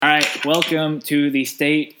Welcome to the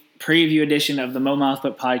state preview edition of the Mo Mile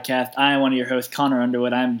Split podcast. I am one of your hosts, Connor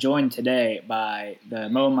Underwood. I'm joined today by the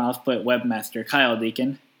Mo Mile Split webmaster, Kyle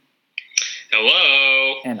Deacon.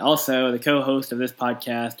 Hello. And also the co-host of this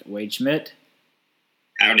podcast, Wade Schmidt.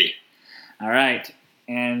 Howdy. All right.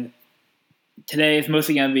 And today is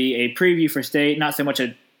mostly going to be a preview for state, not so much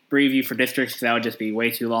a preview for districts, because that would just be way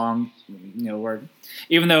too long. You know,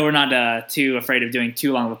 even though we're not too afraid of doing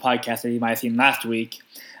too long of a podcast that you might have seen last week,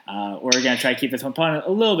 we're going to try to keep this one a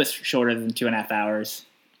little bit shorter than 2.5 hours.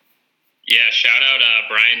 Yeah, shout out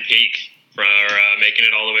Brian Peak for making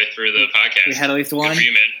it all the way through the podcast. We had at least one? Good for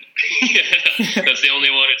you, man. That's the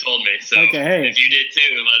only one who told me. So okay, hey. If you did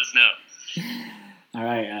too, let us know. All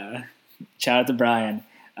right. Shout out to Brian.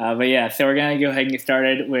 But yeah, so we're going to go ahead and get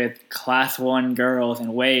started with Class 1 girls,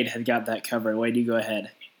 and Wade has got that covered. Wade, you go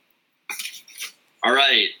ahead. All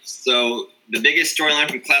right, so the biggest storyline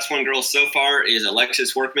from Class 1 girls so far is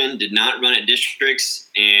Alexis Workman did not run at districts,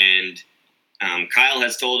 and Kyle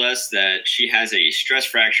has told us that she has a stress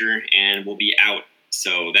fracture and will be out.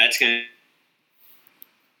 So that's going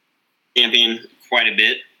to champion quite a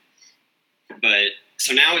bit. But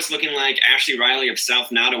so now it's looking like Ashley Riley of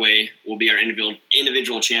South Nottoway will be our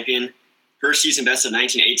individual champion. Her season best of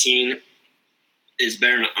 1918 is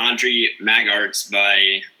better than Audrey Magart's by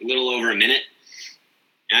a little over a minute.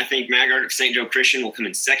 And I think Magart of St. Joe Christian will come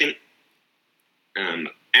in second.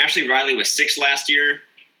 Ashley Riley was 6th last year,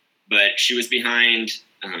 but she was behind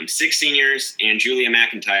 6 seniors and Julia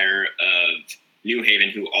McIntyre of New Haven,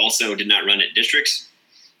 who also did not run at districts.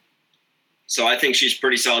 So I think she's a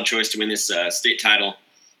pretty solid choice to win this state title.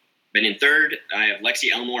 But in third, I have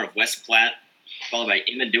Lexi Elmore of West Platte, followed by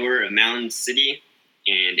Emma Dewar of Mountain City,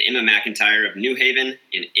 and Emma McIntyre of New Haven,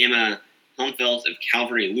 and Emma Humfeld of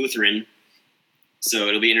Calvary Lutheran. So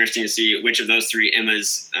it'll be interesting to see which of those three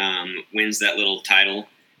Emmas wins that little title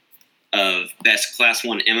of Best Class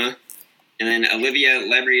 1 Emma. And then Olivia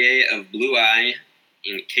Lebrier of Blue Eye,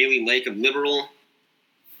 and Kaylee Lake of Liberal.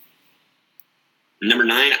 Number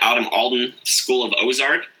 9, Autumn Alden, School of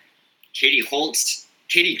Ozark. Katie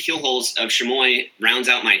Kilholz of Chamois rounds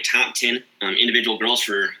out my top 10 individual girls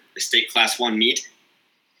for the state Class 1 meet.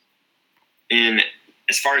 And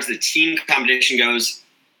as far as the team competition goes,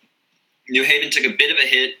 New Haven took a bit of a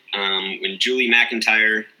hit when Julie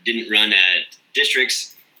McIntyre didn't run at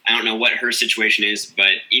districts. I don't know what her situation is,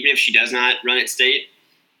 but even if she does not run at state,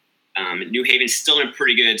 New Haven's still in a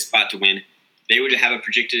pretty good spot to win. They would have a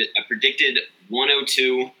predicted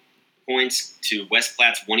 102 points to West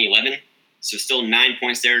Platte's 111. So still 9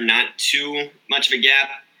 points there, not too much of a gap.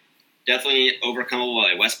 Definitely overcomable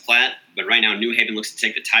by West Platte, but right now New Haven looks to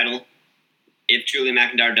take the title. If Julia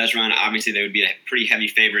McIntyre does run, obviously they would be pretty heavy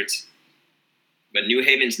favorites. But New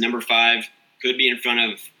Haven's number 5 could be in front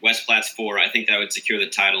of West Platte's 4. I think that would secure the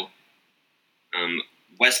title.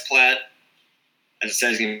 West Platte, as it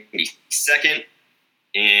says, is going to be second.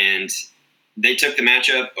 And they took the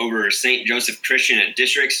matchup over St. Joseph Christian at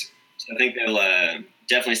districts. So I think they'll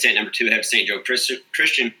definitely stay at number 2 ahead of St. Joe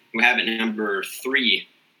Christian, who have it number 3.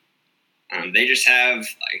 They just have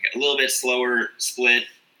like a little bit slower split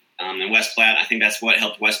than West Platte. I think that's what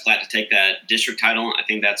helped West Platte to take that district title. I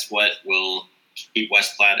think that's what will keep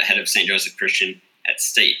West Platte ahead of St. Joseph Christian at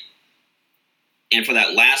state. And for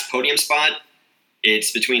that last podium spot,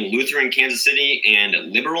 it's between Lutheran Kansas City and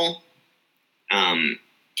Liberal.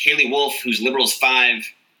 Kaylee Wolf, who's Liberal's 5,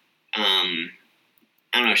 I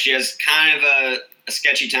don't know, she has kind of a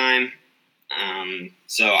sketchy time.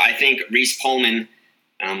 So I think Reese Pullman,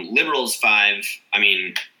 Lutheran's 5,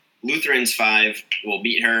 will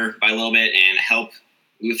beat her by a little bit and help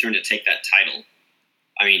Lutheran to take that title.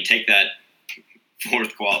 Take that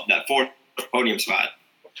fourth podium spot.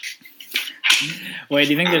 Wait,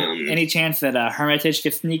 do you think there's any chance that Hermitage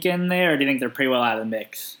could sneak in there, or do you think they're pretty well out of the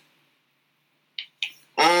mix?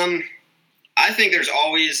 I think there's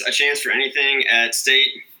always a chance for anything at state.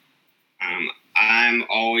 I'm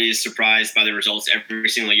always surprised by the results every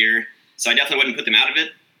single year, so I definitely wouldn't put them out of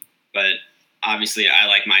it, but obviously I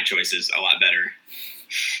like my choices a lot better.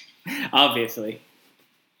 Obviously.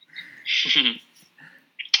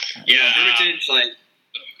 Yeah. Hermitage,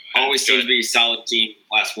 always seems to be a solid team,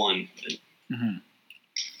 Class 1. Mm-hmm.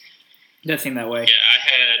 Does seem that way. Yeah,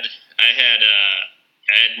 I had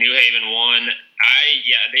New Haven 1.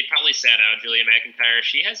 They probably sat out Julia McIntyre.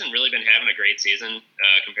 She hasn't really been having a great season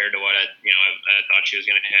compared to what I thought she was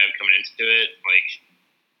going to have coming into it.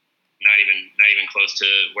 Not even close to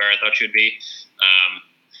where I thought she would be.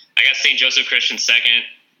 I got St. Joseph Christian second.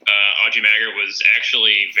 Audrey Magart was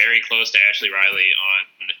actually very close to Ashley Riley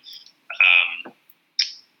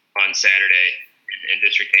on Saturday in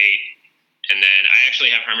District 8. And then I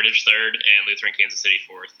actually have Hermitage third and Lutheran Kansas City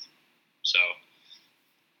fourth. So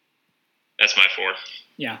that's my four.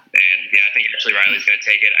 Yeah. And yeah, I think Ashley Riley's going to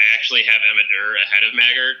take it. I actually have Emma Durr ahead of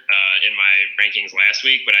Maggart in my rankings last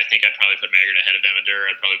week, but I think I'd probably put Maggart ahead of Emma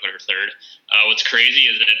Durr. I'd probably put her third. What's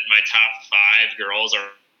crazy is that my top 5 girls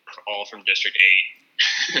are all from District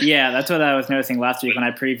 8. Yeah, that's what I was noticing last week when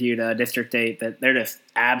I previewed District 8, that they're just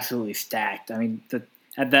absolutely stacked. I mean,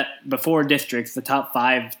 before districts, the top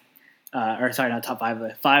 5, not top 5,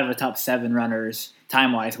 but 5 of the top 7 runners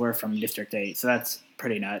time-wise were from District 8, so that's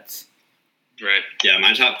pretty nuts. Right. Yeah,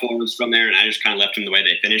 my top 4 was from there, and I just kind of left them the way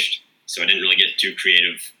they finished, so I didn't really get too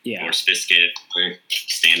creative or sophisticated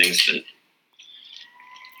standings. But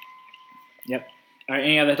Yep. All right,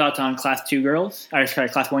 any other thoughts on Class 2 girls? Or sorry,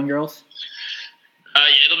 Class 1 girls?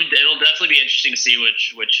 Yeah, it'll definitely be interesting to see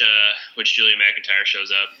which Julia McIntyre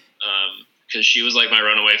shows up, because she was like my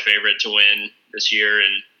runaway favorite to win this year,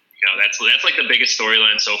 and that's like the biggest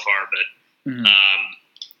storyline so far. But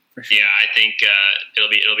For sure. yeah, I think it'll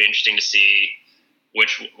be interesting to see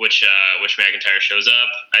which McIntyre shows up.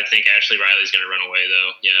 I think Ashley Riley's going to run away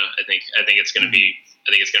though. Yeah, I think it's going to be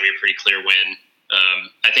a pretty clear win.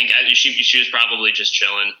 I think she was probably just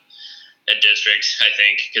chilling at districts. I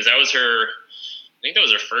think because that was her. I think that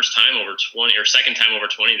was her first time over 20 or second time over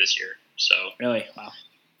 20 this year. So really, wow.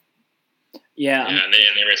 Yeah, and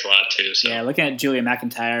they race a lot too. So yeah, looking at Julia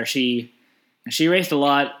McIntyre, she raced a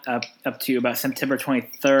lot up to about September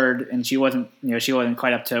 23rd, and she wasn't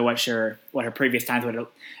quite up to what her previous times would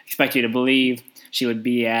expect you to believe she would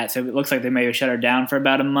be at. So it looks like they may have shut her down for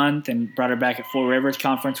about a month and brought her back at Four Rivers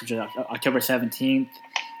Conference, which is October 17th,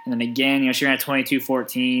 and then again, she ran at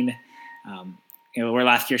 22:14. Where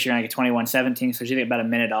last year she ran like a 21:17, so she got about a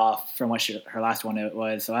minute off from what her last one it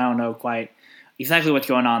was. So I don't know quite exactly what's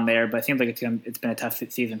going on there, but it seems like it's been a tough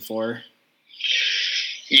season for her.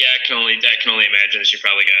 Yeah, I can only imagine that she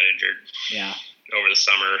probably got injured. Yeah. Over the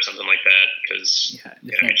summer or something like that, because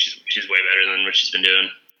she's way better than what she's been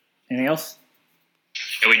doing. Anything else?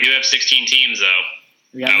 And we do have 16 teams though.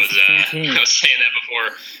 I was saying that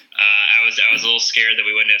before. I was a little scared that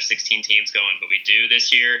we wouldn't have 16 teams going, but we do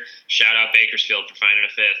this year. Shout out Bakersfield for finding a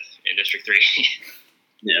 5th in District 3.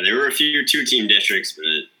 Yeah, there were a few 2-team districts, but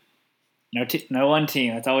no one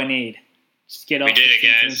team. That's all we need. Just get off. We did it,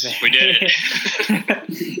 guys. We did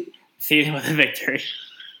it. Season with a victory.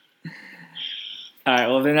 All right.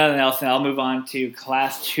 Well, if there's nothing else, then I'll move on to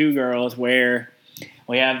Class 2 girls, where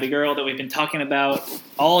we have the girl that we've been talking about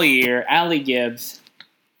all year, Allie Gibbs.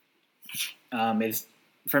 Is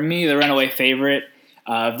for me the runaway favorite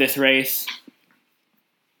of this race.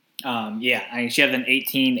 She has an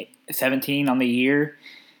 18:17 on the year,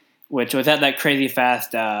 which was at that crazy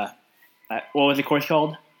fast. What was the course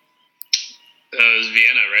called? It was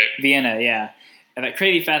Vienna, right? Vienna, yeah, at that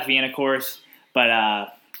crazy fast Vienna course.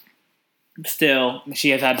 But still, she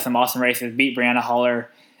has had some awesome races. Beat Brianna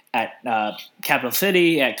Holler at Capital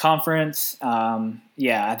City at conference.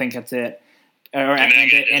 I think that's it.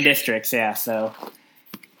 And districts, yeah. So,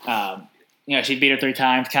 she beat her 3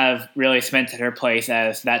 times, kind of really cemented her place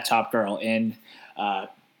as that top girl in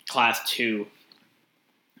Class 2.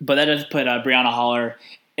 But that does put Brianna Holler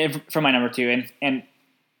for my number 2.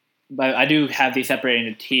 But I do have these separated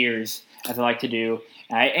into tiers, as I like to do.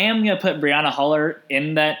 I am going to put Brianna Holler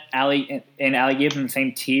in that Allie Gibbs in the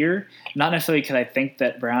same tier. Not necessarily because I think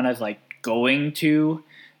that Brianna's going to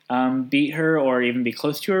beat her or even be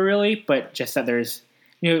close to her, really, but just that there's,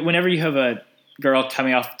 whenever you have a girl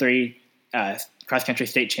coming off 3 cross-country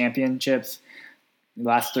state championships the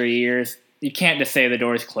last 3 years, you can't just say the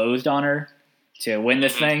door is closed on her to win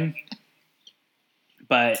this thing.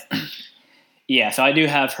 But, yeah, so I do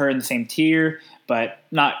have her in the same tier, but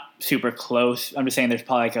not super close. I'm just saying there's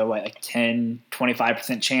probably 10,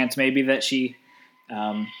 25% chance maybe that she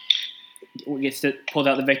gets to pull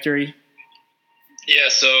out the victory. Yeah,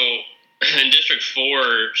 so in District 4,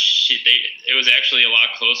 it was actually a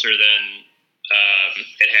lot closer than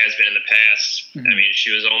it has been in the past. Mm-hmm. I mean,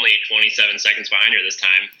 she was only 27 seconds behind her this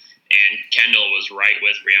time, and Kendall was right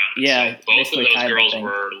with Brianna. Yeah, so both of those girls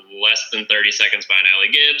were less than 30 seconds behind Allie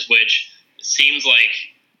Gibbs, which seems like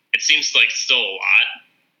still a lot,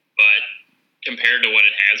 but compared to what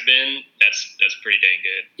it has been, that's pretty dang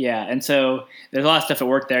good. Yeah, and so there's a lot of stuff at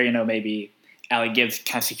work there. Maybe Allie Gibbs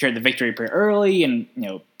kind of secured the victory pretty early and,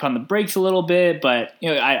 put on the brakes a little bit. But,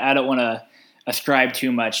 I don't want to ascribe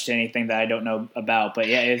too much to anything that I don't know about. But,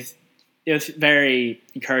 yeah, it was very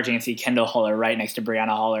encouraging to see Kendall Holler right next to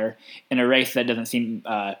Brianna Holler in a race that doesn't seem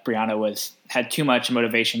Brianna had too much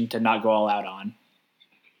motivation to not go all out on.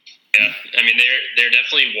 Yeah, I mean, they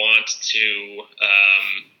definitely want to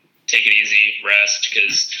take it easy, rest,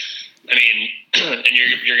 because I mean, and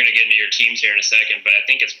you're going to get into your teams here in a second, but I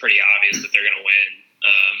think it's pretty obvious that they're going to win.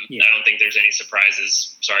 I don't think there's any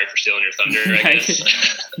surprises. Sorry for stealing your thunder, I guess.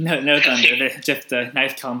 no thunder. Just a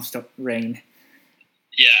nice calm rain.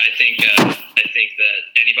 Yeah, I think that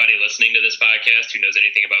anybody listening to this podcast who knows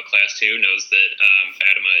anything about Class 2 knows that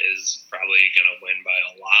Fatima is probably going to win by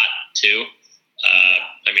a lot too.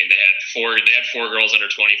 I mean, they had four girls under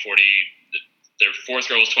 2040. Their fourth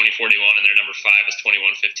girl was 2041, and their number 5 is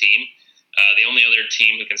 2115. The only other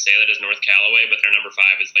team who can say that is North Callaway, but their number 5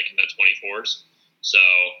 is like in the 24s. So,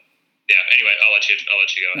 yeah. Anyway, I'll let you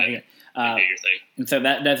go ahead and do your thing. And so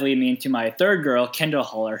that does lead me into my third girl, Kendall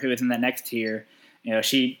Huller, who is in that next tier. You know,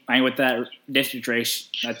 with that district race,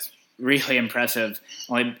 that's really impressive.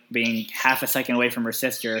 Only being half a second away from her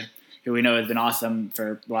sister, who we know has been awesome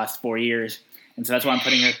for the last 4 years. And so that's why I'm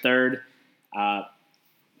putting her third.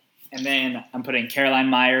 And then I'm putting Caroline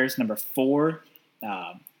Myers, number 4.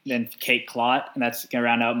 Then Kate Klott, and that's going to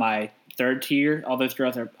round out my third tier. All those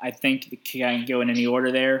girls I think, can go in any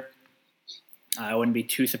order there. I wouldn't be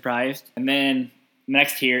too surprised. And then the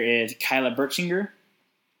next tier is Kyla Bertschinger,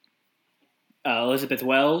 Elizabeth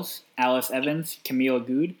Wells, Alice Evans, Camille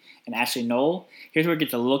Good, and Ashley Knoll. Here's where it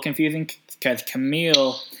gets a little confusing because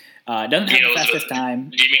Camille doesn't have the fastest time.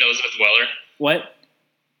 Do you mean Elizabeth Weller? What?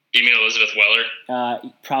 Do you mean Elizabeth Weller?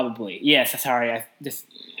 Probably. Yes, sorry.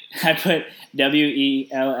 I put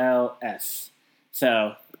Wells.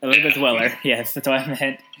 So, Elizabeth Weller. Yes, that's what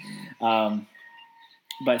I meant.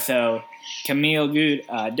 But so, Camille Good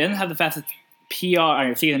doesn't have the fastest PR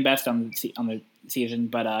or season best on the season,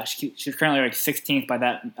 but she's currently like 16th by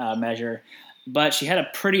that measure. But she had a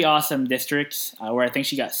pretty awesome district where I think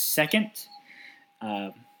she got second.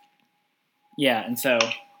 And so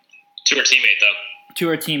to her teammate though. To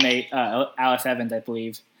her teammate Alice Evans, I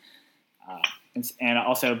believe, and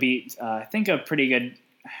also beat I think a pretty good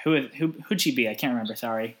who'd she beat? I can't remember.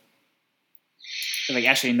 Sorry. Like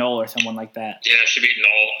Ashley Knoll or someone like that. Yeah, she beat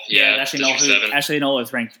Knoll. Yeah, Ashley Knoll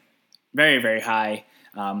is ranked very, very high,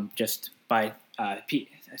 just by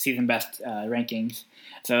season best rankings.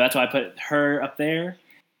 So that's why I put her up there.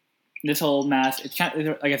 This whole mass, it's kind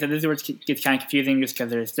of, like I said, this is where it gets kind of confusing, just because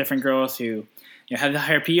there's different girls who have the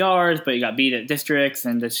higher PRs, but you got beat at districts,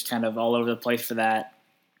 and it's kind of all over the place for that.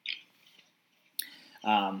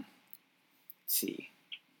 Let's see.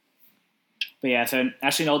 But yeah, so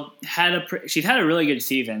Ashley Knoll she's had a really good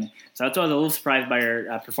season, so that's why I was a little surprised by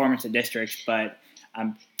her performance at districts. But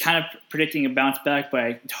I'm kind of predicting a bounce back, but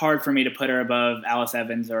it's hard for me to put her above Alice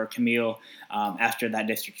Evans or Camille after that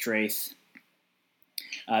district race.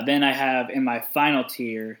 Then I have in my final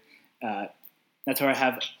tier, that's where I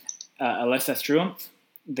have Alyssa Struempf,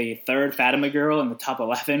 the third Fatima girl in the top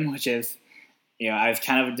 11, which is, I was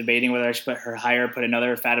kind of debating whether I should put her higher, put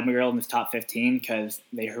another Fatima girl in this top 15 because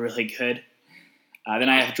they are really good. Then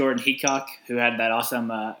I have Jordan Heacock, who had that awesome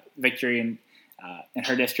victory in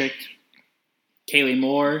her district. Kaylee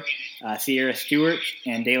Moore, Sierra Stewart,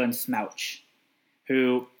 and Dalen Smouch,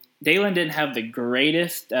 who Dalen didn't have the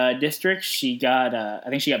greatest district. She got, I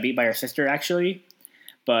think she got beat by her sister actually,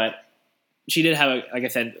 but she did have, like I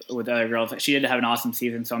said, with the other girls, she did have an awesome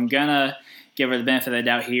season. So I'm gonna give her the benefit of the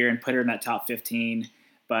doubt here and put her in that top 15,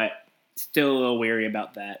 but still a little weary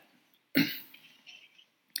about that.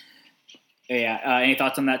 Any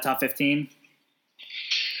thoughts on that top 15?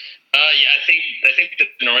 I think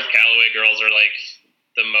the North Callaway girls are like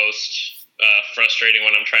the most frustrating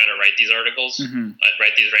when I'm trying to write these articles,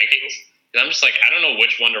 write these rankings. And I'm just like, I don't know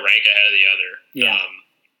which one to rank ahead of the other. Yeah.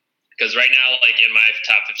 Because right now, like in my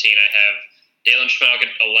top 15, I have Dalen Schmalk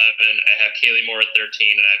at 11, I have Kaylee Moore at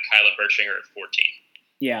 13, and I have Kyla Bertschinger at 14.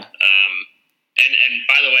 Yeah. And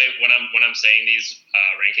by the way, when I'm saying these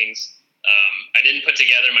rankings, I didn't put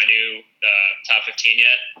together my new top 15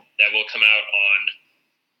 yet. That will come out on,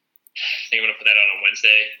 I think I'm going to put that out on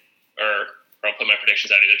Wednesday, or I'll put my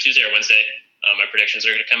predictions out either Tuesday or Wednesday. My predictions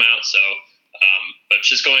are going to come out. So, but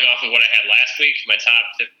just going off of what I had last week, my top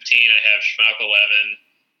 15, I have Schmalk 11,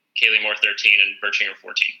 Kaylee Moore 13, and Bertschinger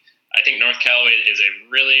 14. I think North Callaway is a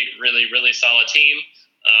really, really, really solid team,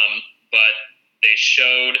 but they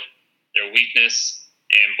showed their weakness,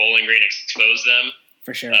 and Bowling Green exposed them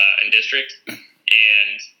for sure in district,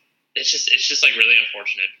 and it's just like really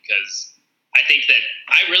unfortunate because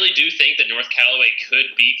I really do think that North Callaway could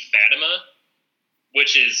beat Fatima,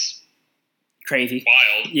 which is crazy,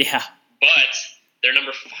 wild. Yeah, but their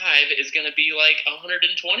number 5 is going to be like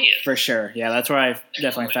 120th for sure. Yeah, that's where I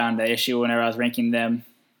definitely found the issue whenever I was ranking them.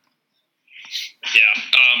 Yeah,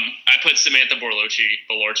 I put Samantha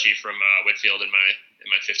Borlorci from Whitfield in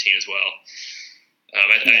my 15 as well.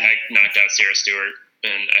 I knocked out Sierra Stewart,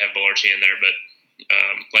 and I have Borlorci in there, but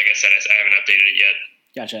Like I said, I haven't updated it yet.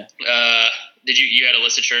 Gotcha. Did you had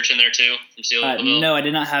Alyssa Church in there too from Steele? No, I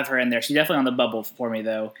did not have her in there. She's definitely on the bubble for me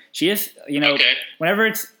though. She is, Okay. whenever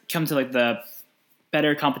it's come to like the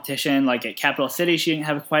better competition, like at Capital City, she didn't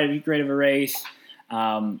have quite as great of a race.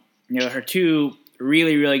 Her two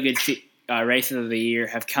really, really good races of the year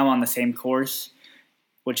have come on the same course,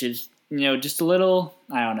 which is, just a little,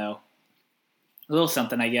 I don't know, a little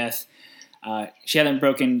something, I guess. She hasn't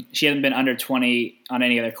been under 20 on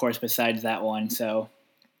any other course besides that one, so.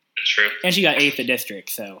 That's true. And she got 8th at district,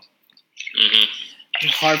 so. Mm-hmm.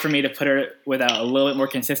 It's hard for me to put her without a little bit more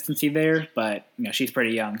consistency there, but she's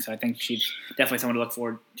pretty young, so I think she's definitely someone to look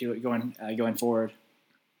forward to going forward.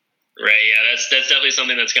 Right. Yeah, that's definitely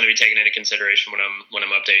something that's going to be taken into consideration when I'm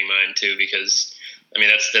updating mine too, because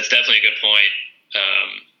that's definitely a good point.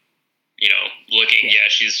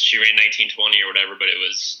 She ran 19:20 or whatever, but it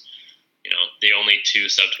was the only two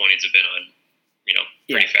sub-20s have been on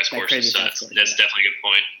pretty fast courses, so that's definitely a good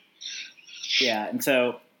point. Yeah, and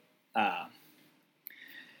so.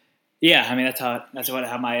 That's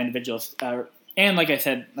how my individuals and like I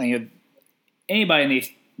said, anybody in these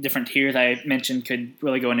different tiers I mentioned could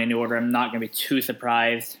really go in any order. I'm not going to be too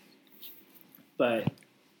surprised, but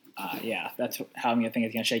that's how I'm going to think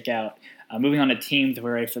it's going to shake out. Moving on to teams,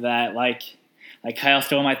 we're ready for that. Like Kyle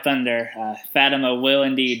stole my thunder. Fatima will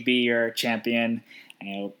indeed be your champion.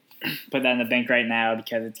 Put that in the bank right now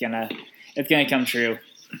because it's gonna come true.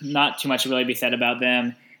 Not too much to really be said about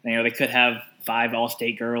them. They could have 5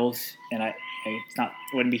 all-state girls, and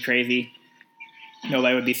wouldn't be crazy.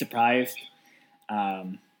 Nobody would be surprised.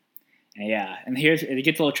 And it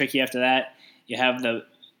gets a little tricky after that. You have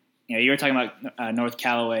you were talking about North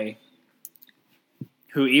Callaway,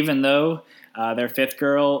 who even though their 5th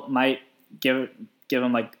girl might give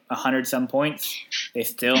them like 100-some points, they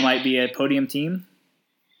still might be a podium team.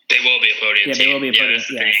 They will be a podium team. Yeah, they will be a podium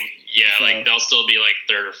team. Yeah, so, they'll still be like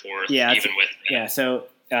 3rd or 4th, even with that. Yeah, so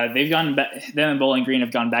they've gone them and Bowling Green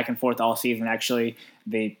have gone back and forth all season. Actually,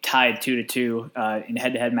 they tied 2-2 in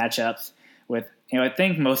head-to-head matchups. With I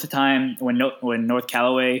think most of the time when North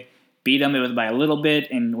Callaway beat them, it was by a little bit,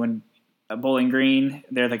 and when Bowling Green,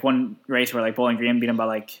 there's like one race where like Bowling Green beat them by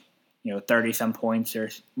like 30-some points or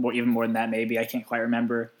even more than that maybe. I can't quite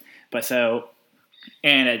remember, but so.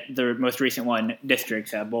 And at the most recent one,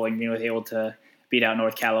 districts, Bowling Green was able to beat out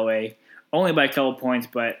North Callaway only by a couple points,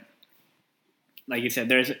 but like you said,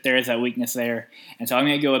 there is a weakness there, and so I'm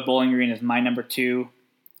going to go with Bowling Green as my number 2,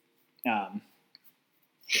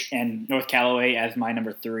 and North Callaway as my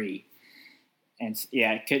number 3. And just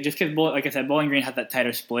because, like I said, Bowling Green has that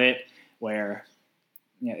tighter split where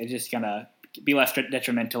it's just going to be less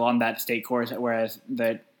detrimental on that state course, whereas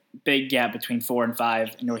the big gap between 4 and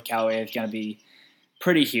 5 in North Callaway is going to be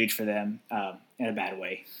pretty huge for them in a bad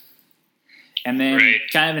way. And then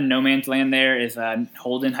kind of in no man's land there is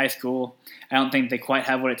Holden High School. I don't think they quite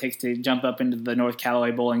have what it takes to jump up into the North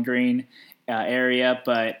Callaway Bowling Green area,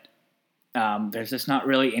 but there's just not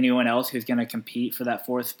really anyone else who's going to compete for that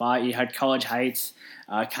 4th spot. You had College Heights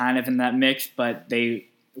kind of in that mix, but they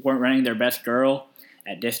weren't running their best girl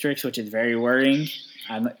at districts, which is very worrying.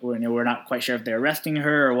 We're not quite sure if they're arresting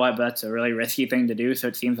her or what, but that's a really risky thing to do, so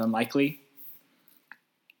it seems unlikely.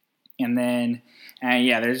 And then,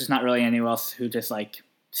 there's just not really anyone else who just like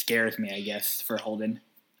scares me, I guess, for Holden.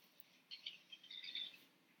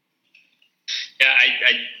 Yeah,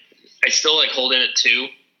 I still like Holden at 2.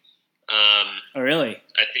 Oh, really?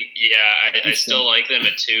 I think, I still like them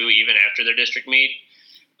at 2 even after their district meet.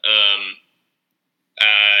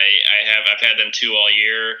 I've had them 2 all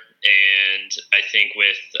year, and I think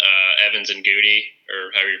with Evans and Goody,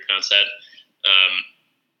 or however you pronounce that,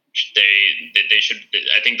 they should.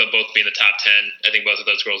 I think they'll both be in the top 10. I think both of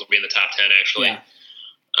those girls will be in the top 10 actually. Yeah.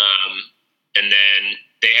 And then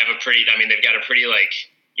they have they've got a pretty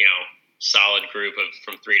solid group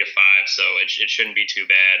from 3 to 5, so it shouldn't be too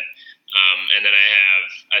bad. And then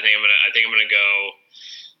I think I'm gonna go.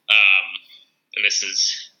 And this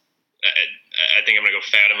is, I think I'm gonna go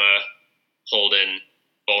Fatima, Holden,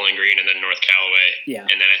 Bowling Green, and then North Callaway. Yeah.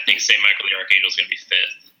 And then I think St. Michael the Archangel is gonna be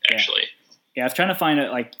 5th actually. Yeah, I was trying to find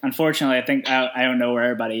it. Like, unfortunately, I think I don't know where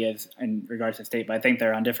everybody is in regards to state, but I think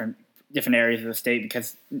they're on different areas of the state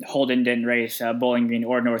because Holden didn't race Bowling Green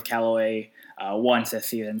or North Callaway once this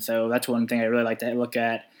season. So that's one thing I really like to look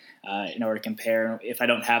at in order to compare. If I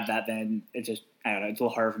don't have that, then it's just, I don't know, it's a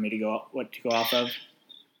little harder for me to go off of.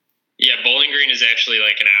 Yeah, Bowling Green is actually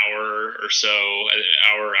like an hour or so,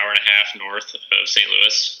 hour and a half north of St.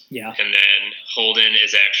 Louis. Yeah. And then Holden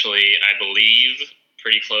is actually, I believe,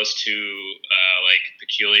 pretty close to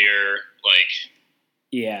Peculiar,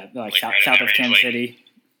 south of Kansas City.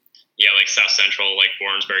 Yeah, like South Central, like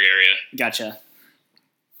Warrensburg area. Gotcha.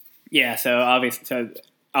 Yeah, so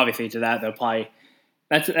obviously to that they'll probably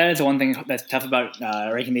that is one thing that's tough about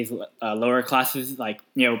ranking these lower classes. Like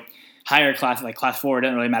higher classes like class 4, it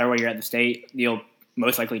doesn't really matter where you're at in the state. You'll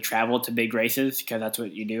most likely travel to big races because that's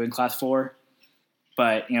what you do in class 4.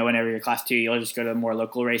 But whenever you're class 2, you'll just go to more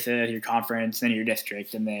local races, your conference, then your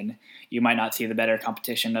district, and then you might not see the better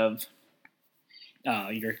competition of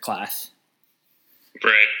your class.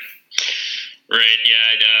 Right.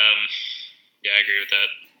 Yeah, I agree with that.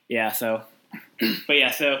 Yeah. So,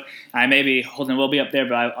 so I maybe Holden will be up there,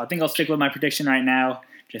 but I think I'll stick with my prediction right now,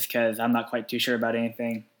 just because I'm not quite too sure about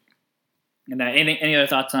anything. And any other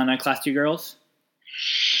thoughts on class 2 girls?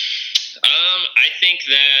 I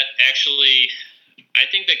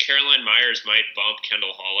think that Caroline Myers might bump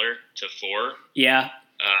Kendall Haller to 4. Yeah.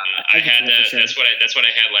 I had that. Sure. That's what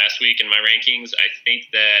I had last week in my rankings. I think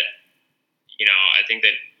that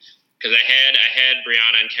because I had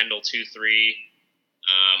Brianna and Kendall 2-3.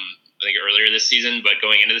 I think earlier this season, but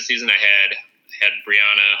going into the season, I had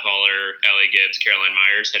Brianna Haller, Allie Gibbs, Caroline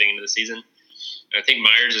Myers heading into the season. I think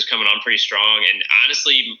Myers is coming on pretty strong, and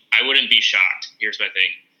honestly, I wouldn't be shocked. Here's my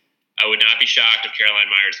thing: I would not be shocked if Caroline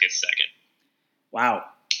Myers gets second. Wow,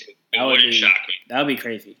 it wouldn't shock me. That would be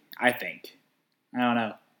crazy. I think. I don't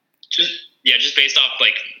know. Just based off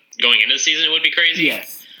like going into the season, it would be crazy.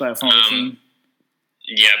 Yes, but from what we've seen.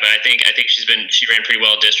 Yeah, but I think she ran pretty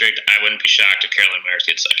well at district. I wouldn't be shocked if Caroline Myers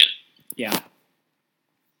gets second. Yeah.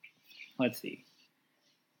 Let's see.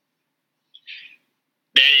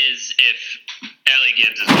 That is if Allie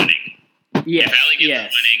Gibbs is winning. Yes. If Allie Gibbs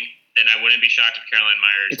is winning, then I wouldn't be shocked if Caroline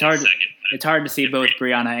Myers gets second. It's hard to see both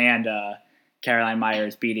Brianna and Caroline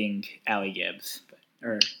Myers beating Allie Gibbs.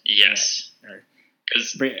 Yes.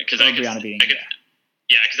 Because Brianna beating.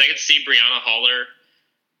 Because I could see Brianna Haller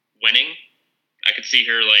winning. I could see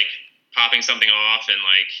her like popping something off and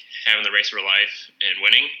like having the race of her life and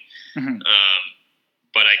winning. Mm-hmm.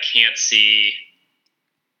 But I can't see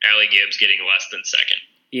Allie Gibbs getting less than second.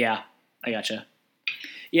 Yeah, I gotcha.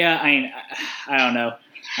 Yeah, I mean, I don't know.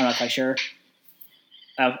 I'm not quite sure.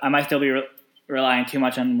 I might still be relying too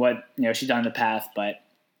much on what she's done in the past, but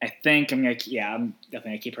I think I'm definitely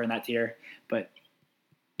gonna keep her in that tier. But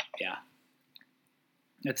yeah,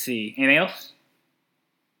 let's see. Anything else?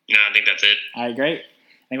 No, I think that's it. All right, great. I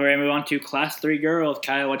think we're going to move on to Class 3 girls.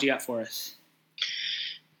 Kyle, what you got for us?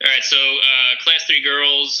 All right, so Class 3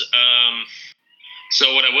 girls.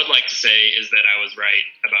 So what I would like to say is that I was right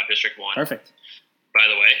about District 1. Perfect. By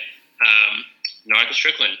the way, Narca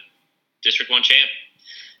Strickland, District 1 champ.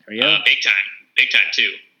 There we go. Big time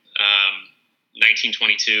too.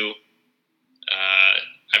 1922.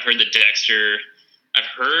 I've heard that Dexter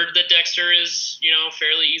is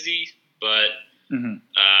fairly easy, but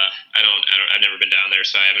I've never been down there,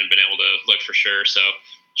 so I haven't been able to look for sure. So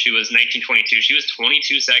she was 1922. She was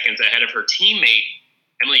 22 seconds ahead of her teammate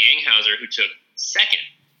Emily Anghauser, who took second,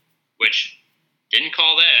 which didn't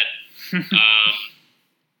call that. And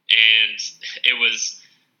it was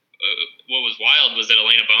what was wild was that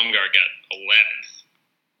Elena Baumgart got 11th.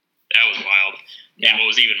 That was wild. Yeah. And what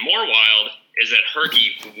was even more wild is that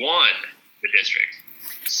Herky won the district.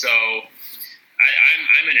 So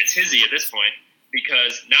I'm in a tizzy at this point,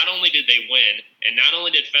 because not only did they win, and not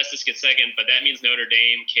only did Festus get second, but that means Notre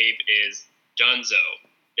Dame Cape is donezo.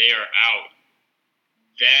 They are out.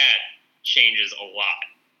 That changes a lot,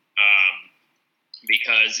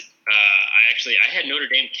 because I had Notre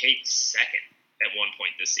Dame Cape second at one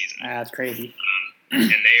point this season. That's crazy. And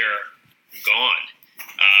they are gone.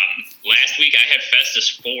 Last week I had Festus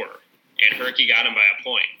 4, and Herky got him by a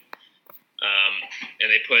point. And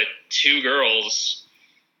they put two girls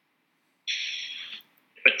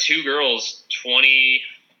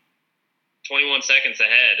 21 seconds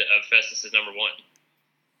ahead of Festus's number 1.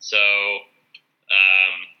 So,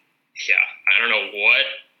 I don't know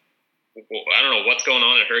what's going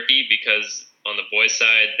on at Herky, because on the boys'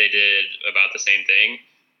 side they did about the same thing.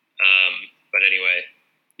 But anyway,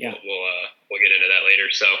 we'll get into that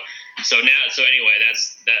later. So anyway,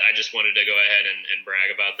 that's that. I just wanted to go ahead and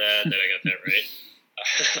brag about that I got that right.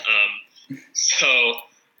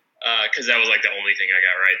 Because that was like the only thing I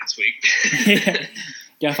got right this week.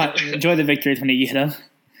 Enjoy the victories when you get them.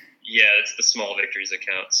 Yeah, it's the small victories that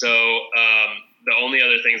count. So the only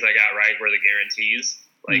other things I got right were the guarantees.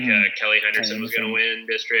 Like Kelly Henderson was going to win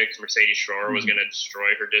district. Mercedes Schroer was going to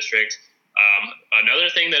destroy her district. Another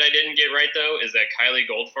thing that I didn't get right, though, is that Kylie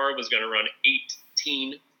Goldfarb was going to run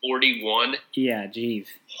 18:41. Yeah, geez.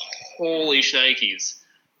 Holy shnikes.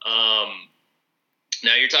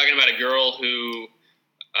 Now you're talking about a girl who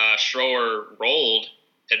Schroer rolled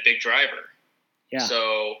at Big Driver. Yeah.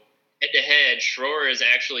 So head-to-head, Schroer has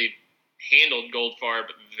actually handled Goldfarb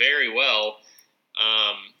very well.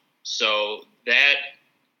 So that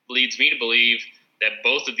leads me to believe that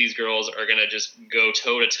both of these girls are going to just go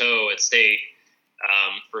toe-to-toe at state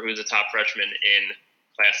for who's the top freshman in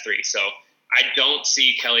Class 3. So I don't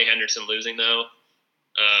see Kelly Henderson losing, though.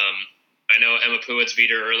 I know Emma Puwitz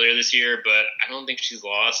beat her earlier this year, but I don't think she's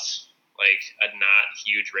lost like a not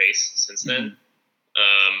huge race since then.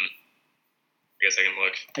 I guess I can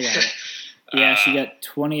look. Yeah, she got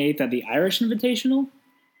 28th at the Irish Invitational.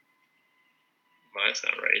 Well, that's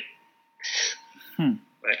not right.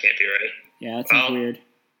 That can't be right. Yeah, that sounds weird.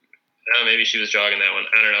 No, maybe she was jogging that one.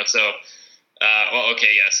 I don't know. So,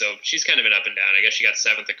 okay, yeah. So she's kind of been up and down. I guess she got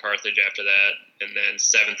 7th at Carthage after that, and then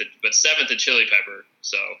 7th at Chili Pepper.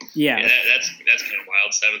 So yeah, that's kind of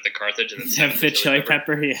wild. 7th at Carthage and then 7th at Chili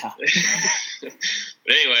Pepper. Yeah. But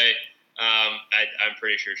anyway, I'm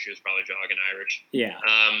pretty sure she was probably jogging Irish. Yeah.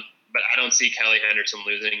 But I don't see Kelly Henderson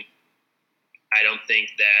losing. I don't think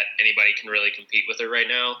that anybody can really compete with her right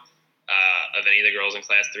now. Of any of the girls in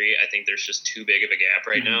Class 3, I think there's just too big of a gap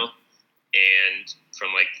right now, and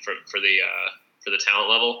from for the talent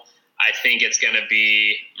level, I think it's going to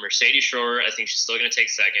be Mercedes Schroer. I think she's still going to take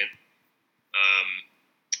second,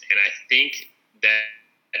 and I think that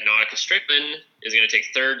Nautica Strickland is going to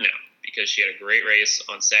take third now because she had a great race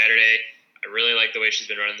on Saturday. I really like the way she's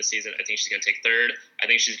been running the season. I think she's going to take third. I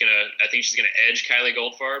think she's going to edge Kylie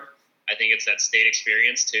Goldfarb. I think it's that state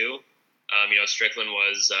experience too. Strickland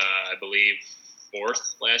was, I believe,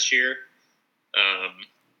 4th last year.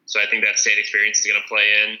 So I think that state experience is going to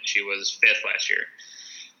play in. She was 5th last year.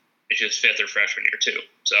 She was 5th her freshman year too.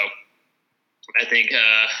 So I think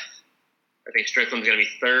Strickland's going to be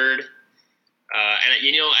 3rd. And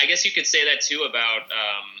I guess you could say that too about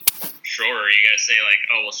Schroer. You guys say like,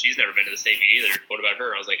 oh well, she's never been to the state meet either. What about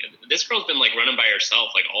her? I was like, this girl's been like running by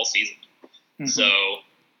herself like all season. So.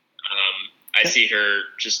 I see her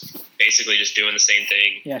just basically just doing the same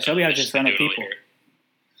thing. Yeah, she'll be able to just run at people.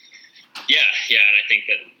 Yeah, and I think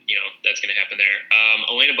that that's going to happen there.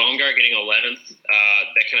 Elena Bongart getting 11th,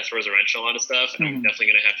 that kind of throws a wrench in a lot of stuff, and I'm definitely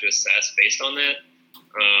going to have to assess based on that,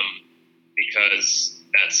 because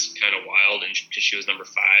that's kind of wild, and she was number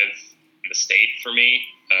 5 in the state for me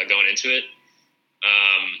going into it.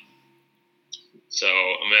 So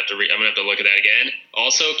I'm gonna have to look at that again.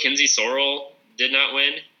 Also, Kinsey Sorrell did not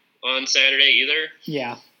win on Saturday either.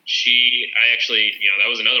 Yeah. I actually, that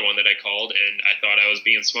was another one that I called, and I thought I was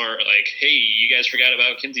being smart. Like, hey, you guys forgot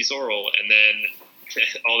about Kinsey Sorrell. And then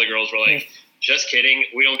all the girls were like, just kidding.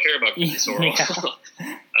 We don't care about Kinsey Sorrell.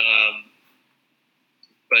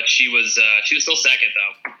 But she was still second,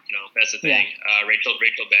 though. That's the thing. Yeah. Rachel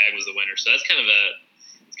Bagg was the winner. So that's kind of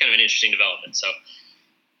an interesting development. So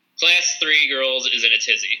Class 3 girls is in a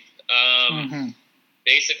tizzy.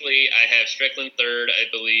 Basically, I have Strickland 3rd. I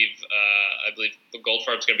believe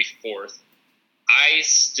Goldfarb's going to be 4th. I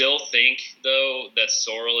still think, though, that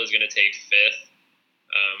Sorrell is going to take 5th.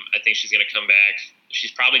 I think she's going to come back.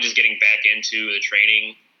 She's probably just getting back into the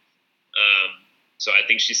training. So I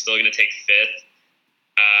think she's still going to take 5th.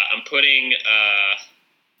 I'm putting.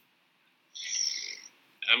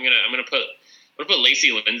 I'm gonna put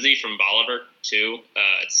Lacey Lindsay from Bolivar too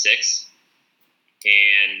at 6,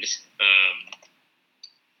 and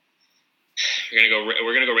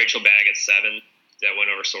we're gonna go Rachel Bagg at 7. That win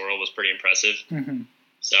over Sorrell was pretty impressive.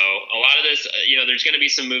 So a lot of this, there's going to be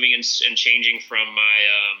some moving and changing from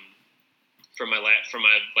my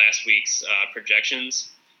last week's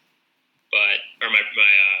projections, my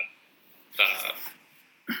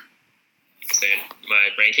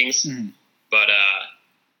rankings. But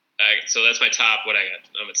so that's my top. What I got?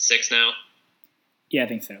 I'm at 6 now. Yeah, I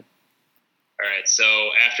think so. All right.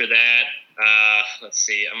 So after that, let's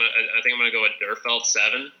see. I think I'm gonna go with Durfeld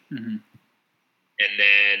 7, and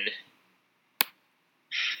then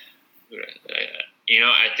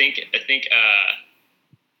I think.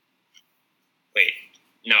 Wait,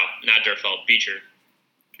 no, not Durfeld. Beecher.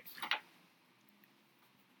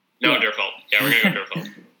 No, Durfeld. Yeah, we're gonna go Durfeld.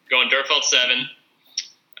 Going Durfeld 7.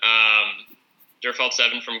 Durfeld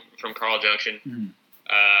 7 from Carl Junction.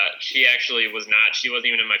 She actually was not. She wasn't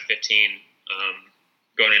even in my 15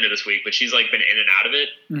 going into this week, but she's like been in and out of it,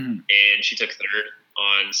 and she took 3rd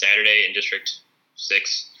on Saturday in District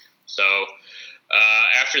 6. So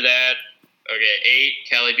after that, okay, 8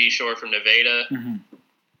 Callie B. Shore from Nevada, and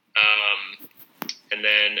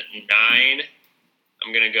then 9.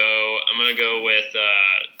 I'm gonna go with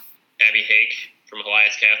Abby Hake from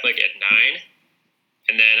Elias Catholic at 9.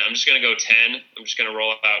 And then I'm just going to go 10. I'm just going to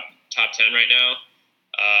roll out top 10 right now.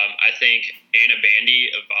 I think Anna Bandy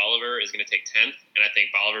of Bolivar is going to take 10th, and I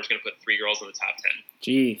think Bolivar is going to put 3 girls in the top 10.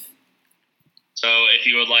 Jeez. So if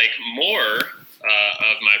you would like more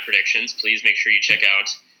of my predictions, please make sure you check out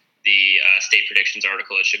the state predictions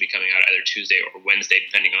article. It should be coming out either Tuesday or Wednesday,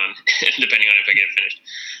 depending on if I get it finished.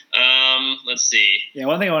 Let's see. Yeah,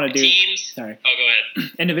 one thing I want to do. Teams. Sorry. Oh, go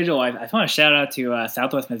ahead. Individual. I just want to shout out to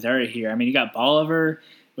Southwest Missouri here. I mean, you got Bolivar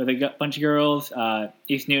with a bunch of girls,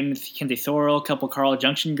 East Newton, Kinsey Sorrel, a couple Carl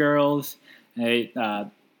Junction girls. If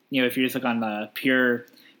you just look on the pure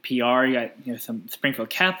PR, you got some Springfield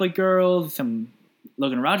Catholic girls, some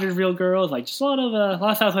Logan Rogersville girls, like just a lot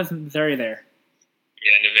of Southwest Missouri there.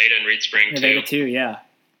 Yeah, Nevada and Reed Spring Nevada too, yeah.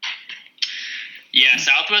 Yeah,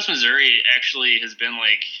 Southwest Missouri actually has been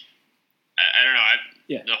like, I don't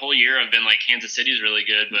know, the whole year I've been like Kansas City's really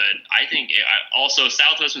good, but I think also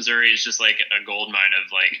Southwest Missouri is just like a gold mine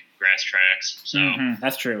of like grass tracks. So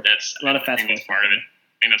that's true. That's a lot of fast that's part of it.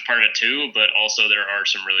 I think that's part of it too, but also there are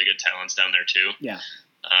some really good talents down there too. Yeah.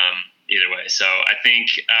 Either way, so I think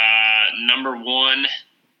number one,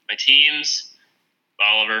 my teams,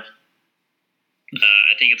 Bolivar.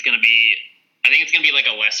 I think it's gonna be like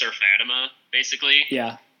a lesser Fatima, basically.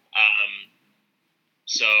 Yeah.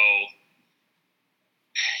 So,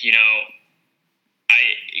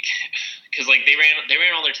 because like they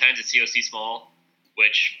ran all their times at COC small,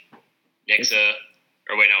 which Nixa,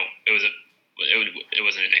 or wait, no, it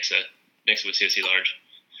wasn't at Nixa. Nixa was COC large.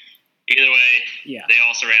 Either way, they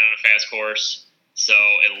also ran on a fast course, so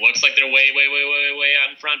it looks like they're way out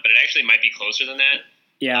in front, but it actually might be closer than that.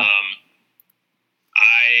 Yeah.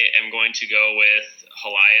 I am going to go with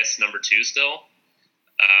Helias number 2 still,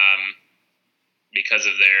 because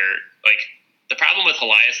of the problem with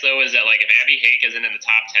Helias though is that like if Abby Hake isn't in the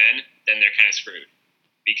top 10, then they're kind of screwed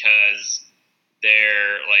because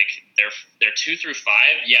they're 2 through 5.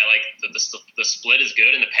 Yeah, like the split is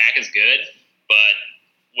good and the pack is good, but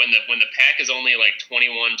when the pack is only like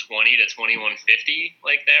 2120 to 2150,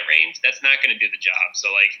 like that range, that's not going to do the job.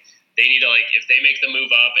 So like they need to if they make the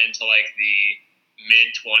move up into like the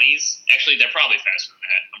mid-20s. Actually, they're probably faster than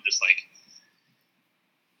that. I'm just like,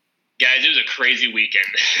 guys, it was a crazy weekend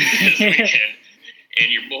this weekend.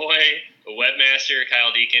 And your boy, the webmaster,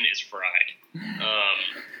 Kyle Deacon, is fried.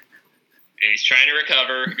 And he's trying to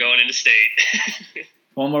recover going into state.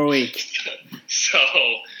 One more week. So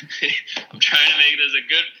I'm trying to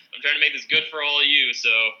make this good for all of you.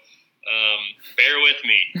 So bear with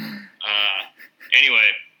me.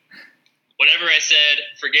 Anyway, whatever I said,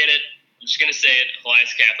 forget it. I'm just going to say it,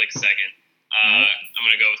 Helias Catholic second. I'm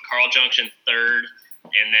going to go with Carl Junction third,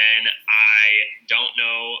 and then I don't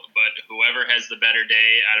know, but whoever has the better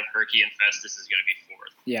day out of Herky and Festus is going to be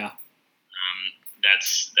fourth. Yeah.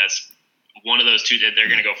 That's one of those two that they're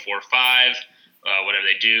going to go 4-5, whatever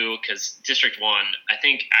they do, because District 1, I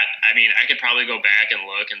think, I mean, I could probably go back and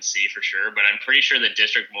look and see for sure, but I'm pretty sure that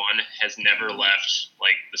District 1 has never left,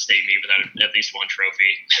 like, the state meet without at least one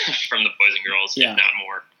trophy from the boys and girls, if not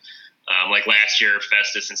more. Like last year,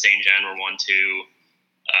 Festus and St. John were 1-2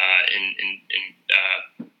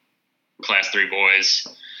 in Class 3 boys.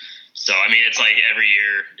 So, I mean, it's like every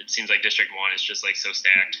year it seems like District 1 is just like so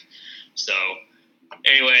stacked. So,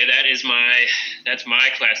 anyway, that's my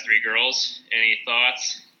Class 3 girls. Any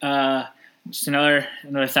thoughts? Just another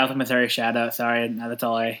South of Missouri shout out. Sorry, that's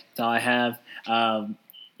all I have.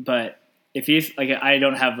 But if you I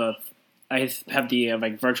don't have I have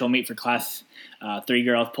the virtual meet for Class 3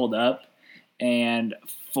 girls pulled up, and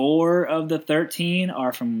 4 of the 13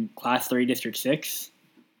 are from Class 3 District 6.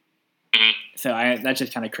 Mm-hmm. So that's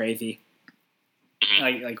just kind of crazy.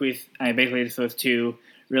 Mm-hmm. Basically just those 2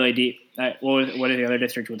 really deep. What is the other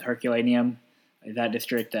district with Herculaneum? Is that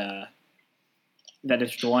District 1? Yeah,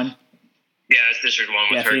 it's District 1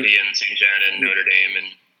 with Herky and St. John and Notre Dame and.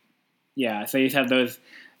 Yeah, so you just have those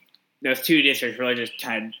 2 districts really just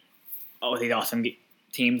kind of these awesome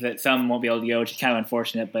teams that some won't be able to go, which is kind of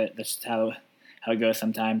unfortunate, but that's just how it goes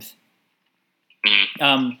sometimes.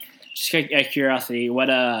 Mm-hmm. Just out of curiosity,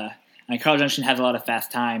 Carl Junction has a lot of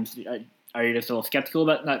fast times. Are you just a little skeptical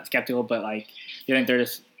about, not skeptical, but you think they're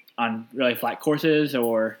just on really flat courses,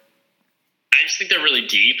 or? I just think they're really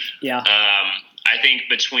deep. Yeah. I think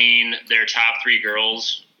between their top 3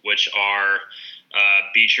 girls, which are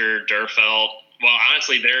Beecher, Durfelt. Well,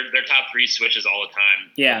 honestly, their top 3 switches all the time.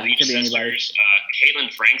 Yeah, the Leach could be sisters.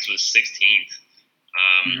 Caitlin Franks was 16th,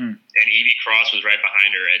 mm-hmm. and Evie Cross was right behind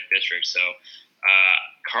her at District. So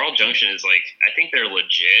Carl Junction is I think they're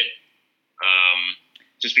legit.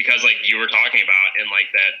 Just because you were talking about in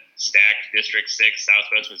that stacked District 6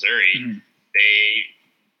 Southwest Missouri, mm-hmm.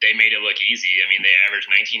 they made it look easy. I mean, they averaged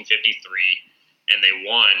 1953, and they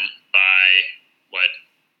won by what?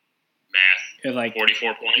 Math. It was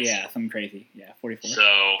 44 points. Yeah, something crazy. Yeah, 44. So,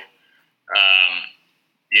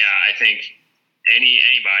 yeah, I think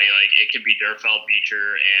anybody. Like, it could be Durfeld,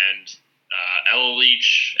 Beecher, and Emma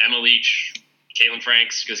Leach, Caitlin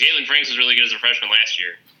Franks, because Caitlin Franks was really good as a freshman last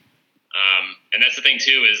year. And that's the thing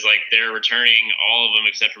too, is like they're returning all of them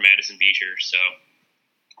except for Madison Beecher. So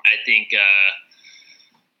I think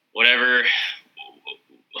whatever,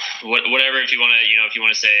 if you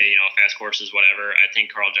want to say fast courses, whatever. I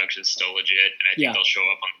think Carl Junction is still legit, and I think they'll show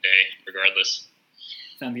up on the day regardless.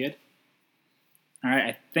 Sound good. All right,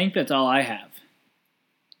 I think that's all I have.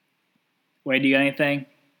 Wade, do you got anything?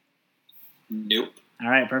 Nope. All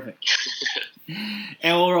right, perfect.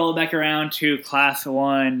 And we'll roll it back around to Class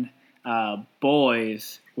 1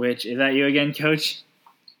 boys, which, is that you again, Coach?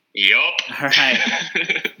 Yup. All right.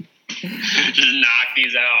 Just knock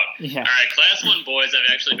these out. Yeah. All right, Class 1 boys I've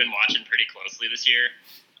actually been watching pretty closely this year,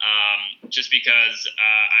 just because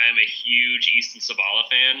I am a huge Easton Sabala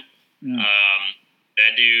fan.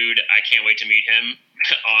 That dude, I can't wait to meet him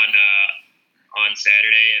on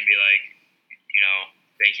Saturday and be like,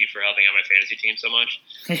 thank you for helping out my fantasy team so much.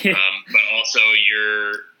 But also,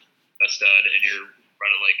 you're a stud and you're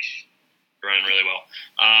running really well.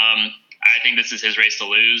 I think this is his race to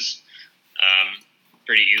lose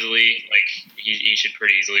pretty easily. Like, he should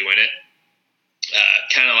pretty easily win it.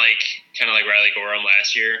 Kind of like Riley Gorham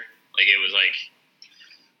last year. Like, it was like,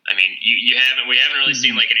 I mean, we haven't really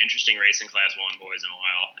seen like an interesting race in Class 1 boys in a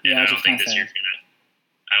while. And I don't think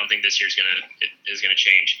this year's gonna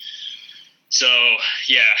change. So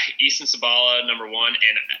yeah, Easton Sabala number 1,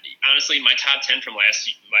 and honestly, my top 10 from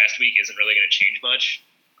last week isn't really going to change much.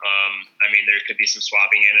 I mean, there could be some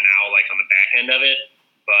swapping in and out like on the back end of it,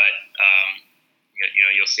 but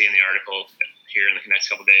you'll see in the article here in the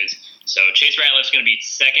next couple days. So Chase Ratliff's going to be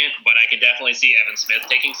second, but I could definitely see Evan Smith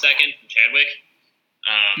taking second from Chadwick.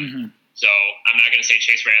 So I'm not going to say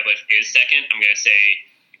Chase Ratliff is second. I'm going to say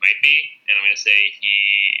he might be, and I'm going to say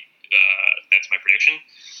that's my prediction.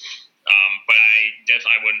 But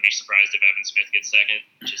I wouldn't be surprised if Evan Smith gets second.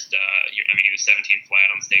 Just, he was 17 flat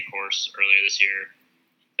on the state course earlier this year.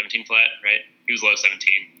 17 flat, right? He was low 17.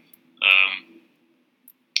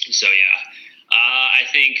 So yeah, I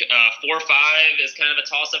think 4-5 is kind of a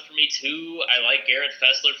toss-up for me too. I like Garrett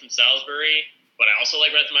Fessler from Salisbury, but I also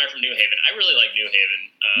like Rethemeier from New Haven. I really like New Haven.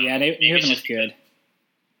 New Haven looks good.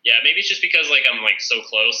 Yeah, maybe it's just because like I'm like so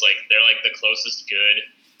close. Like they're like the closest good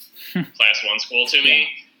Class 1 school to me.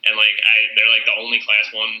 Yeah. And like they're like the only Class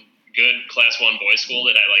 1 boys school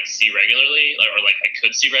that I like see regularly, or like I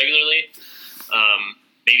could see regularly.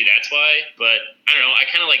 Maybe that's why, but I don't know. I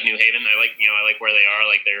kind of like New Haven. I like where they are.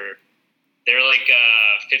 Like they're like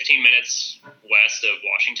 15 minutes west of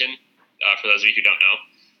Washington. For those of you who don't know,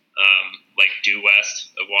 like due west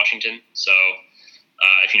of Washington. So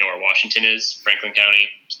if you know where Washington is, Franklin County,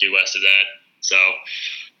 it's due west of that. So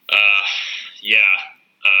yeah.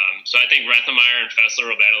 So I think Rethemeier and Fessler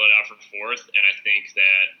will battle it out for 4th, and I think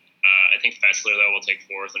Fessler though will take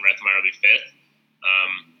 4th and Rethemeier will be 5th.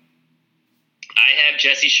 I have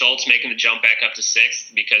Jesse Schultz making the jump back up to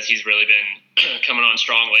 6th because he's really been coming on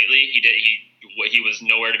strong lately. He was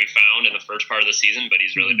nowhere to be found in the first part of the season, but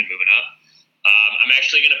he's really been moving up. I'm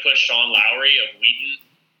actually going to put Sean Lowry of Wheaton.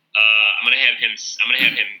 I'm going to have him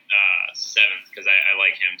 7th because I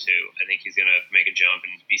like him too. I think he's going to make a jump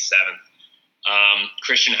and be 7th.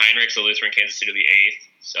 Christian Heinrichs of Lutheran Kansas City will be 8th.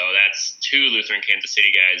 So that's 2 Lutheran Kansas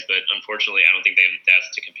City guys, but unfortunately I don't think they have the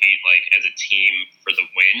depth to compete like as a team for the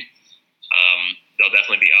win. They'll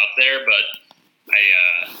definitely be up there, but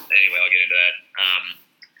anyway, I'll get into that.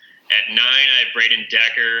 At 9, I have Braden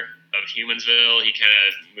Decker of Humansville. He kind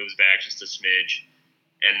of moves back just a smidge.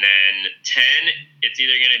 And then 10, it's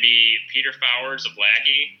either going to be Peter Fowers of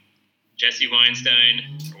Lackey, Jesse Weinstein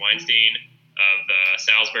of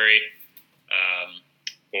Salisbury,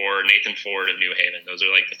 or Nathan Ford of New Haven. Those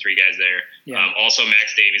are like the 3 guys there. Yeah. Also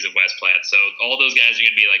Max Davies of West Platte. So all those guys are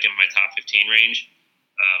going to be like in my top 15 range.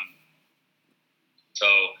 So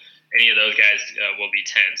any of those guys will be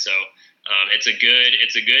 10. So it's a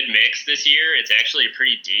good mix this year. It's actually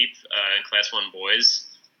pretty deep in Class 1 boys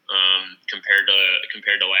compared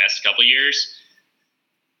to last couple years.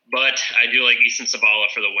 But I do like Easton Sabala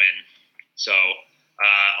for the win. So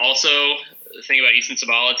also the thing about Easton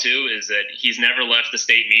Sabala too is that he's never left the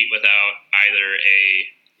state meet without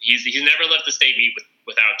he's never left the state meet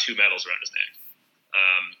without 2 medals around his neck.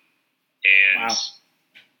 Wow.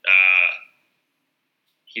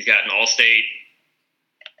 He's got an all-state.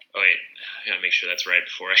 Oh wait, I gotta make sure that's right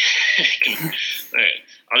before I. All right,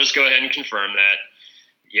 I'll just go ahead and confirm that.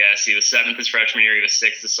 Yes, he was 7th his freshman year. He was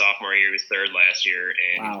 6th his sophomore year. He was 3rd last year,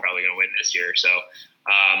 and He's probably going to win this year. So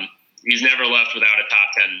he's never left without a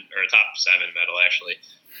top 10 or a top 7 medal, actually.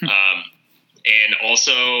 And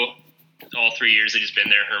also, all 3 years that he's been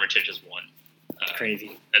there, Hermitage has won.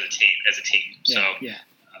 Crazy. As a team. Yeah, So yeah.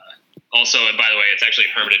 Also, and by the way, it's actually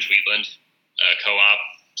Hermitage Wheatland co-op.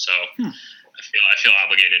 So I feel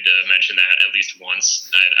obligated to mention that at least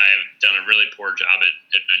once. I have done a really poor job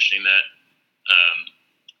at mentioning that.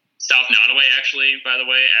 South Nottoway, actually, by the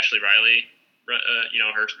way, Ashley Riley,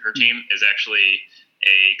 her team is actually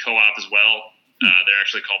a co-op as well. They're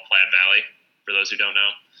actually called Platte Valley, for those who don't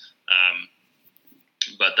know.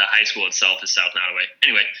 But the high school itself is South Nottoway.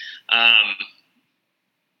 Anyway,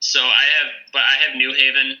 so I have New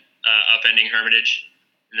Haven upending Hermitage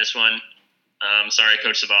in this one. Sorry,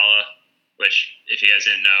 Coach Zavala, which, if you guys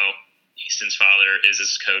didn't know, Easton's father is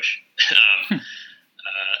his coach.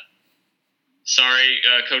 Sorry,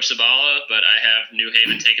 Coach Zavala, but I have New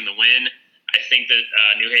Haven taking the win. I think that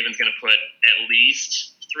New Haven's going to put at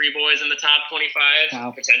least 3 boys in the top 25,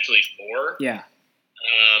 potentially 4. Yeah.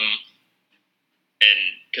 And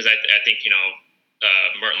because I think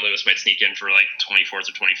Martin Lewis might sneak in for like 24th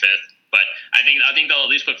or 25th, but I think they'll at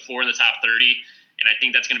least put 4 in the top 30, and I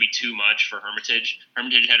think that's going to be too much for Hermitage.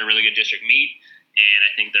 Hermitage had a really good district meet, and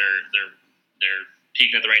I think they're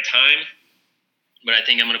peaking at the right time. But I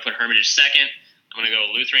think I'm going to put Hermitage second. I'm going to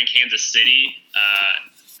go Lutheran Kansas City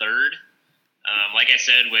third. Like I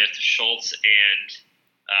said, with Schultz and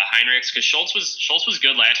Heinrichs, because Schultz was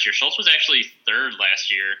good last year. Schultz was actually third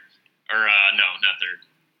last year, or no, not third,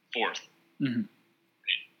 fourth. Mm-hmm.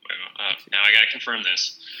 Now I got to confirm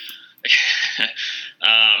this.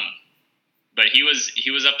 But he was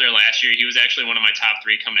up there last year. He was actually one of my top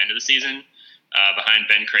 3 coming into the season, behind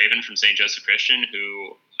Ben Craven from St. Joseph Christian,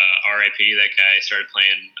 who RIP, that guy started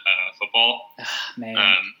playing football. Man.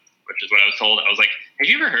 Which is what I was told. I was like, have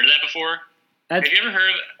you ever heard of that before? Have you ever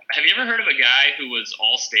heard of a guy who was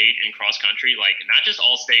all state in cross country, like not just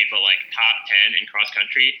all state, but like top 10 in cross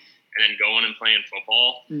country, and then going and playing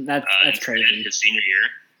football? That's crazy. His senior year.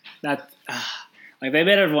 That's like they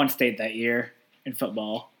better have won state that year in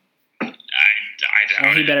football. I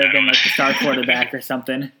doubt he it. better have been like the star quarterback or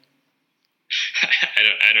something.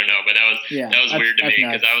 I don't know, but that was weird to me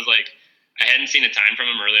because I was like, I hadn't seen a time from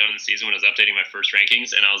him early on in the season when I was updating my first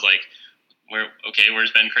rankings, and I was like,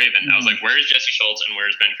 where's Ben Craven? Mm-hmm. I was like, where's Jesse Schultz and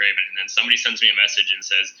where's Ben Craven? And then somebody sends me a message and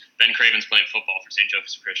says, Ben Craven's playing football for St.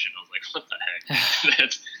 Joseph's Christian. I was like, what the heck?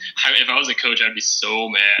 If I was a coach, I'd be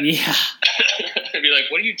so mad. Yeah. I'd be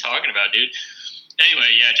like, what are you talking about, dude?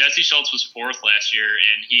 Anyway, yeah, Jesse Schultz was 4th last year,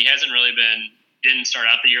 and he hasn't really didn't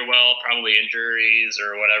start out the year well, probably injuries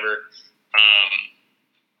or whatever.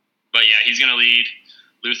 But yeah, he's going to lead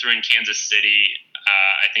Lutheran Kansas City.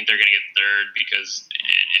 I think they're going to get third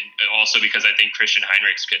and also because I think Christian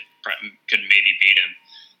Heinrichs could maybe beat him.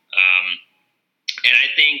 And I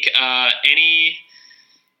think I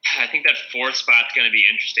think that 4th spot's going to be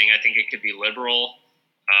interesting. I think it could be Liberal.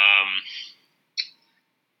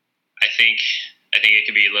 I think it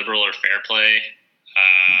could be Liberal or Fair Play.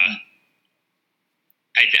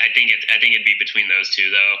 I think it'd be between those two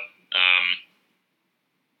though.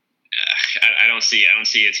 I don't see a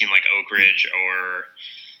team like Oak Ridge or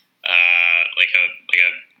like a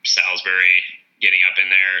Salisbury getting up in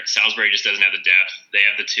there. Salisbury just doesn't have the depth. They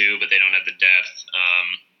have the 2, but they don't have the depth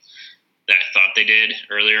that I thought they did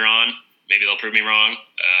earlier on. Maybe they'll prove me wrong.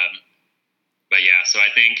 But yeah, so I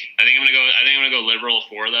think I'm gonna go Liberal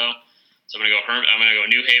 4 though. So I'm gonna go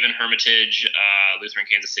New Haven, Hermitage, Lutheran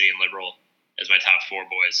Kansas City, and Liberal as my top 4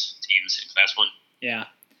 boys teams in Class 1. Yeah.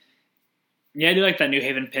 Yeah, I do like that New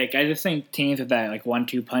Haven pick. I just think teams with that like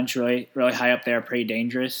 1-2 punch really high up there are pretty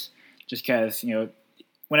dangerous. Just because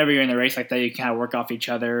whenever you're in the race like that, you kind of work off each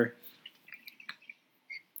other.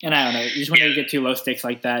 And I don't know, just when you get 2 low stakes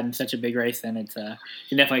like that in such a big race, then it's can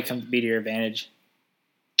definitely come to be to your advantage.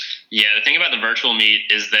 Yeah, the thing about the virtual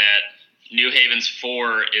meet is that New Haven's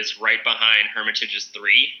 4 is right behind Hermitage's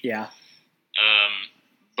 3. Yeah.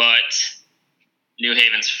 But New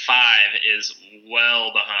Haven's 5 is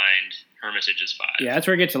well behind Hermitage's 5. Yeah, that's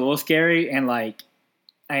where it gets a little scary. And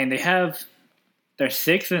they're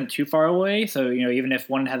 6 and too far away. So, even if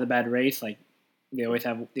one has a bad race, like they always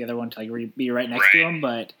have the other one to like be right next to them.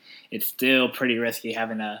 But it's still pretty risky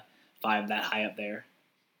having a 5 that high up there.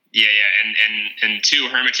 Yeah. And 2,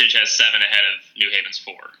 Hermitage has 7 ahead of New Haven's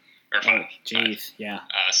 4 or 5. Oh, jeez. Yeah.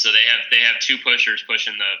 So they have 2 pushers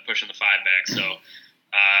pushing the 5 back. So,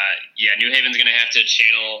 yeah, New Haven's going to have to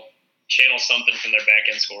channel something from their back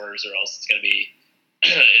end scorers, or else it's going to be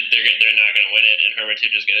they're not going to win it, and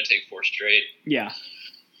Hermitage is going to take 4 straight. Yeah,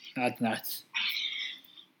 that's nuts.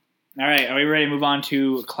 All right, are we ready to move on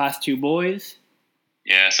to Class 2 boys?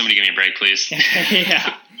 Yeah, somebody give me a break, please.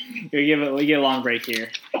 Yeah, we get a long break here.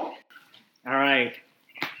 All right,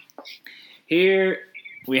 here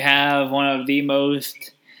we have one of the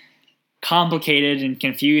most complicated and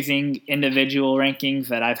confusing individual rankings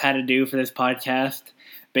that I've had to do for this podcast.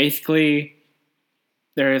 Basically,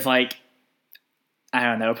 there's like, I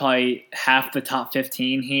don't know, probably half the top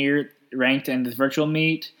 15 here ranked in this virtual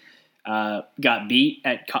meet got beat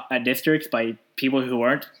at districts by people who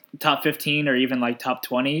weren't top 15 or even like top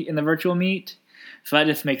 20 in the virtual meet. So that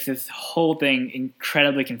just makes this whole thing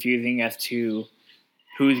incredibly confusing as to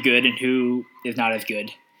who's good and who is not as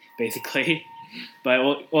good, basically.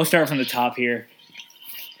 But we'll start from the top here.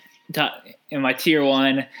 In my tier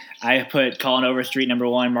 1, I put Colin Overstreet number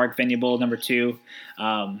 1, Mark Venable number 2.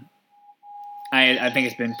 I think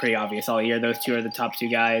it's been pretty obvious all year. Those two are the top 2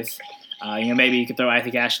 guys. Maybe you could throw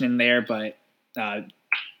Isaac Ashton in there, but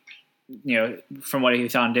from what he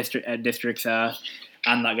saw at districts,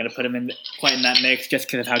 I'm not going to put him in quite in that mix just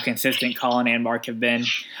because of how consistent Colin and Mark have been.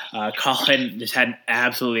 Colin just had an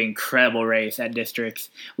absolutely incredible race at districts.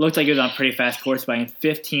 Looked like he was on a pretty fast course by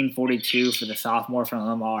 15:42 for the sophomore from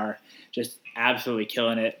Lamar. Just absolutely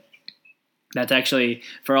killing it. That's actually,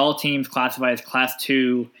 for all teams classified as Class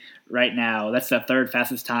 2 right now, that's the third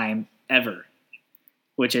fastest time ever,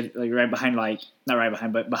 which is like behind like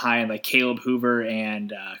Caleb Hoover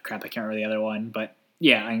and I can't remember the other one, but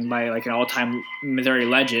yeah, by like an all-time Missouri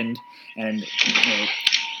legend, and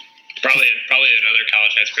probably another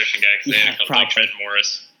College Heights Christian guy because they had a couple like Fred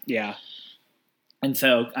Morris. Yeah, and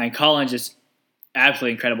so Colin's just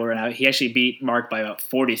absolutely incredible right now. He actually beat Mark by about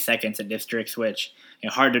 40 seconds at districts, which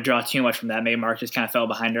hard to draw too much from that. Maybe Mark just kind of fell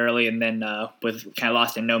behind early and then was kind of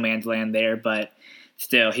lost in no man's land there, but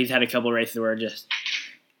still, he's had a couple races where just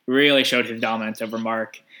really showed his dominance over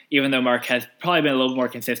Mark, even though Mark has probably been a little more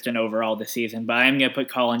consistent overall this season. But I'm going to put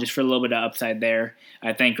Colin just for a little bit of upside there.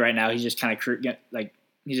 I think right now he's just kind of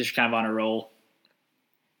on a roll.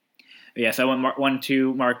 But yeah, so I went 1,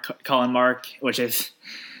 2, Colin, Mark, which is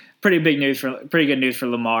pretty good news for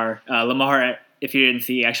Lamar. Lamar, if you didn't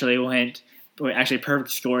see, actually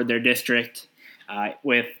perfect scored their district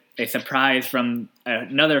with a surprise from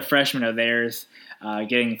another freshman of theirs,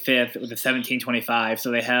 getting 5th with a 17:25.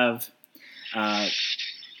 So they have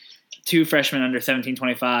 2 freshmen under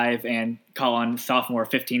 17:25 and Colin, sophomore,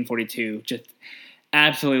 15:42. Just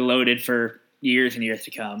absolutely loaded for years and years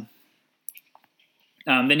to come.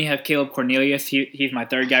 Then you have Caleb Cornelius. He's my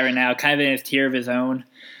third guy right now, kind of in his tier of his own.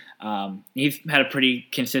 He's had a pretty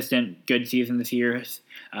consistent, good season this year.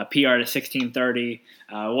 PR to 16:30,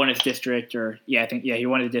 won his district, he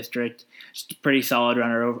won his district. Just a pretty solid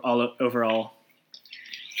runner overall.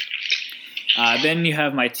 Then you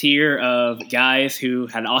have my tier of guys who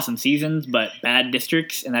had awesome seasons but bad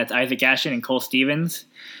districts, and that's Isaac Ashton and Cole Stevens.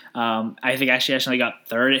 Isaac Ashton actually got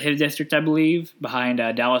 3rd at his district, I believe, behind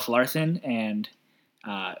Dallas Larson and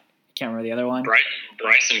I can't remember the other one.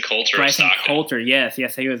 Bryson Coulter. Bryson Coulter, yes,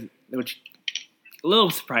 he was, which a little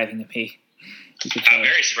surprising to me.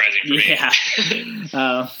 Very surprising for me.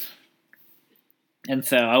 Yeah. And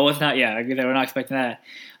so I was not. Yeah, they were not expecting that.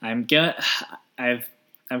 I'm kind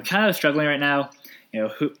of struggling right now.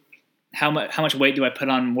 How much weight do I put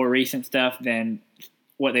on more recent stuff than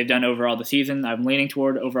what they've done overall the season? I'm leaning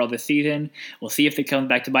toward overall this season. We'll see if it comes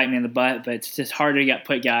back to bite me in the butt, but it's just hard to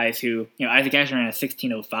put guys who, Isaac Ashton ran a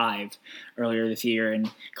 16:05 earlier this year,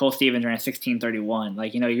 and Cole Stevens ran a 16:31.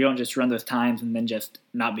 Like, you don't just run those times and then just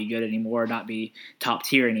not be good anymore, not be top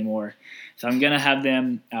tier anymore. So I'm gonna have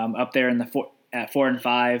them up there in at 4 and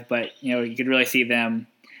 5, but you could really see them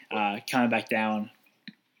coming back down.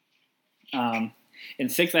 In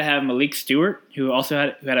 6, I have Malik Stewart, who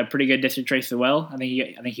had a pretty good district race as well. I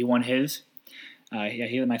think he won his.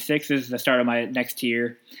 He was my 6. This is the start of my next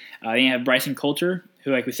tier. Then you have Bryson Coulter,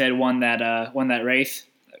 who, like we said, won that race.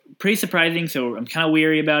 Pretty surprising. So I'm kind of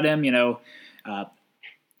weary about him. Really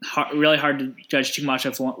hard to judge too much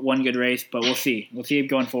of one good race, but we'll see. We'll see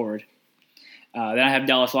going forward. Then I have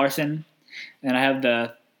Dallas Larson, and I have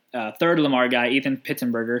the 3rd Lamar guy, Ethan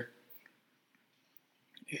Pitzenberger,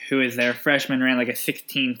 who is their freshman, ran like a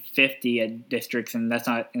 16:50 at districts, and that's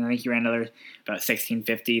not. And I think he ran another about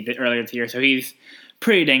 16:50 earlier this year, so he's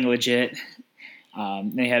pretty dang legit.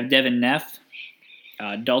 They have Devin Neff,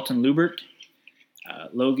 Dalton Lubert,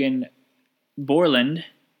 Logan Borland,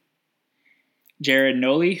 Jared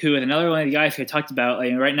Noley, who is another one of the guys who I talked about.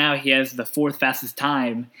 Like, right now, he has the 4th fastest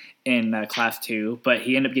time in Class 2, but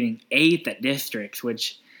he ended up getting 8th at districts,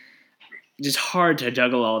 which is just hard to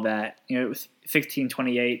juggle all that. It was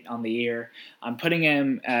 16:28 on the year. I'm putting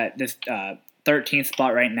him at this 13th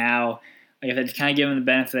spot right now. Like I said, just kind of give him the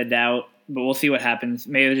benefit of the doubt, but we'll see what happens.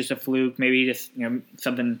 Maybe it's just a fluke. Maybe just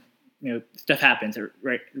something. Stuff happens at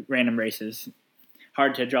random races.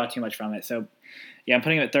 Hard to draw too much from it. So yeah, I'm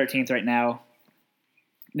putting him at 13th right now.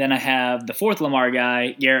 Then I have the fourth Lamar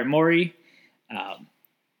guy, Garrett Morey,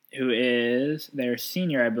 who is their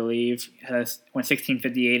senior, I believe. Went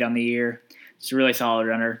 1658 on the year. It's a really solid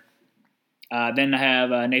runner. Then I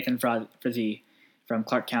have Nathan Frizzy from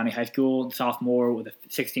Clark County High School, sophomore with a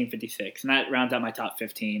 1656, and that rounds out my top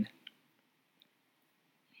 15.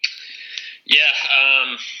 Yeah,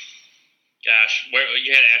 gosh, where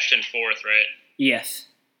you had Ashton fourth, right? Yes.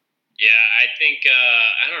 Yeah, I think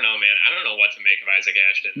I don't know, man. I don't know what to make of Isaac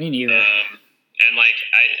Ashton. Me neither. And like,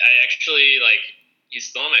 I actually like he's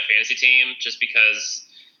still on my fantasy team just because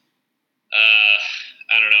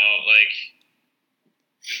I don't know, like,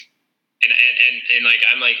 and like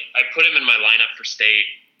I'm like I put him in my lineup for state,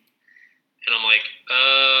 and I'm like,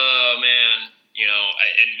 oh man,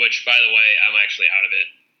 and which by the way, I'm actually out of it.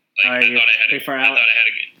 Like, I thought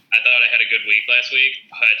I had a good week last week,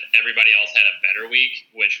 but everybody else had a better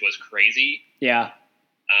week, which was crazy. Yeah.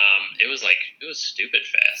 It was stupid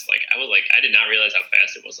fast. Like, I did not realize how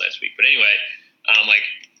fast it was last week. But anyway, I'm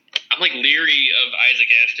leery of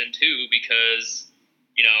Isaac Ashton too, because,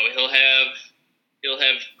 he'll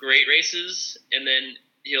have great races, and then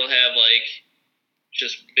he'll have like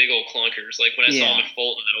just big old clunkers. Like when I saw him at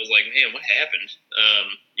Fulton, I was like, man, what happened?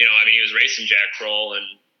 He was racing Jack Kroll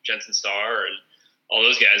and Jensen Starr and all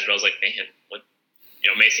those guys, but I was like, man, what,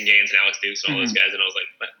 Mason Gaines and Alex Dukes and all those guys, and I was like,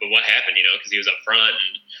 but what happened, because he was up front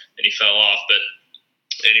and then he fell off. But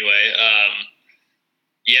anyway,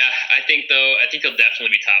 I think he'll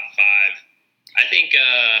definitely be top 5. I think,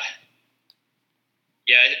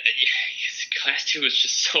 Class 2 was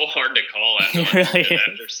just so hard to call after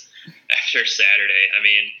Saturday. I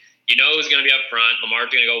mean, who's going to be up front. Lamar's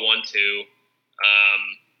going to go 1-2.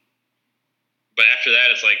 But after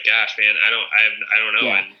that, it's like, gosh, man, I don't know.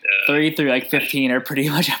 Yeah. And, 3 through 15 are pretty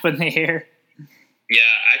much up in the air. Yeah,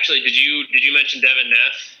 actually, did you mention Devin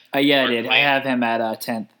Neff? Yeah, I did. I have him at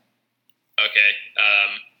 10th. Okay.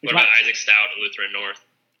 What about Isaac Stout at Lutheran North?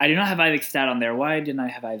 I do not have Isaac Stout on there. Why didn't I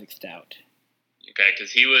have Isaac Stout? Okay,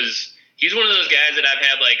 because he's one of those guys that I've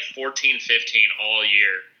had like 14, 15 all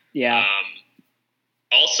year. Yeah.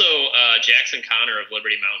 Also, Jackson Connor of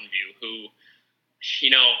Liberty Mountain View, who,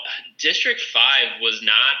 District 5 was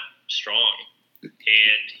not strong,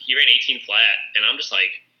 and he ran 18 flat, and I'm just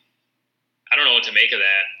like, I don't know what to make of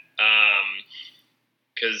that,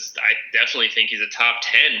 because I definitely think he's a top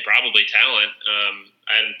 10 probably talent.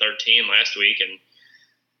 I had him 13 last week, and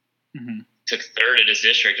took third at his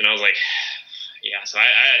district, and I was like, yeah. So I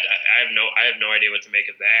have no idea what to make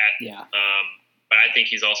of that. Yeah. But I think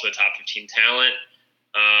he's also a top 15 talent.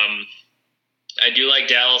 I do like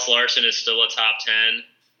Dallas Larson is still a top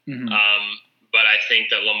 10. But I think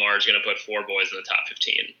that Lamar is going to put 4 boys in the top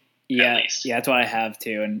 15. Yeah. At least. Yeah, that's what I have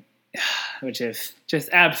too, and which is just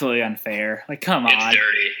absolutely unfair. Like, come on. It's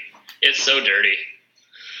dirty. It's so dirty.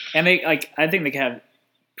 And I think they could have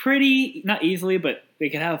pretty, not easily, but they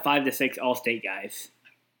could have 5 to 6 all-state guys.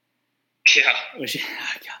 Yeah. Which,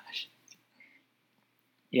 gosh.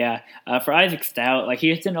 Yeah. For Isaac Stout, like, he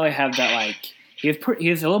just didn't really have that, like, he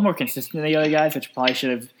was a little more consistent than the other guys, which probably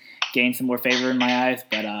should have gained some more favor in my eyes,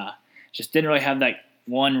 but just didn't really have that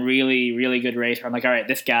one really, really good race where I'm like, all right,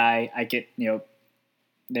 this guy, I get,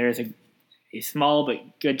 there's a small but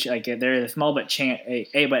good, like, there is a small but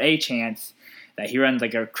a chance that he runs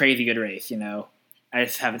like a crazy good race. I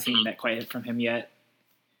just haven't seen that quite from him yet.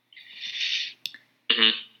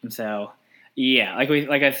 And so, yeah,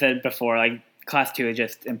 like I said before, like, Class 2 is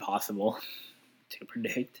just impossible to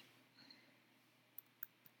predict.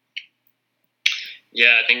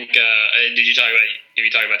 Yeah, I think. Have you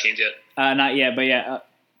talked about teams yet? Not yet, but yeah,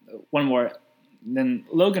 one more. Then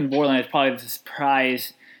Logan Borland is probably the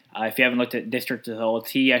surprise. If you haven't looked at district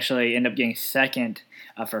results, he actually ended up getting second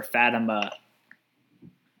for Fatima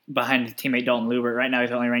behind his teammate Dalton Lubert. Right now,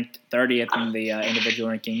 he's only ranked 30th in the individual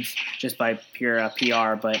rankings, just by pure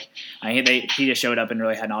PR. But he just showed up and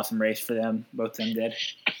really had an awesome race for them. Both of them did.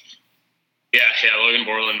 Yeah. Logan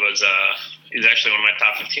Borland was he's actually one of my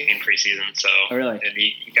top 15 preseason. So, oh, really? And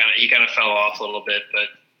he kind of fell off a little bit, but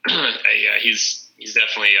he's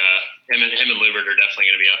definitely him and Lubert are definitely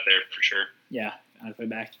going to be up there for sure. Yeah, on his way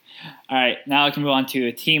back. All right, now I can move on to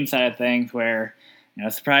the team side of things, where,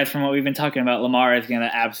 surprise from what we've been talking about, Lamar is going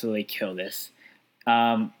to absolutely kill this.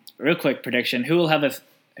 Real quick prediction: who will have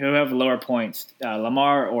lower points,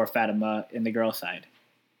 Lamar or Fatima in the girls' side?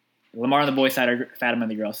 Lamar on the boys' side or Fatima on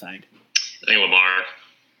the girls' side? I think Lamar.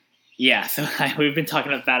 Yeah, so we've been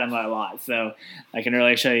talking about Fatima a lot, so I can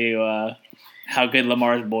really show you how good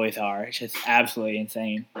Lamar's boys are. It's just absolutely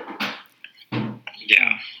insane.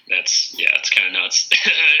 Yeah, it's kind of nuts.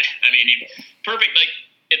 I mean, perfect. Like,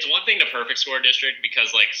 it's one thing to perfect score district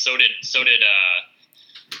because, like, so did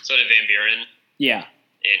So did Van Buren Yeah.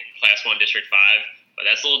 in Class 1 District 5. But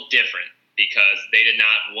that's a little different because they did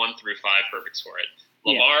not 1 through 5 perfect score it.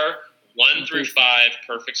 Lamar 1 through 5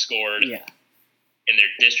 perfect scored Yeah. in their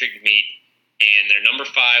district meet, and their number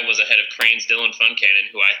 5 was ahead of Crane's Dylan Funcannon,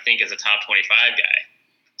 who I think is a top 25 guy.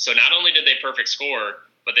 So not only did they perfect score,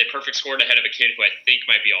 but they perfect scored ahead of a kid who I think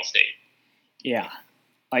might be All-State. Yeah.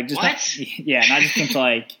 Like just What? not just against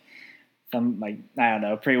like some like I don't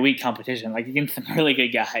know, pretty weak competition. Like against some really good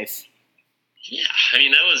guys. Yeah, I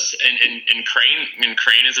mean that was and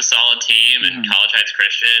Crane is a solid team, and College Heights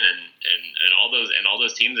Christian and all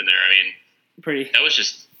those teams in there. I mean, that was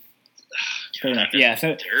just pretty enough. Yeah,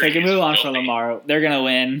 so they can move on for Lamar. They're gonna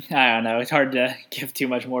win. I don't know. It's hard to give too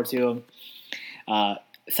much more to them.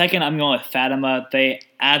 Second, I'm going with Fatima. They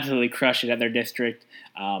absolutely crushed it at their district,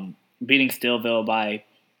 beating Steelville by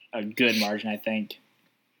a good margin, I think.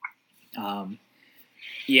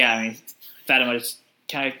 Yeah, I mean, Fatima just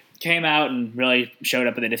kind of came out and really showed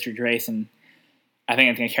up at the district race, and I think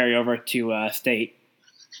it's going to carry over to state.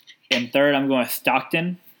 And third, I'm going with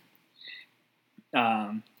Stockton,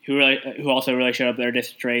 who also really showed up at their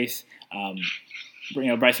district race.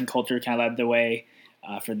 Bryson Coulter kind of led the way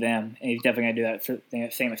for them, and he's definitely going to do that for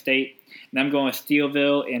the same as state. And I'm going with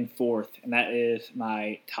Steelville in fourth, and that is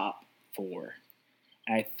my top 4.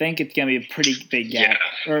 And I think it's going to be a pretty big gap.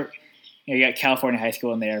 Yeah. Or you got California High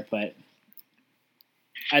School in there, but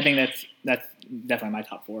I think that's definitely my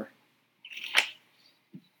top 4.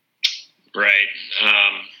 Right.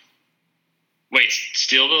 Wait,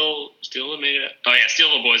 Steelville made it out? Oh, yeah,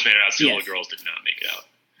 Steelville boys made it out. Steelville girls did not make it out.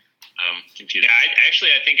 Confused. Yeah,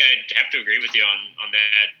 I think I'd have to agree with you on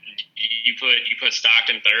that. You put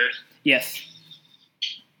Stockton third? Yes.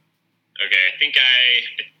 Okay, I think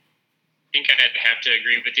I'd have to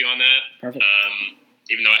agree with you on that. Perfect.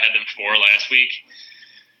 Even though I had them 4 last week.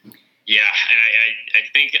 Yeah, and I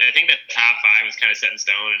think that top 5 is kind of set in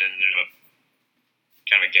stone, and then there's a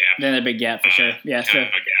kind of a gap. Then a big gap for sure. Yeah, so a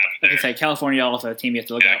gap like I said, California also a team you have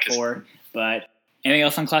to look out for. But anything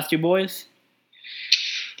else on Class 2 boys?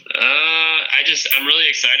 I'm really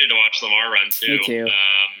excited to watch Lamar run too. Me too.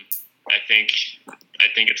 I think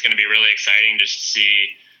it's going to be really exciting just to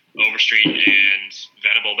see Overstreet and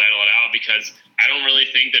Venable battle it out, because I don't really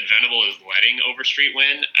think that Venable is letting Overstreet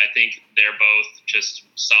win. I think they're both just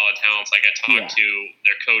solid talents. Like I talked to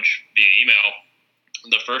their coach via email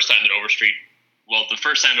the first time Overstreet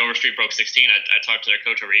broke 16. I talked to their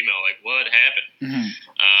coach over email, like, what happened? Mm-hmm.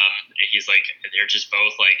 He's like, they're just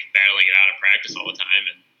both like battling it out of practice all the time,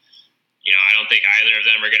 and I don't think either of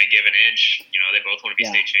them are going to give an inch. They both want to be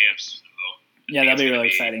state champs. So that'll be really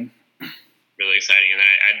exciting. Really exciting, and then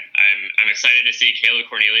I'm excited to see Caleb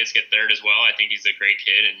Cornelius get third as well. I think he's a great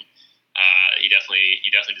kid, and he definitely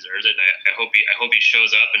deserves it. And I hope he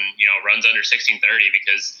shows up and runs under 16:30,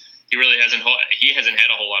 because he really hasn't had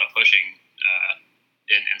a whole lot of pushing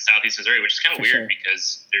in Southeast Missouri, which is kind of weird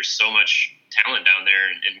because there's so much talent down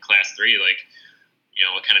there in Class 3. Like,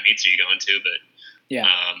 what kind of meets are you going to? But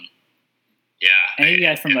and you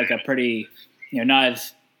guys from like a pretty, not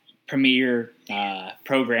as premier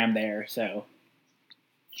program there, so.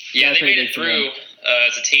 Yeah, they made it through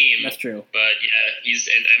as a team. That's true. But yeah,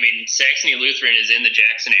 Saxony Lutheran is in the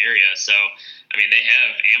Jackson area, so they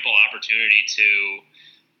have ample opportunity to,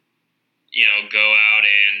 go out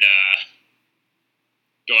and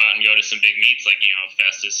go to some big meets like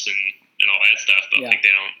Festus and all that stuff. But like they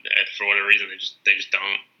don't, for whatever reason, they just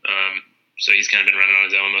don't. So he's kind of been running on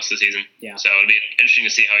his own most of the season. Yeah. So it'll be interesting to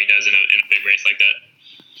see how he does in a big race like that.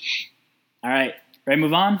 All right, ready to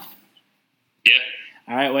move on? Yeah.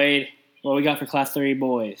 All right, Wade, what we got for Class 3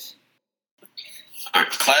 boys? All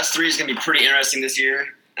right, Class 3 is going to be pretty interesting this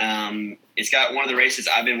year. It's got one of the races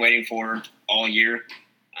I've been waiting for all year.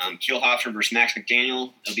 Kielhofer versus Max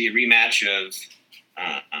McDaniel. It'll be a rematch of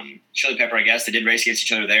Chili Pepper, I guess. They did race against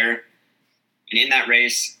each other there. And in that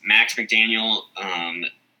race, Max McDaniel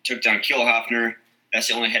took down Kielhofer. That's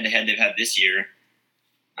the only head-to-head they've had this year.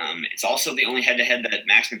 It's also the only head-to-head that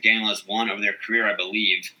Max McDaniel has won over their career, I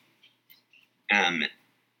believe. And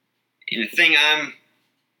the thing I'm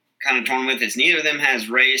kind of torn with is neither of them has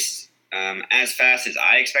raced as fast as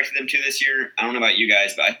I expected them to this year. I don't know about you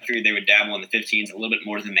guys, but I figured they would dabble in the 15s a little bit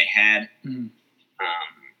more than they had. Mm-hmm.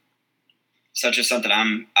 Such as something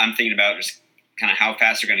I'm thinking about, just kind of how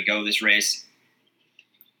fast they're going to go this race.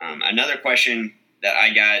 Another question that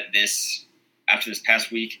I got after this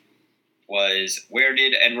past week was, where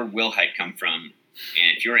did Edward Wilhite come from?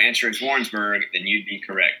 And if your answer is Warrensburg, then you'd be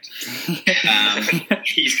correct.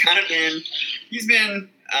 He's been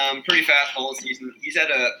pretty fast the whole season. He's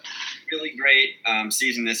had a really great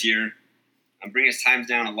season this year. Bringing his times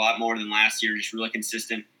down a lot more than last year, just really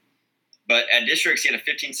consistent. But at districts, he had a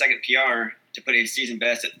 15-second PR to put his season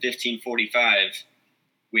best at 15:45,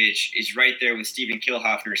 which is right there with Steven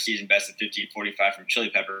Kilhoffner's season best at 15:45 from Chili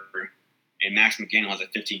Pepper, and Max McDaniel has a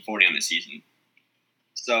 15:40 on the season.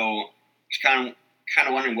 So, just kind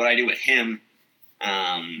of wondering what I do with him.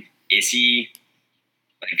 Is he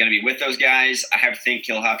going to be with those guys? I have to think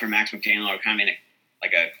Kilhoffner and Max McDaniel are kind of in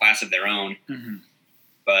a class of their own. Mm-hmm.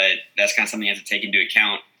 But that's kind of something you have to take into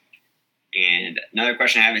account. And another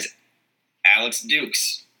question I have is Alex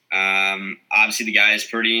Dukes. Obviously, the guy is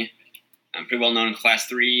pretty well known in Class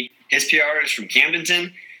 3. His PR is from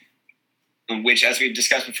Camdenton, which, as we've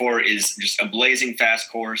discussed before, is just a blazing fast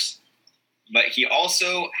course. But he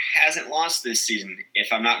also hasn't lost this season,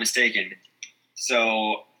 if I'm not mistaken.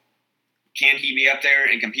 So can he be up there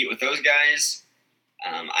and compete with those guys?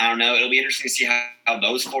 I don't know. It'll be interesting to see how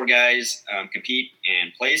those 4 guys compete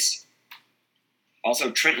and place.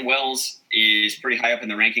 Also, Trenton Wells is pretty high up in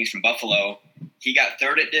the rankings from Buffalo. He got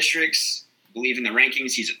 3rd at districts. I believe in the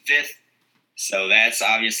rankings he's at 5th. So that's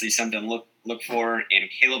obviously something to look for. And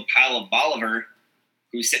Caleb Pyle of Bolivar,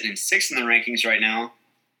 who's sitting in 6th in the rankings right now,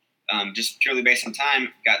 just purely based on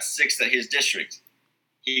time, got 6th at his district.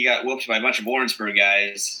 He got whooped by a bunch of Warrensburg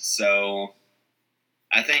guys. So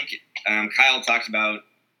I think Kyle talked about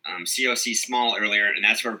COC Small earlier, and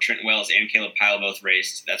that's where Trenton Wells and Caleb Pyle both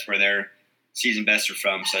raced. That's where their season bests are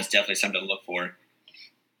from, so that's definitely something to look for.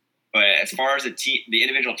 But as far as the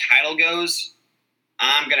individual title goes,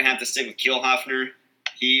 I'm going to have to stick with Kilhoffner.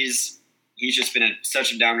 He's just been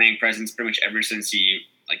such a dominating presence pretty much ever since he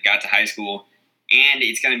got to high school, and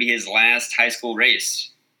it's going to be his last high school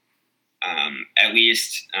race, at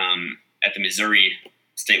least at the Missouri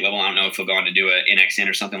state level. I don't know if he'll go on to do an NXN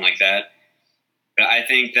or something like that. But I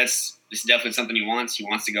think this is definitely something he wants. He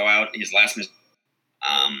wants to go out his last.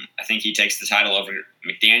 I think he takes the title over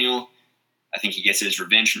McDaniel. I think he gets his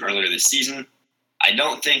revenge from earlier this season. I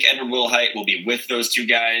don't think Edward Wilhite will be with those 2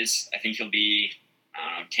 guys. I think he'll be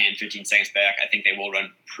 10, 15 seconds back. I think they will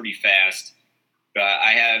run pretty fast. But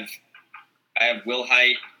I have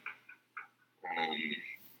Wilhite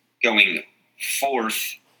going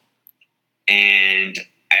 4th, and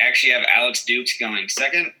I actually have Alex Dukes going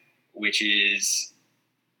 2nd, which is,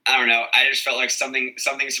 I don't know. I just felt like something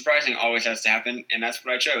surprising always has to happen, and that's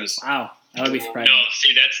what I chose. Wow, that would be surprising. No,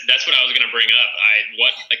 see, that's what I was going to bring up.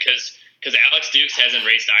 Because Alex Dukes hasn't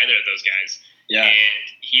raced either of those guys. Yeah, and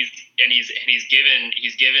he's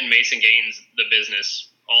given Mason Gaines the business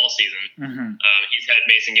all season. Mm-hmm. He's had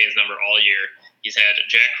Mason Gaines' number all year. He's had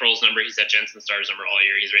Jack Kroll's number. He's had Jensen Starr's number all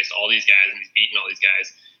year. He's raced all these guys, and he's beaten all these guys.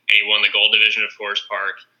 And he won the gold division at Forest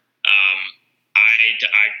Park.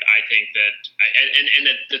 I think that,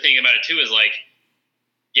 the thing about it too is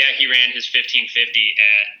he ran his 15:50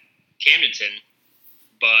 at Camdenton,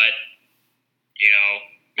 but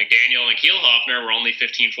McDaniel and Kilhoffner were only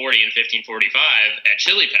 15:40 and 15:45 at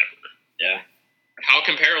Chili Pepper. Yeah. How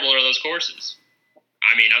comparable are those courses?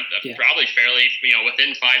 I mean, I'm probably fairly,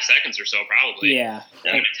 within 5 seconds or so, probably. Yeah.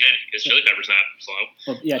 Because Chili Pepper's not slow.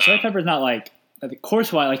 Well, yeah, Chili Pepper's not the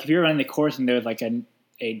course-wise. If you're running the course and there's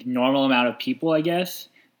a normal amount of people, I guess,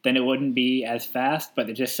 then it wouldn't be as fast. But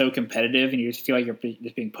they're just so competitive, and you just feel like you're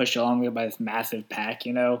just being pushed along by this massive pack,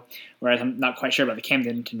 Whereas I'm not quite sure about the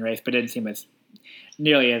Camdenton race, but it didn't seem as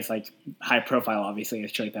nearly as high profile, obviously,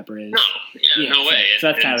 as Chili Pepper is. No way. So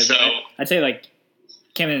that's kind of I'd say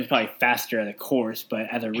Camden is probably faster at a course, but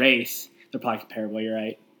as a race, they're probably comparable. You're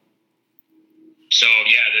right. So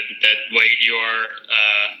that Wade,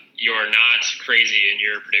 you're not crazy in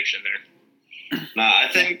your prediction there. No, I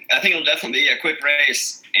think it'll definitely be a quick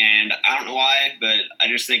race, and I don't know why, but I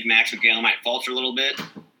just think Max McDaniel might falter a little bit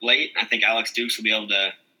late. I think Alex Dukes will be able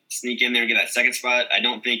to sneak in there and get that 2nd spot. I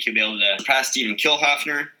don't think he'll be able to pass Steven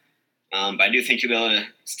Kilhoffner, but I do think he'll be able to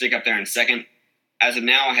stick up there in 2nd. As of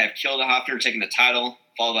now, I have Kilhoffner taking the title,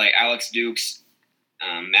 followed by Alex Dukes,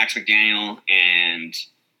 Max McDaniel, and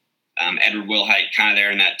Edward Wilhite kind of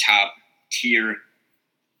there in that top tier.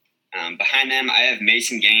 Behind them, I have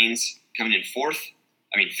Mason Gaines coming in 5th.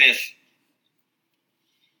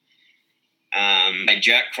 By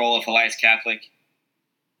Jack Kroll of Elias Catholic.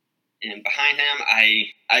 And behind him,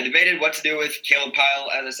 I debated what to do with Caleb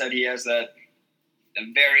Pyle. As I said, he has a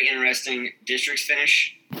very interesting districts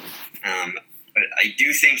finish. But I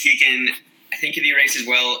do think if he races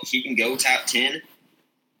well, he can go top 10.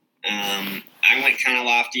 I went kind of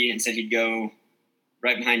lofty and said he'd go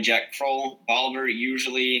right behind Jack Kroll. Bolivar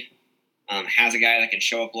usually has a guy that can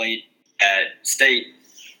show up late at state.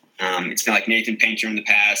 It's been like Nathan Painter in the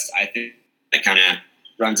past. I think that kind of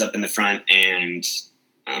runs up in the front and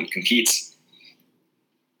competes.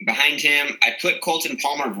 Behind him, I put Colton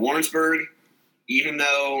Palmer of Warrensburg. even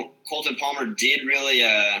though Colton Palmer did really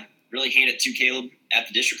hand it to Caleb at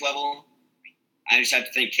the district level, I just have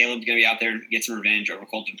to think Caleb's going to be out there and get some revenge over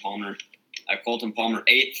Colton Palmer. Colton Palmer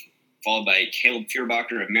 8th, followed by Caleb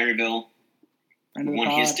Fierbacher of Maryville, who won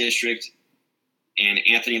his district, and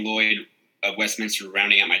Anthony Lloyd of Westminster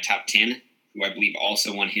rounding out my top 10, who I believe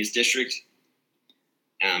also won his district.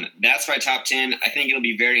 That's my top 10. I think it'll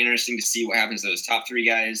be very interesting to see what happens to those top 3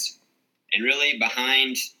 guys. And really,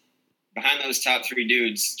 behind those top 3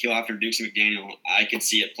 dudes, Kielhofer, Dukes, and McDaniel, I could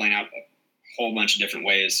see it playing out a whole bunch of different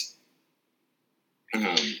ways.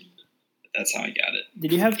 That's how I got it.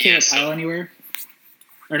 Did you have Caleb Pyle anywhere?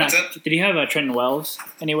 Or not? Did you have Trenton Wells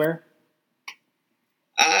anywhere?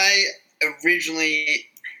 I originally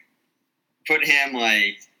put him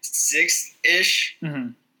like 6th-ish,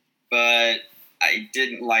 but I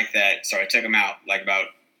didn't like that, so I took him out like about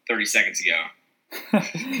 30 seconds ago.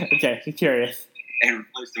 Okay, curious. And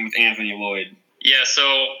replaced him with Anthony Lloyd. Yeah, so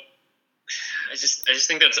I just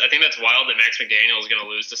think that's wild that Max McDaniel is going to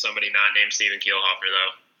lose to somebody not named Stephen Kielhofer,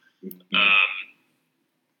 though.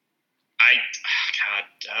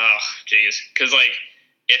 Because like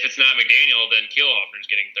if it's not McDaniel, then Kielhofer's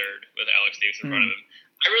getting 3rd with Alex Dukes in front of him.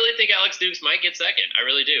 I really think Alex Dukes might get 2nd. I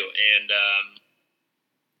really do, and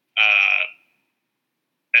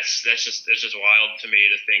that's just wild to me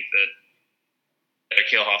to think that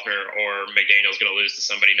Kielhofer or McDaniel's going to lose to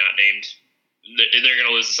somebody not named. They're going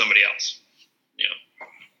to lose to somebody else.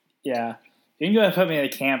 Yeah. You can go ahead and put me in the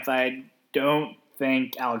camp. I don't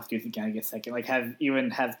think Alex Dukes is going to get 2nd. Like,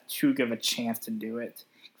 have too good of a chance to do it.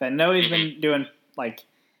 Because I know he's been doing, like,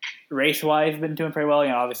 race-wise, been doing pretty well.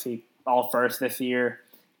 Obviously, all first this year.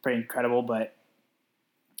 Pretty incredible. But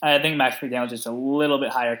I think Max McDaniel's just a little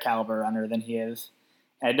bit higher caliber runner than he is.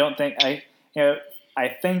 And I don't think I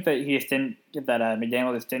think that he just didn't that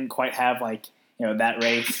McDaniel just didn't quite have that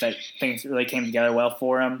race that things really came together well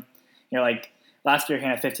for him. Like last year he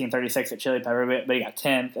had 15:36 at Chili Pepper, but he got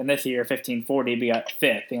 10th, and this year 15:40, but he got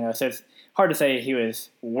 5th. So it's hard to say he was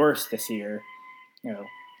worse this year,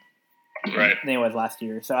 right, than he was last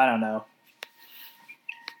year. So I don't know.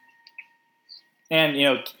 And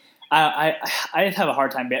I just have a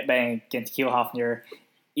hard time betting against Kielhofer,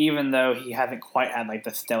 even though he hasn't quite had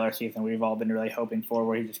the stellar season we've all been really hoping for,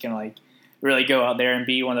 where he's just gonna really go out there and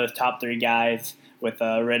be one of those top 3 guys with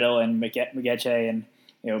Riddle and Mugeche, and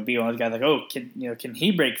be one of those guys can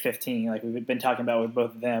he break 15 like we've been talking about with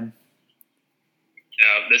both of them.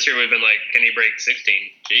 Yeah, this year we've been can he break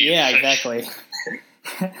 16? Jeez. Yeah, exactly.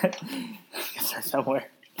 Start somewhere.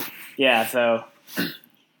 Yeah, so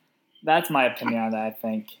that's my opinion on that. I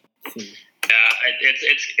think. See. Yeah,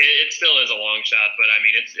 it still is a long shot, but I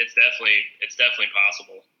mean it's definitely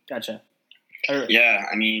possible. Gotcha. Yeah,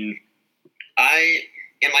 I mean,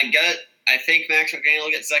 in my gut, I think Max McDaniel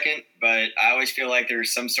will get 2nd, but I always feel like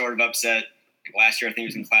there's some sort of upset. Last year, I think it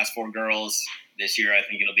was in Class 4 girls. This year, I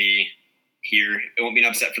think it'll be here. It won't be an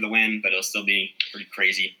upset for the win, but it'll still be pretty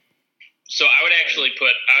crazy. So I would actually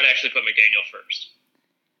put McDaniel first.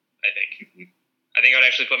 I think I would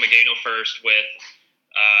actually put McDaniel first with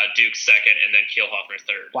Duke's 2nd, and then Kielhofer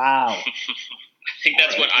 3rd. Wow. I think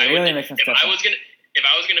that's what I would. If I was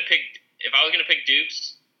gonna pick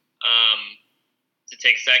Duke's to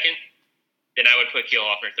take 2nd, then I would put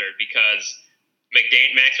Kielhofer 3rd because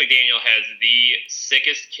Max McDaniel has the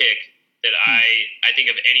sickest kick that I think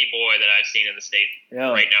of any boy that I've seen in the state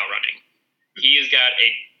right now running. He's got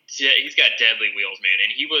deadly wheels, man.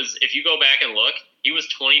 And he was, if you go back and look, he was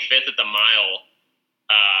 25th at the mile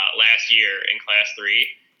last year in Class 3,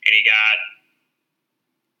 and he got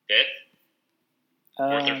 5th,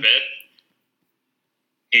 4th or 5th.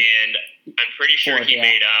 And I'm pretty sure he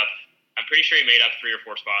made up 3 or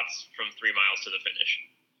 4 spots from 3 miles to the finish.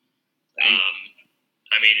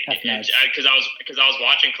 I mean, because I was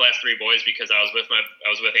watching Class 3 boys because I was with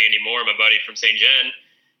Andy Moore, my buddy from St. John,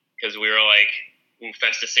 because we were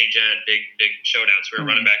Festus St. John, big showdowns. We were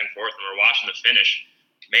running back and forth, and we were watching the finish.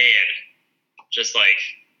 Man, just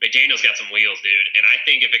McDaniel's got some wheels, dude. And I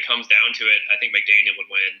think if it comes down to it, I think McDaniel would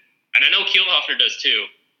win. And I know Kielhofer does too,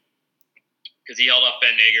 because he held off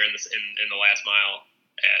Ben Nager in the last mile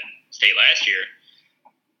at state last year.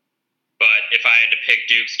 But if I had to pick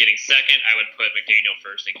Dukes getting 2nd, I would put McDaniel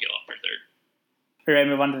first and Kielhofer 3rd. All right,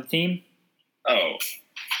 move on to the team. Oh, of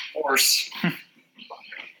course.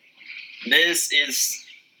 This is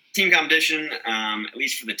team competition, at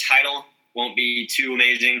least for the title. Won't be too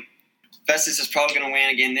amazing. Festus is probably going to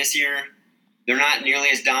win again this year. They're not nearly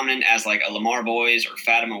as dominant as a Lamar boys or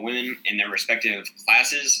Fatima women in their respective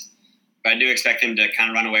classes, but I do expect them to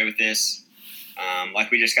kind of run away with this.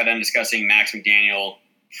 Like we just got done discussing, Max McDaniel,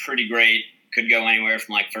 pretty great could go anywhere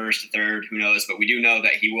from like first to third, who knows? But we do know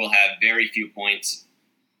that he will have very few points.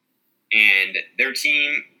 And their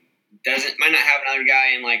team might not have another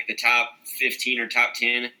guy in like the top 15 or top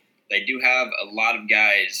 10. They do have a lot of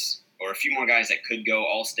guys, or a few more guys that could go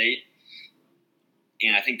all-state.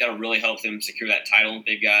 And I think that'll really help them secure that title.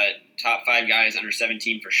 They've got top 5 guys under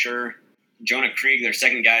 17 for sure. Jonah Krieg, their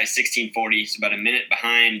second guy, is 1640, so about a minute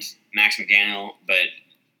behind Max McDaniel, but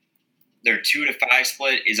their 2 to 5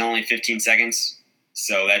 split is only 15 seconds,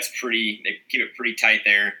 so they keep it pretty tight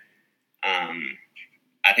there.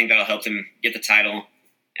 I think that'll help them get the title.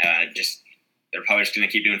 They're probably just going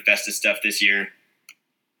to keep doing Festus stuff this year.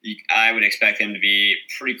 I would expect them to be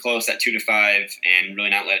pretty close at 2 to 5 and really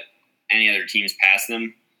not let any other teams pass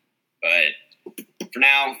them. But for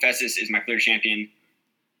now, Festus is my clear champion.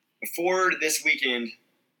 Before this weekend,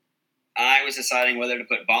 I was deciding whether to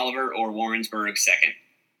put Bolivar or Warrensburg second,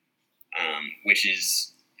 which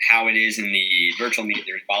is how it is in the virtual meet.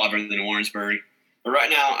 There's Bolivar than Warrensburg. But right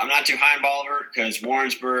now, I'm not too high on Bolivar because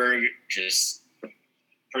Warrensburg just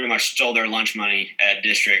pretty much stole their lunch money at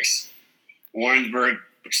districts. Warrensburg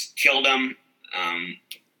killed them.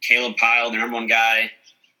 Caleb Pyle, their number one guy,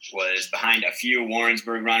 was behind a few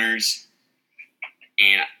Warrensburg runners.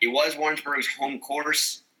 And it was Warrensburg's home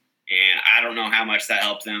course, and I don't know how much that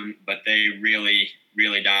helped them, but they really,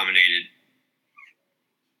 really dominated.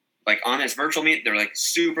 Like, on this virtual meet, they're, like,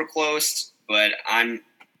 super close, but I'm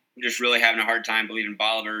just really having a hard time believing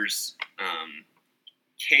Bolivar's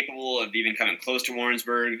capable of even coming close to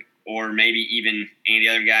Warrensburg or maybe even any of the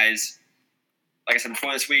other guys. Like I said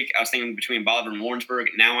before this week, I was thinking between Bolivar and Warrensburg.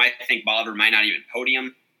 Now I think Bolivar might not even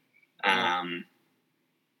podium.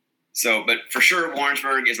 But for sure,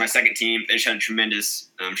 Warrensburg is my second team. They just had a tremendous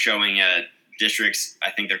showing at districts.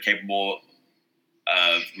 I think they're capable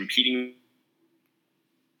of repeating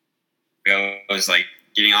goes, like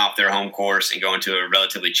getting off their home course and going to a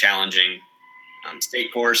relatively challenging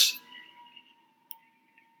state course.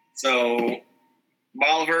 So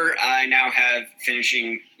Bolivar, I now have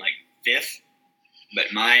finishing like 5th,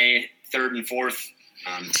 but my 3rd and 4th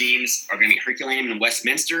teams are going to be Herculaneum and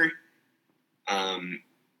Westminster. I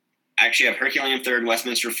actually have Herculaneum 3rd,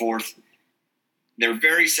 Westminster 4th. They're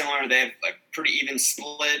very similar. They have a pretty even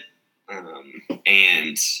split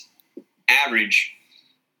and average.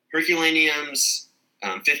 Herculaneum's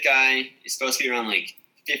 5th guy is supposed to be around like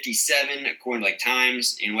 57 according to like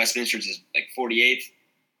times, and Westminster's is like 48th.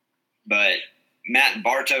 But Matt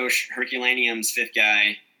Bartosz, Herculaneum's 5th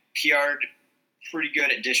guy, PR'd pretty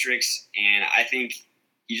good at districts, and I think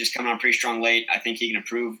he's just coming on pretty strong late. I think he can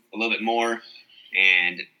improve a little bit more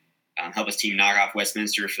and help his team knock off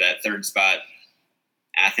Westminster for that 3rd spot.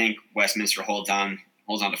 I think Westminster holds on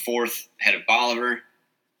to 4th ahead of Bolivar.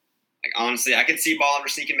 Like, honestly, I could see Bolivar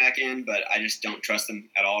sneaking back in, but I just don't trust them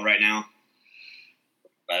at all right now.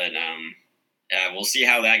 But we'll see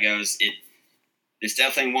how that goes. This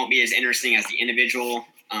definitely won't be as interesting as the individual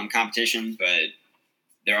competition, but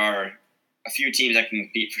there are a few teams that can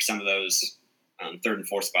compete for some of those 3rd and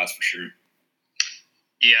 4th spots for sure.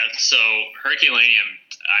 Yeah, so Herculaneum,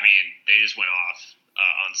 I mean, they just went off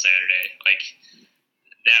on Saturday. Like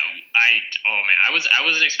that, I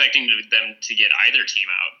wasn't expecting them to get either team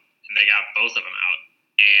out, and they got both of them out.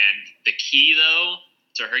 And the key though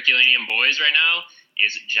to Herculaneum boys right now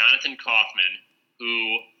is Jonathan Kaufman,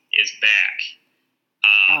 who is back.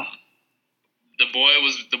 The boy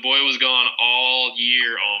was gone all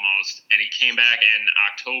year almost, and he came back in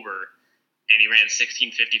October, and he ran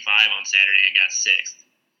 16:55 on Saturday and got 6th.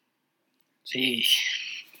 Jeez.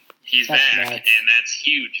 He's That's back, nuts. and that's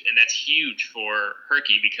huge. And that's huge for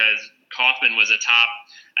Herky because Kaufman was a top,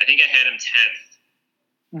 I think I had him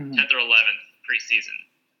 10th or 11th preseason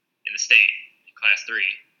in the state, in Class 3.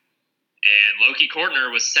 And Loki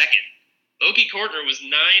Kortner was 2nd. Loki Kortner was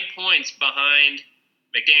 9 points behind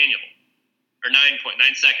McDaniel, or 9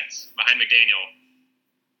 seconds behind McDaniel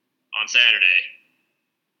on Saturday.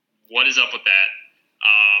 What is up with that?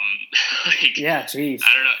 Yeah, jeez.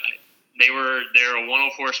 I don't know. They're a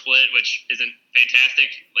 104 split, which isn't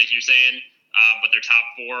fantastic, like you're saying, but their top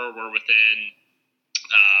 4 were within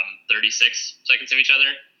 36 seconds of each other,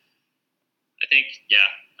 I think. Yeah.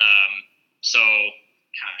 So,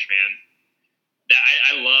 gosh, man.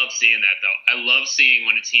 I love seeing that, though. I love seeing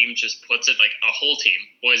when a team just puts it, like a whole team,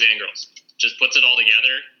 boys and girls, just puts it all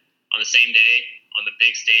together on the same day, on the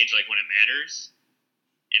big stage, like when it matters,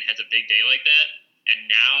 and has a big day like that. And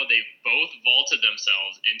now they've both vaulted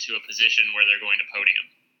themselves into a position where they're going to podium,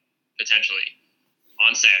 potentially,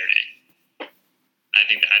 on Saturday. I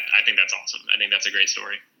think that's awesome. I think that's a great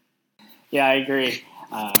story. Yeah, I agree.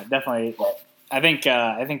 Definitely I think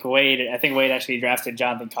Wade actually drafted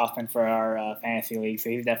Jonathan Kaufman for our fantasy league, so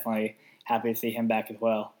he's definitely happy to see him back as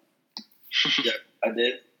well. Yeah, I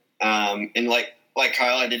did. And like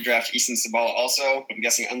Kyle, I did draft Easton Sabala also. I'm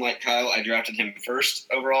guessing unlike Kyle, I drafted him first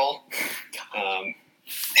overall. I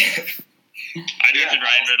drafted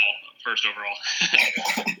Ryan Riddle first overall.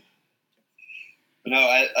 No,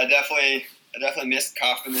 I definitely missed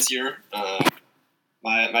Kaufman this year.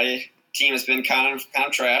 My team has been kind of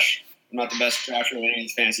trash. I'm not the best trasher in any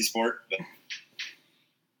fantasy sport, but.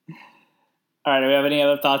 All right, do we have any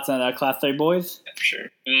other thoughts on Class 3 boys? Yeah, for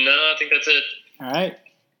sure. No, I think that's it. All right.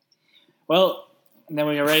 Well, then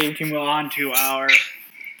we are ready to move on to our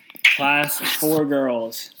Class 4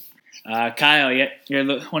 girls. Kyle, you're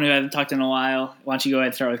the one who hasn't talked in a while. Why don't you go ahead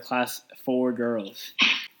and start with Class 4 girls?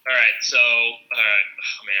 All right, so,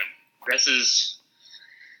 oh man, this is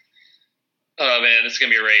going to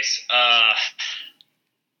be a race.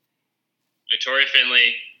 Victoria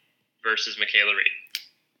Finley versus Michaela Reed.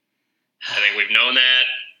 I think we've known that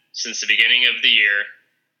since the beginning of the year,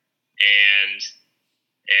 and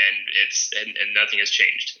nothing has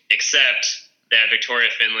changed except that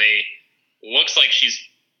Victoria Finley looks like she's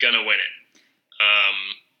gonna win it.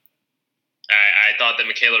 I thought that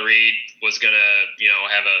Michaela Reed was gonna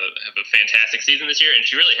have a fantastic season this year, and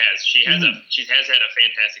she really has. She has had a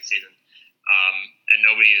fantastic season, and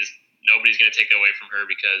nobody's gonna take that away from her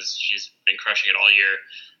because she's been crushing it all year.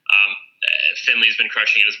 Finley's been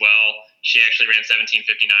crushing it as well. She actually ran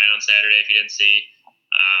 17:59 on Saturday, if you didn't see.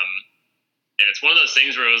 And it's one of those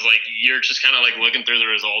things where it was like you're just kind of like looking through the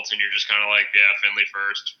results, and you're just kind of like, yeah, Finley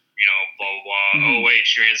first, blah blah blah. Mm-hmm. Oh wait,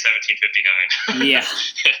 she ran 17:59. Yeah.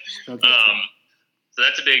 So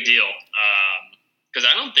that's a big deal because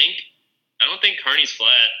I don't think Kearney's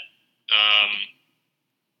flat,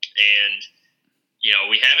 and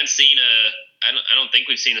we haven't seen I don't think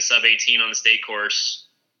we've seen a sub 18 on the state course.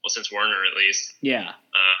 Well, since Werner, at least. Yeah.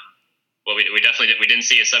 Well, we definitely didn't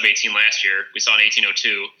see a sub 18 last year. We saw an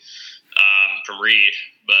 18:02 from Reed,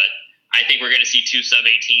 but I think we're going to see two sub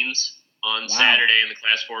 18s on Saturday in the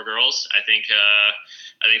Class 4 girls. I think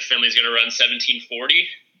Finley's going to run 17:40,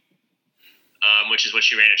 which is what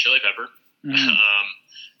she ran at Chili Pepper. Mm-hmm.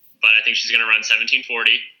 But I think she's going to run 17:40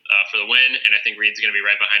 for the win, and I think Reed's going to be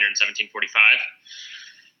right behind her in 17:45.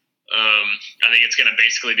 I think it's going to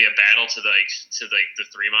basically be a battle to the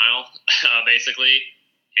 3 mile, basically,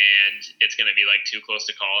 and it's going to be like too close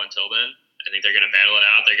to call until then. I think they're going to battle it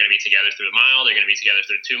out. They're going to be together through the mile. They're going to be together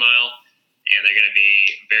through the 2 mile, and they're going to be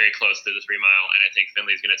very close through the 3 mile. And I think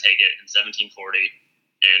Finley's going to take it in 17:40,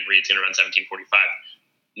 and Reed's going to run 17:45.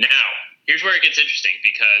 Now, here's where it gets interesting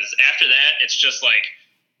because after that, it's just like,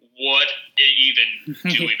 what even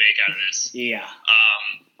do we make out of this? Yeah.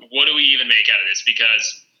 What do we even make out of this?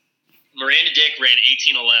 Because Miranda Dick ran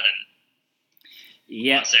 18:11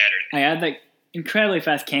 on Saturday. I had like incredibly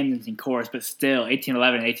fast cadence in course, but still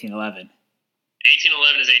 18:11. 18:11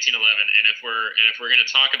 is 18:11, and if we're going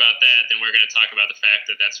to talk about that, then we're going to talk about the fact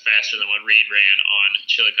that that's faster than what Reed ran on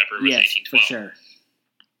Chili Pepper with 18:12. For sure.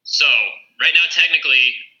 So right now,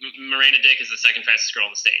 technically, Miranda Dick is the second fastest girl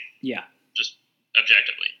in the state. Yeah. Just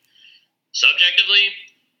objectively. Subjectively,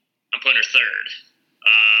 I'm putting her third.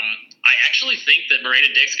 I actually think that Miranda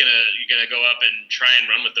Dick's gonna go up and try and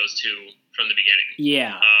run with those two from the beginning.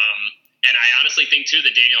 Yeah. And I honestly think too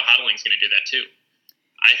that Danielle Hodling's gonna do that too.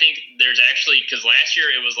 I think there's actually because last year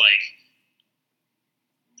it was like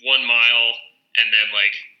 1 mile and then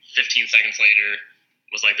like 15 seconds later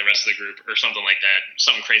was like the rest of the group or something like that,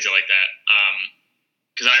 something crazy like that.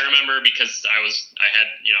 Because I remember because I had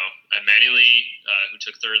Maddie Lee who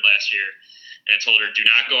took third last year. And I told her, do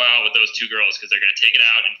not go out with those two girls because they're going to take it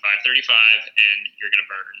out in 5:35 and you're going to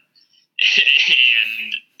burn.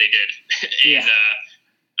 And they did. And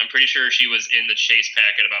I'm pretty sure she was in the chase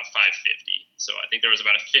pack at about 5:50. So I think there was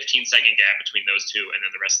about a 15-second gap between those two and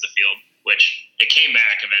then the rest of the field, which it came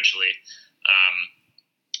back eventually.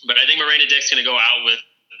 But I think Miranda Dick's going to go out with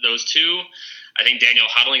those two. I think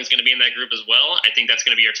Danielle Hodling is going to be in that group as well. I think that's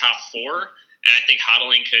going to be her top 4. And I think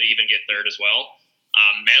Hodling could even get third as well.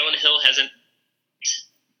 Madeline Hill hasn't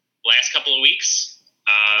last couple of weeks.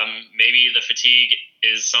 Maybe the fatigue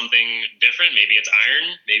is something different. Maybe it's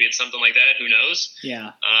iron. Maybe it's something like that. Who knows?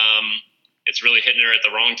 Yeah. It's really hitting her at the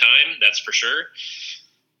wrong time. That's for sure.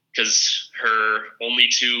 Because her only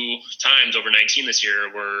 2 times over 19 this year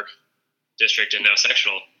were district and now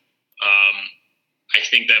sectional. I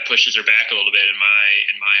think that pushes her back a little bit in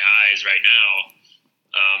my eyes right now.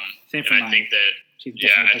 Same for mine. I think that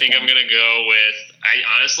I think I'm gonna go with. I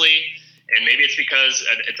honestly, And maybe it's because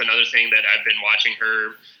it's another thing that I've been watching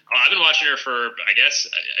her. I've been watching her for, I guess,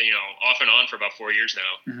 off and on for about 4 years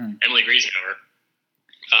now. Mm-hmm. Emily Griesenauer.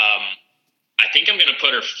 I think I'm going to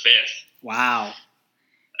put her fifth. Wow.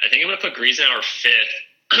 I think I'm going to put Griesenauer fifth.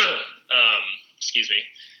 Excuse me.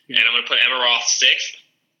 Yeah. And I'm going to put Emma Roth sixth.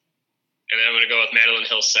 And then I'm going to go with Madeline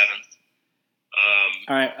Hill seventh.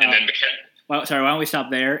 All right. And then why don't we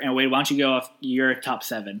stop there? And Wade, why don't you go off your top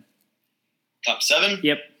seven? Top seven?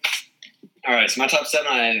 Yep. All right. So my top seven,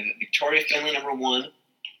 I have Victoria Finley, number 1.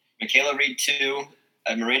 Michaela Reed, 2.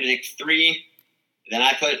 I have Miranda Dick, 3. Then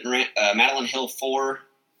I put Madeline Hill, 4.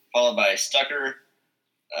 Followed by Stucker,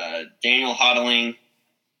 Daniel Hodling,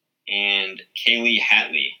 and Kaylee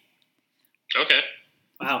Hatley. Okay.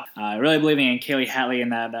 Wow. Really believing in Kaylee Hatley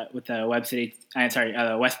and that with the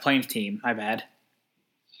West Plains team. My bad.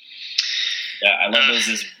 Yeah, I love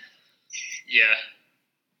those. Yeah,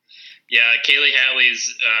 Kaylee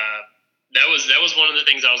Hatley's. That was one of the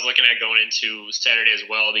things I was looking at going into Saturday as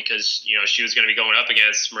well, because she was going to be going up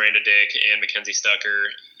against Miranda Dick and Mackenzie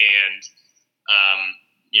Stucker and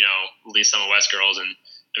Lisa on the West girls, and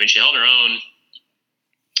I mean she held her own.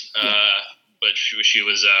 But she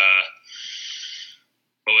was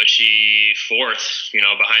what was she, fourth,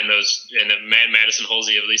 behind those, and the Madison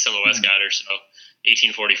Halsey of Lisa on the West got her, so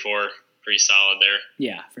 1844, pretty solid there.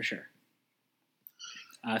 Yeah, for sure.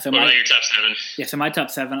 What about your top seven? Yeah, so my top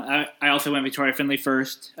seven, I also went Victoria Finley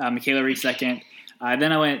first, Michaela Reed second.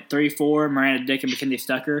 Then I went 3-4, Miranda Dick and Mackenzie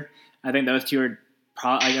Stucker. I think those two are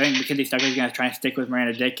I think Mackenzie Stucker is going to try and stick with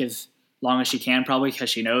Miranda Dick as long as she can, probably, because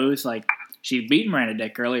she knows, she's beaten Miranda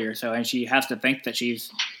Dick earlier, and she has to think that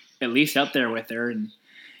she's at least up there with her in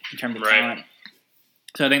terms of talent.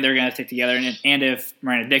 So I think they're going to stick together. And if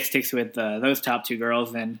Miranda Dick sticks with those top two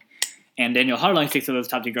girls, and Daniel Hodling sticks with those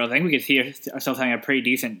top two girls, I think we could see ourselves having a pretty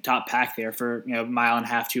decent top pack there for mile and a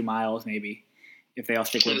half, 2 miles maybe, if they all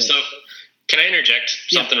stick with it. So can I interject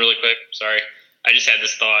something really quick? Sorry. I just had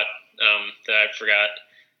this thought that I forgot.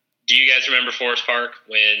 Do you guys remember Forest Park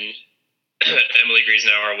when Emily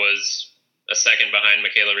Griesenauer was a second behind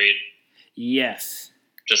Michaela Reed? Yes.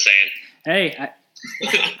 Just saying. Hey,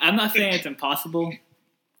 I'm not saying it's impossible.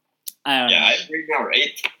 I don't know. I have Griesenauer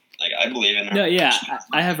 8th. I believe in her. No, yeah,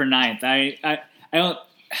 I have her 9th. I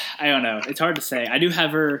don't know. It's hard to say. I do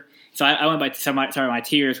have her. So I went by my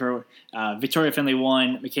tiers were Victoria Finley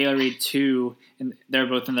 1, Michaela Reed 2, and they're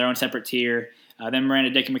both in their own separate tier. Then Miranda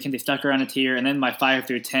Dick and Mackenzie Stucker on a tier, and then my 5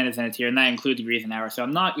 through 10 is in a tier, and that includes Griesenauer. So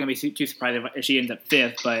I'm not going to be too surprised if she ends up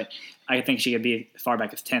 5th, but I think she could be as far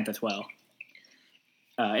back as 10th as well.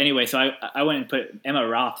 Anyway, so I went and put Emma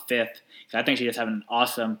Roth 5th, because I think she just had an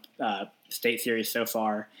awesome state series so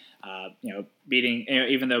far. Beating,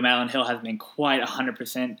 even though Madeline Hill hasn't been quite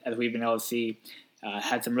 100% as we've been able to see,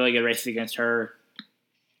 had some really good races against her.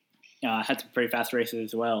 Had some pretty fast races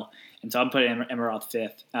as well. And so I'm putting Emma Roth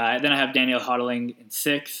 5th. Then I have Danielle Hodling in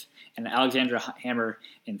 6th and Alexandra Hammer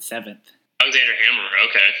in 7th. Alexandra Hammer,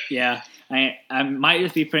 okay. Yeah, I might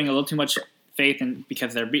just be putting a little too much faith in,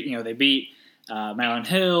 because they beat Madeline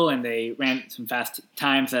Hill and they ran some fast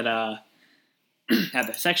times at the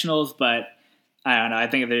sectionals, but I don't know. I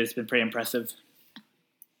think it's been pretty impressive.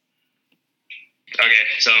 Okay,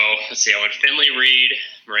 so let's see. I went Finley Reed,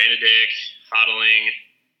 Miranda Dick, Hodling,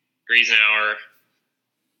 Griesenauer,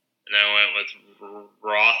 and then I went with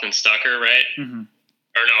Roth and Stucker, right? Mm-hmm.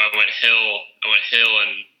 Or no, I went Hill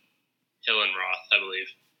and Roth, I believe.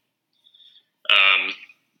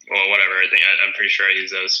 Well, whatever. I'm pretty sure I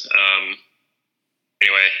use those.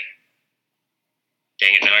 Anyway,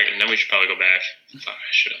 dang it! Now we should probably go back. Fuck,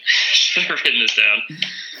 I should have written this down.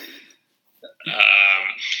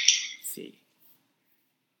 Let's see.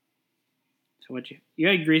 So you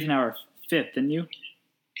had Griesenauer 5th, didn't you?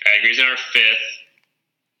 I had Griesenauer 5th,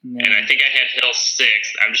 and I think I had Hill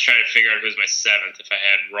 6th. I'm just trying to figure out who's my 7th. If I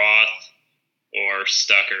had Roth or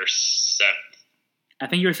Stucker 7th. I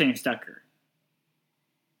think you were saying Stucker.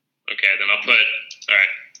 Okay, then I'll put. All right,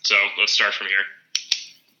 so let's start from here.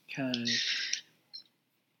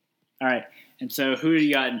 All right, and so who do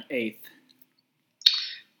you got in 8th?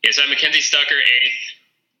 Yeah, so I have Mackenzie Stucker 8th.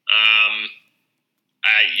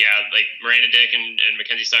 Miranda Dick and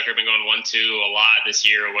Mackenzie Stucker have been going 1-2 a lot this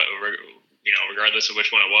year. Regardless of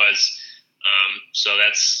which one it was. So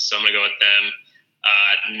I'm gonna go with them.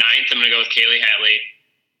 9th, I'm gonna go with Kaylee Hatley,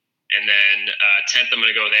 and then 10th, I'm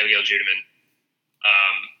gonna go with Abigail Judeman.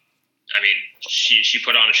 She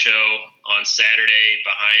put on a show on Saturday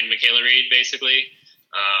behind Michaela Reed, basically.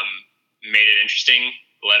 Made it interesting,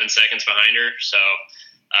 11 seconds behind her. So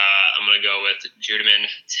I'm going to go with Judeman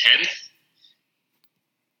 10th.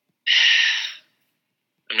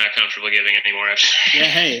 I'm not comfortable giving any more. Yeah,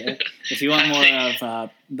 hey, if you want more of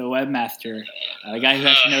the webmaster, the guy who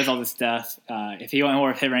actually knows all this stuff, if you want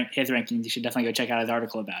more of his rankings, you should definitely go check out his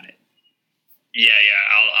article about it. Yeah,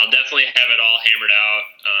 I'll definitely have it all hammered out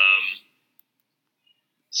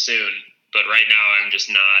soon. But right now, I'm just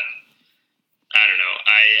not. I don't know.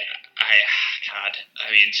 God.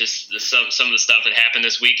 I mean, just some of the stuff that happened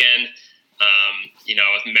this weekend.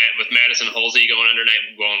 With Madison Holsey going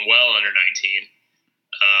well under 19.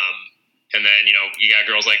 And then, you got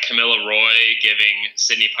girls like Camilla Roy giving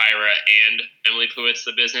Sydney Pyra and Emily Puitz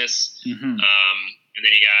the business. Mm-hmm. And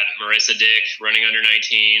then you got Marissa Dick running under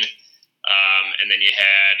 19. And then you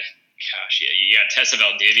had, you got Tessa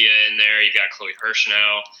Valdivia in there. You got Chloe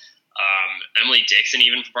Hirschnow, Emily Dixon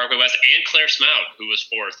even from Parkway West, and Claire Smout, who was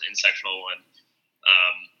 4th in Sectional 1.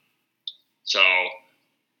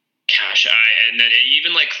 And then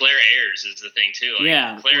even like Claire Ayers is the thing too. Like,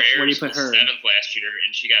 yeah, Claire where do you Ayers put was her? 7th last year,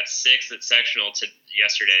 and she got 6th at sectional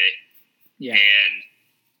yesterday. Yeah,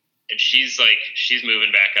 and she's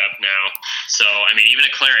moving back up now. So I mean, even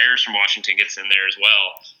a Claire Ayers from Washington gets in there as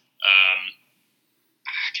well.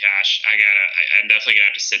 I'm definitely gonna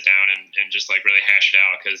have to sit down and just like really hash it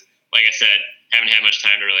out because, like I said, haven't had much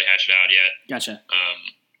time to really hash it out yet. Gotcha.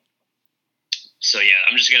 So yeah,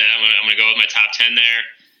 I'm gonna go with my top 10 there.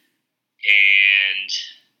 And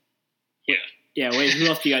wait, who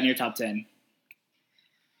else do you got in your top 10?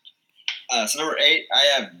 So number 8, I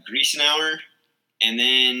have Griesenauer, and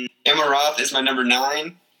then Emma Roth is my number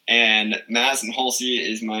 9, and Madison Holsey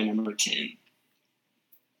is my number 10.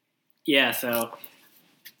 Yeah, so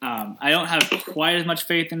I don't have quite as much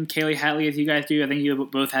faith in Kaylee Hatley as you guys do. I think you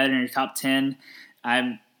both had it in your top 10.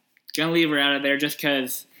 I'm gonna leave her out of there just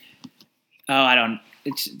because.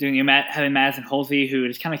 It's doing having Madison Holsey, who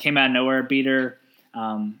just kind of came out of nowhere, beat her.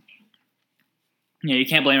 You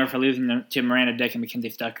can't blame her for losing to Miranda Dick and Mackenzie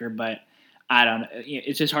Stucker, but I don't know.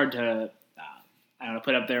 It's just hard to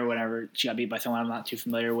put up there whenever she got beat by someone I'm not too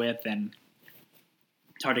familiar with, and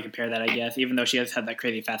it's hard to compare that, I guess. Even though she has had that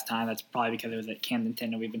crazy fast time, that's probably because it was at Camdenton,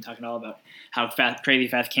 and we've been talking all about how crazy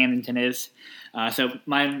fast Camdenton is. So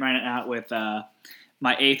mine ran out with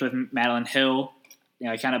my 8th with Madeline Hill.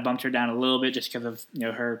 I kind of bumped her down a little bit just because of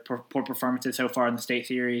her poor performances so far in the state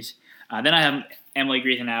series. Then I have Emily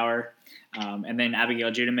Griesenauer, and then Abigail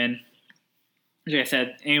Judeman. Like I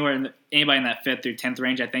said, anybody in that 5th through 10th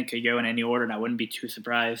range, I think could go in any order, and I wouldn't be too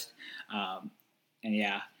surprised. I'll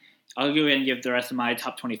go ahead and give the rest of my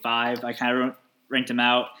top 25. I kind of ranked them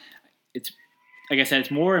out. It's like I said, it's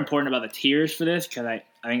more important about the tiers for this because I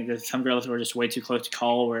think there's some girls who are just way too close to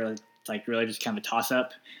call, where it's like really just kind of a toss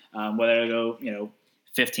up, whether to go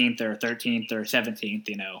 15th or 13th or 17th,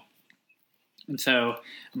 And so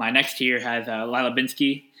my next tier has Lila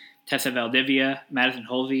Binsky, Tessa Valdivia, Madison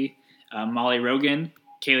Holsey, Molly Rogan,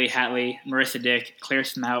 Kaylee Hatley, Marissa Dick, Claire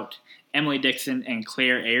Smout, Emily Dixon, and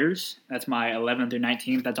Claire Ayers. That's my 11th through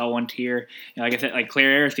 19th. That's all one tier. Like I said, like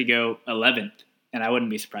Claire Ayers could go 11th, and I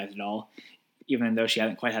wouldn't be surprised at all, even though she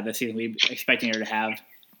hasn't quite had the season we'd be expecting her to have.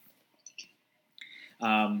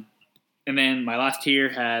 And then my last tier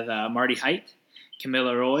has Marty Height,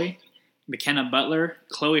 Camilla Roy, McKenna Butler,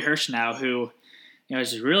 Chloe Hirschnow, who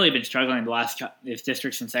has really been struggling the last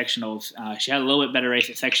districts and sectionals. She had a little bit better race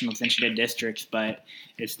at sectionals than she did districts, but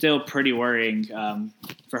it's still pretty worrying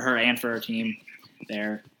for her and for her team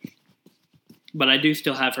there. But I do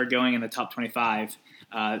still have her going in the top 25,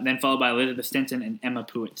 then followed by Elizabeth Stinson and Emma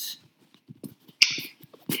Puitz.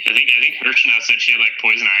 I think Hirschnow said she had like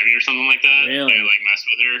poison ivy or something like that. Really? They like messed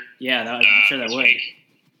with her. Yeah, I'm sure that would. Week.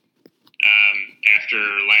 After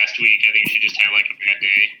last week, I think she just had like a bad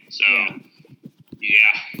day. So,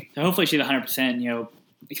 yeah. So hopefully she's 100%,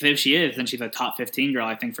 because if she is, then she's a top 15 girl,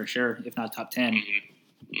 I think for sure, if not top 10.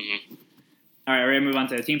 Mm-hmm. Mm-hmm. All right, ready to move on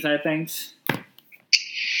to the team side of things?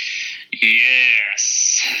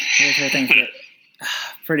 Yes. Here's where things get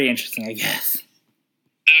pretty interesting, I guess.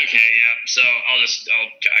 Okay, yeah. So I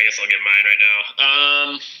guess I'll give mine right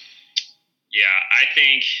now. I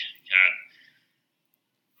think,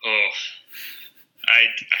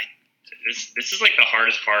 this is like the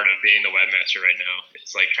hardest part of being the webmaster right now.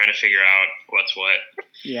 It's like trying to figure out what's what.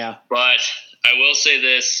 Yeah. But I will say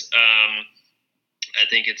this. I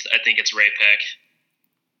think it's Ray Peck.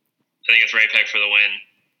 I think it's Ray Peck for the win.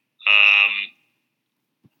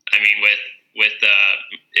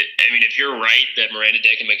 If you're right that Miranda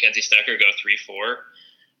Dick and Mackenzie Stucker go 3-4,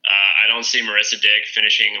 I don't see Marissa Dick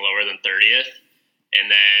finishing lower than 30th. And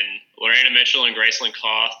then Lorena Mitchell and Gracelyn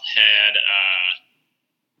Koth had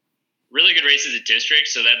really good races at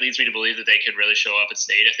districts, so that leads me to believe that they could really show up at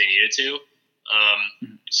state if they needed to.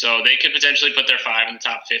 So they could potentially put their 5 in the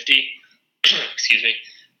top 50. Excuse me.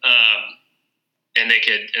 And they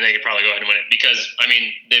could probably go ahead and win it because I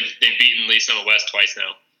mean they've beaten Lee Summit West twice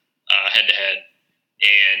now, head to head,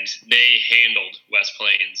 and they handled West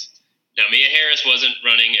Plains. Now Mia Harris wasn't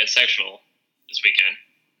running at sectional this weekend.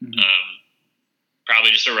 Mm-hmm.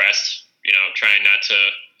 Probably just a rest, trying not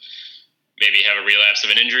to maybe have a relapse of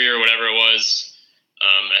an injury or whatever it was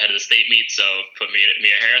ahead of the state meet. So put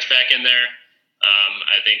Mia Harris back in there.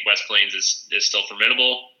 I think West Plains is still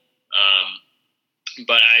formidable.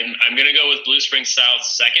 But I'm going to go with Blue Springs South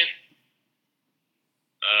second.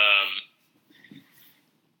 I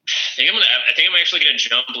think I'm actually going to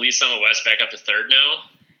jump Lee Summit West back up to third now,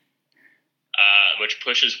 which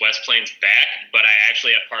pushes West Plains back. But I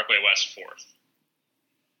actually have Parkway West fourth.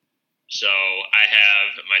 So I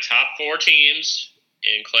have my top 4 teams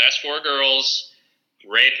in Class 4 girls: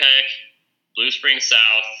 Ray-Pec, Blue Springs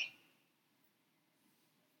South,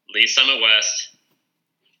 Lee Summit West,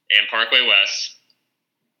 and Parkway West,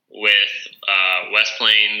 with West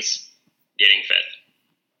Plains getting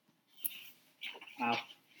 5th.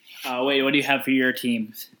 Wow. Wait, what do you have for your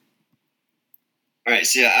teams? All right,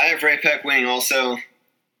 so yeah, I have Ray-Pec winning also.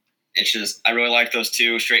 It's just I really like those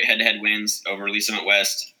 2 straight head-to-head wins over Lee Summit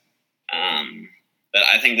West. But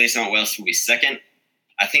I think Lee Summit West will be second.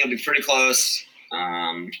 I think it'll be pretty close.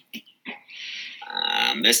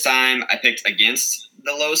 This time I picked against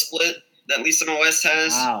the low split that Lee Summit West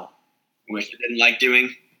has. Wow. Which I didn't like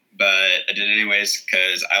doing, but I did it anyways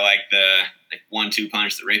because I like the 1-2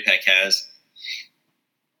 punch that Ray-Pec has.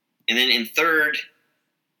 And then in third,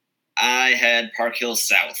 I had Park Hill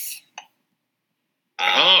South.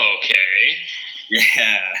 Okay.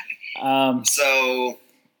 Yeah. So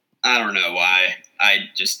I don't know why. I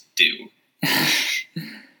just do.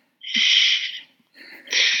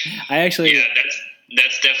 I actually. Yeah,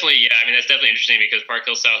 that's definitely interesting because Park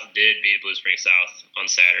Hill South did beat Blue Springs South on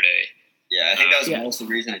Saturday. Yeah, I think that was most of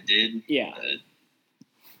the reason I did. Yeah.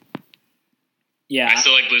 I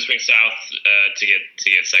still like Blue Springs South to get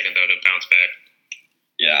second though, to bounce back.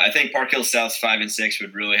 Yeah, I think Park Hill South's 5 and 6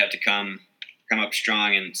 would really have to come up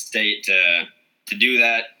strong in state to do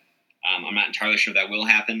that. I'm not entirely sure that will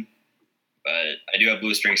happen, but I do have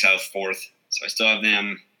Blue Springs South 4th, so I still have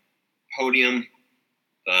them podium,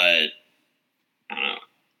 but I don't know.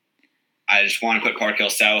 I just want to put Park Hill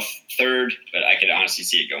South 3rd, but I could honestly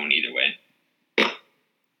see it going either way.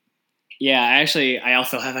 Yeah, I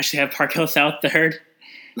also have Park Hill South 3rd.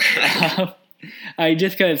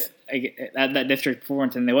 Just because that district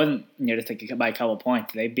performance, and they wasn't just by a couple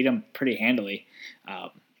points. They beat them pretty handily.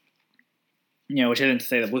 Which isn't to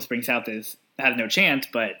say that Blue Springs South has no chance,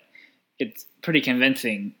 but it's pretty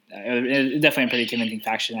convincing. It's definitely a pretty convincing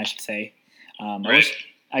faction, I should say. Right. I wish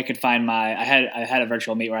I could find I had a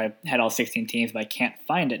virtual meet where I had all 16 teams, but I can't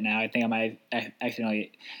find it now. I think I might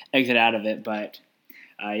accidentally exit out of it, but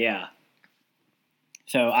yeah.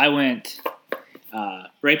 So I went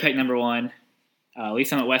Ray-Pec number 1, Lee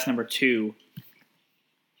Summit West number 2,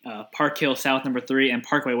 Park Hill South number 3, and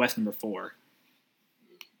Parkway West number 4.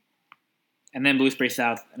 And then Blue Springs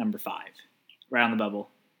South number 5, right on the bubble.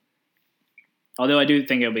 Although I do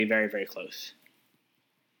think it'll be very, very close.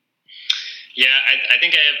 Yeah, I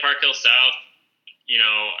think I have Park Hill South.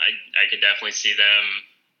 I could definitely see them,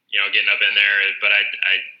 getting up in there, but I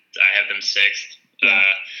have them 6th.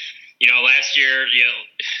 Yeah. Last year,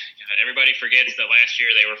 God, everybody forgets that last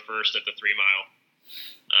year they were first at the 3 mile,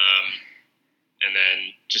 and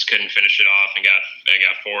then just couldn't finish it off and got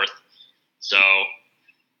 4th. So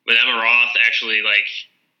with Emma Roth actually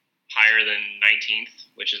higher than 19th,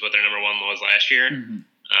 which is what their number 1 was last year,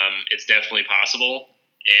 it's definitely possible.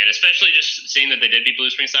 And especially just seeing that they did beat Blue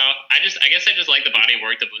Springs South, I guess I just like the body of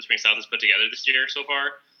work that Blue Springs South has put together this year so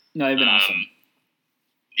far. No, they've been awesome.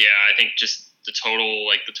 Yeah, I think just the total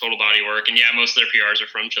body work, and yeah, most of their PRs are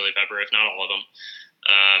from Chili Pepper, if not all of them.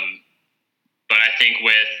 But I think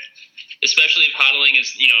especially if Hodling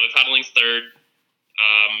is, if Hodling's 3rd,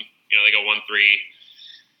 they go 1-3.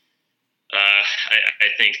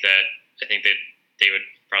 I think that they would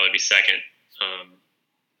probably be 2nd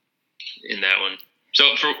in that one.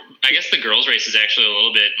 So I guess the girls race is actually a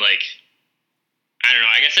little bit I don't know.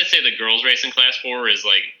 I guess I'd say the girls race in Class 4 is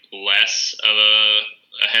less of a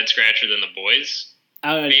head scratcher than the boys.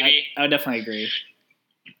 I would definitely agree.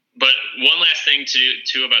 But one last thing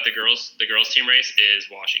too about the girls team race is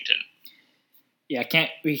Washington. Yeah,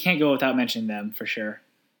 we can't go without mentioning them for sure.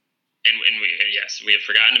 And we have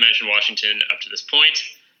forgotten to mention Washington up to this point.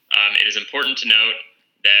 It is important to note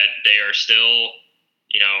that they are still,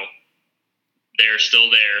 they're still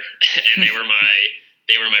there, and they were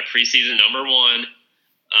my preseason number 1,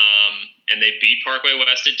 and they beat Parkway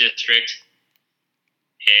West at district,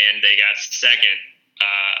 and they got 2nd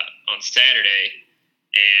on Saturday,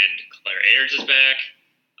 and Claire Ayers is back.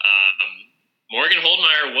 Morgan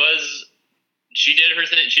Holdmeyer she did her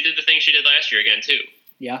thing. She did the thing she did last year again too.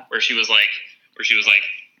 Yeah. Where she was like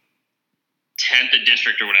 10th at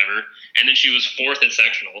district or whatever, and then she was 4th at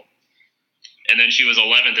sectional, and then she was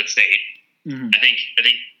 11th at state. Mm-hmm. I think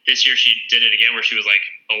this year she did it again where she was like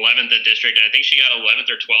 11th at district, and I think she got 11th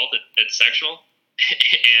or 12th at sectional.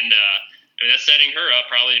 And I mean, that's setting her up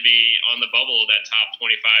probably to be on the bubble of that top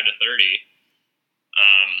 25 to 30.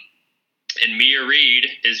 And Mia Reed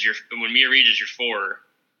is when Mia Reed is your 4,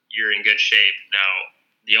 you're in good shape. Now,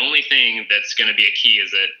 the only thing that's going to be a key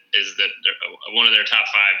is that one of their top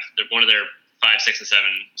 5, one of their 5, 6, and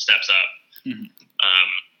 7 steps up.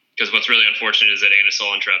 Because what's really unfortunate is that Anna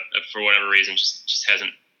Solentrep, for whatever reason, just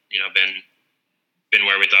hasn't been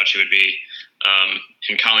where we thought she would be.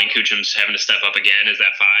 And Colleen Kucham's having to step up again as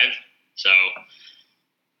that 5. So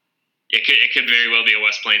it could very well be a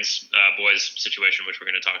West Plains boys situation, which we're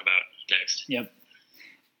going to talk about next. Yep.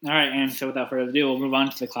 All right, and so without further ado, we'll move on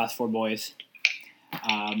to the Class 4 boys.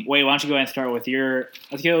 Wade, why don't you go ahead and start with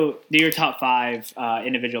let's go do your top 5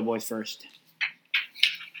 individual boys first.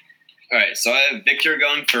 All right, so I have Victor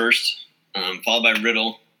going first, followed by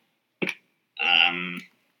Riddle.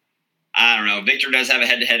 I don't know. Victor does have a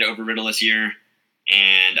head-to-head over Riddle this year,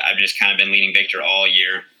 and I've just kind of been leaning Victor all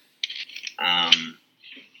year. I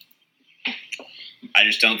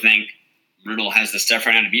just don't think Riddle has the stuff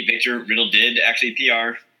right now to beat Victor. Riddle did actually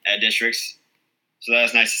PR at districts, so that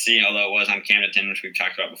was nice to see, although it was on Camden, which we've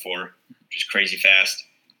talked about before, which is crazy fast.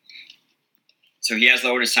 So he has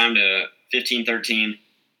lowered his time to 15:13.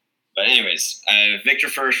 But anyways, I have Victor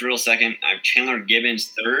first, Riddle second. I have Chandler Gibbons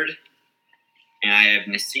third, and I have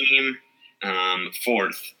Nassim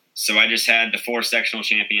fourth. So I just had the 4 sectional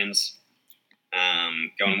champions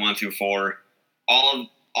going 1 through 4. All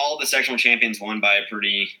of the sectional champions won by a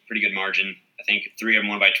pretty good margin. I think 3 of them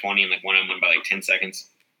won by 20, and one of them won by 10 seconds.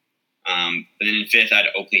 But then in 5th, I had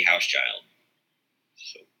Oakley Housechild.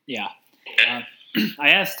 So. Yeah. I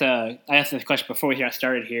asked this question before we got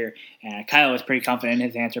started here, and Kyle was pretty confident in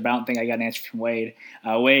his answer, but I don't think I got an answer from Wade.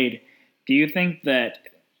 Wade, do you think that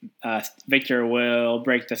Victor will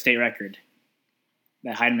break the state record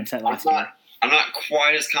that Heinemann set last year? I'm not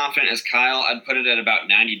quite as confident as Kyle. I'd put it at about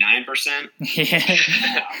 99%. Yeah.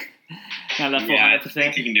 Not that full 100%. I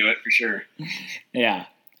think he can do it for sure. Yeah.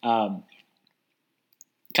 Kyle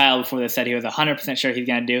before this said he was 100% sure he's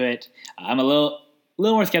going to do it. I'm a little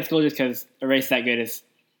more skeptical just because a race that good is,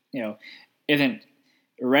 isn't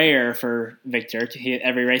rare for Victor.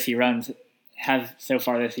 Every race he runs has so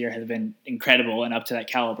far this year has been incredible and up to that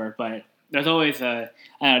caliber. But there's always a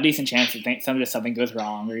decent chance that something goes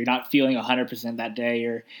wrong, or you're not feeling 100% that day,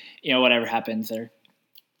 or whatever happens. Or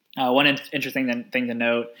one interesting thing to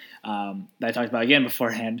note that I talked about again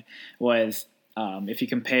beforehand was. If you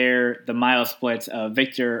compare the mile splits of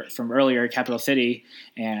Victor from earlier at Capital City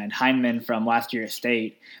and Heinemann from last year at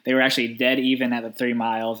State, they were actually dead even at the 3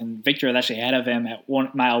 miles, and Victor was actually ahead of him at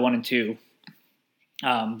mile 1 and 2.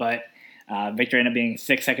 But Victor ended up being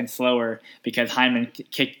 6 seconds slower because Heinemann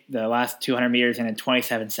kicked the last 200 meters in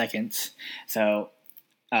 27 seconds. So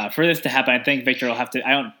for this to happen, I think Victor will have to.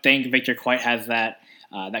 I don't think Victor quite has that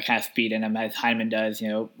kind of speed in him as Heinemann does.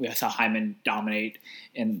 We saw Heinemann dominate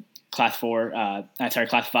in Class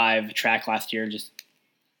 5 track last year, just,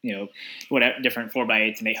 whatever, different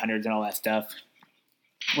 4x8s and 800s and all that stuff,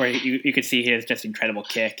 where you could see his just incredible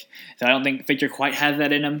kick. So I don't think Victor quite has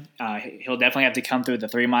that in him. He'll definitely have to come through the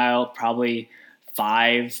 3 mile, probably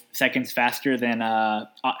 5 seconds faster than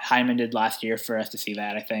Heinemann did last year for us to see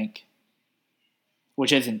that, I think.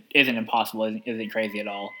 Which isn't impossible, isn't crazy at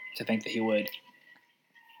all to think that he would.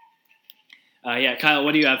 Kyle,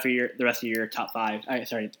 what do you have for the rest of your top 5?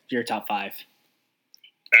 Your top 5. All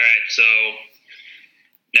right, so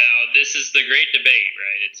now this is the great debate,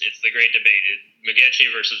 right? It's the great debate,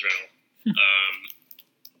 McGetchie versus Riddle.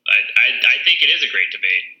 I think it is a great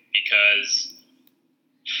debate because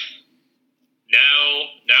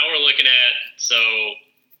now we're looking at the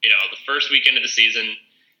first weekend of the season,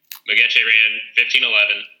 McGetchie ran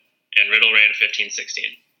 15:11 and Riddle ran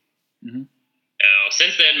 15:16. Mm-hmm. Now,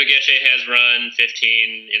 since then, McGetchie has run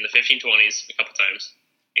 15 in the 15:20s a couple times,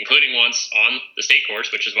 including once on the state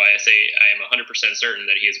course, which is why I say I am 100% certain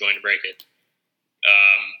that he is going to break it.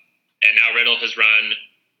 And now Riddle has run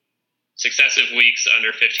successive weeks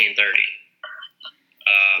under 15:30.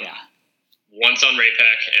 Once on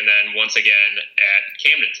Ray-Pec and then once again at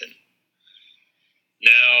Camdenton.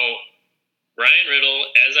 Now, Ryan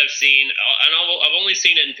Riddle, as I've seen, and I've only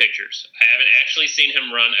seen it in pictures. I haven't actually seen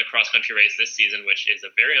him run a cross-country race this season, which is a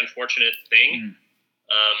very unfortunate thing.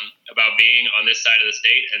 about being on this side of the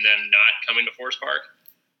state and then not coming to Forest Park.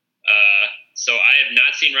 So I have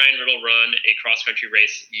not seen Ryan Riddle run a cross-country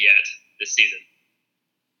race yet this season.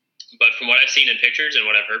 But from what I've seen in pictures and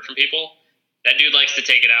what I've heard from people, that dude likes to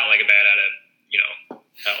take it out like a bat out of,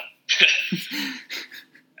 hell.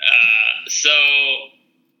 So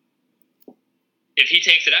if he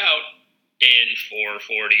takes it out in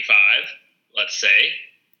 4:45, let's say,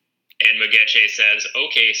 and Mageche says,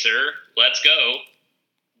 "Okay, sir, let's go,"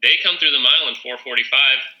 they come through the mile in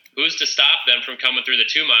 4:45. Who's to stop them from coming through the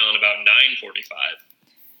 2 mile in about 9:45?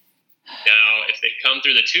 Now, if they come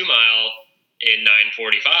through the 2 mile in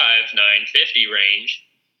 9:45, 9:50 range,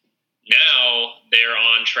 now they're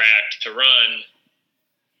on track to run,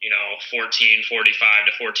 14:45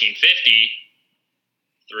 to 14:50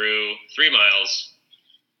 through 3 miles.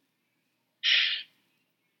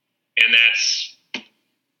 And that's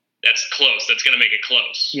close. That's going to make it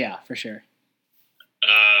close. Yeah, for sure.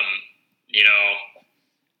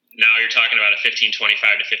 Now you're talking about a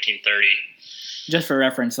 15:25 to 15:30. Just for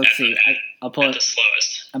reference, let's see. I'll pull it. The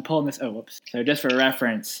slowest. I'm pulling this. Oh, whoops. So just for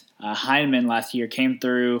reference, Heineman last year came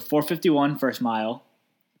through 4:51 first mile.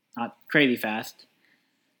 Not crazy fast.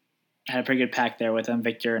 Had a pretty good pack there with him,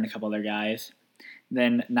 Victor and a couple other guys.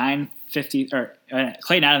 Then 9:50, or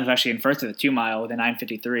Clayton Adams was actually in first of the 2 mile with a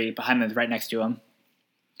 9:53. But Heineman was right next to him.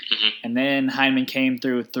 Mm-hmm. And then Heineman came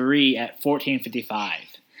through 3 at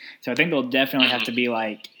 14:55. So I think they'll definitely have to be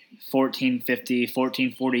like 14:50,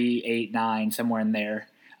 14:48, 9, somewhere in there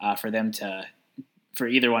for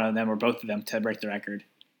either one of them or both of them to break the record.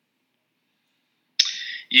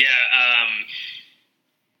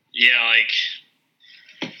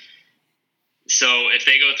 So if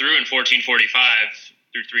they go through in 14:45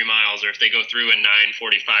 through 3 miles, or if they go through in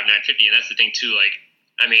 9:45, 9:50, and that's the thing too,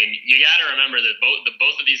 you got to remember that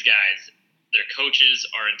both of these guys, their coaches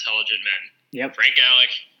are intelligent men. Yep. Frank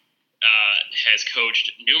Alec has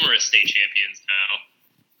coached numerous state champions now,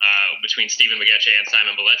 between Stephen Mageche and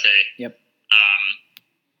Simon Belete. Yep.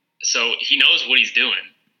 So he knows what he's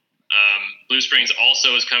doing. Blue Springs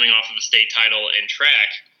also is coming off of a state title in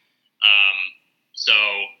track.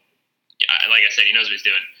 Like I said, he knows what he's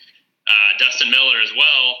doing. Dustin Miller as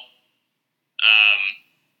well.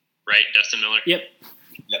 Right? Dustin Miller? Yep.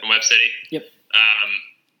 From Webb City? Yep.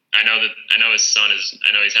 I know his son he's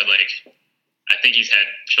had I think he's had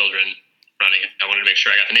children running. I wanted to make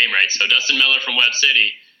sure I got the name right. So Dustin Miller from Webb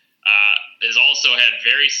City has also had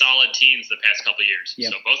very solid teams the past couple of years.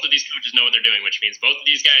 Yep. So both of these coaches know what they're doing, which means both of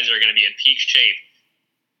these guys are going to be in peak shape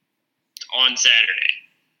on Saturday.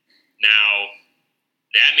 Now,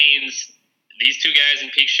 that means these two guys in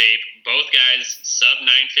peak shape, both guys sub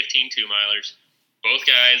 9:15 2-milers, both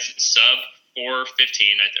guys sub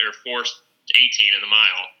 4:15 or 4:18 in the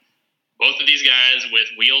mile. Both of these guys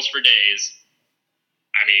with wheels for days.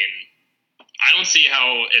 I mean, I don't see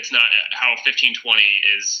how 15:20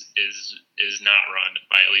 is not run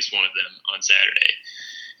by at least one of them on Saturday.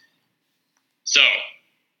 So,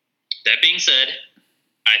 that being said,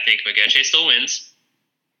 I think Mageche still wins,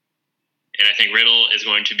 and I think Riddle is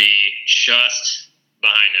going to be just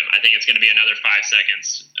behind him. I think it's going to be another 5 second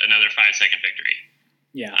victory.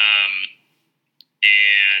 Yeah.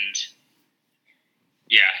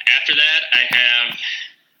 After that,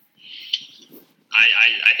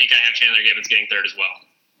 I think I have Chandler Gibbons getting third as well.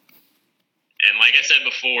 And like I said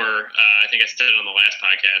before, I think I said it on the last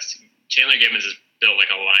podcast, Chandler Gibbons is built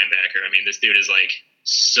like a linebacker. I mean, this dude is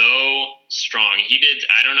so strong.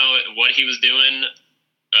 I don't know what he was doing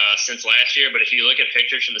since last year, but if you look at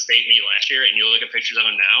pictures from the state meet last year and you look at pictures of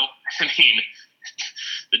him now, I mean,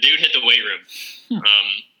 the dude hit the weight room.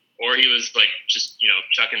 Or he was just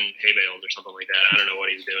chucking hay bales or something like that. I don't know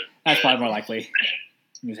what he's doing. That's probably more likely.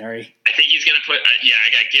 Missouri. I think he's going to put I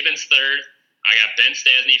got Gibbons third. I got Ben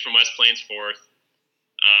Stasny from West Plains fourth.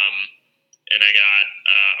 And I got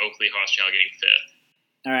Oakley Hochschild getting fifth.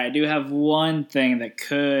 All right, I do have one thing that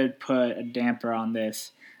could put a damper on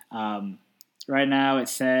this. Right now it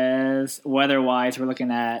says, weather-wise, we're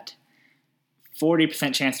looking at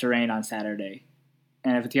 40% chance to rain on Saturday.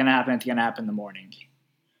 And if it's going to happen, it's going to happen in the morning.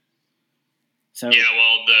 So, yeah,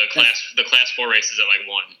 well, the class 4 race is at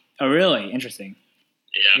 1. Oh, really? Interesting.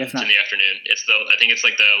 Yeah, it's in the afternoon. I think it's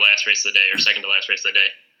the last race of the day or second to last race of the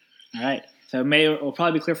day. All right. So we'll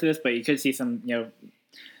probably be clear for this, but you could see some,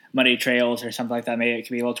 muddy trails or something like that. Maybe it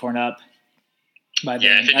could be a little torn up. By then.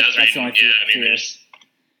 Yeah, if it does rain, there's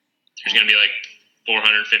going to be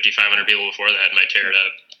 450, 500 people before that might tear it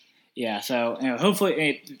up. Yeah, so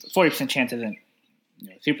hopefully 40% chance isn't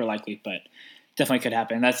super likely, but definitely could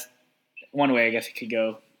happen. That's one way I guess it could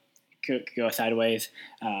go sideways.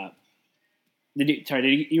 Did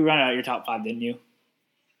you run out your top 5, didn't you?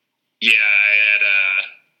 Yeah, I had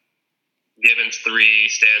Gibbons 3,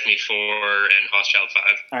 Stasny 4, and Hochschild 5.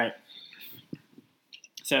 All right.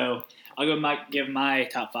 So I'll give my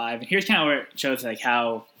top 5. And here's kind of where it shows like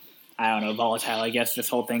how, I don't know, volatile I guess this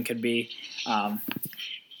whole thing could be. I'm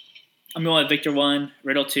going with Victor 1,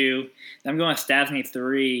 Riddle 2. Then I'm going with Stasny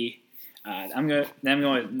 3. I'm going with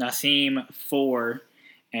Nassim 4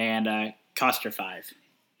 and Koster 5.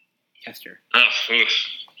 Kester. Oh, oof.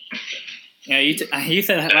 Yeah, you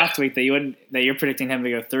said last week that you're predicting him to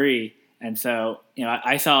go 3. And so,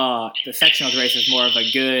 I saw the sectionals race as more of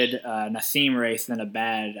a good Nassim race than a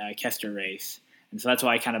bad Kester race. And so that's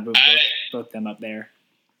why I kind of moved both them up there.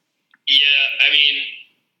 Yeah, I mean,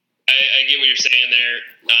 I get what you're saying there.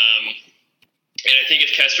 And I think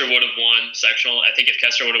if Kester would have won sectional, I think if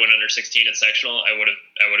Kester would have went under 16 at sectional, I would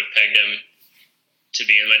have pegged him to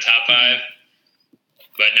be in my top 5. Mm-hmm.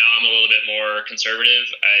 But now I'm a little bit more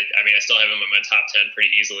conservative. I mean, I still have him in my top 10 pretty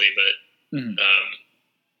easily, but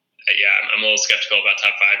yeah, I'm a little skeptical about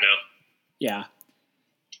top 5 now. Yeah.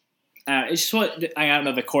 It's just I don't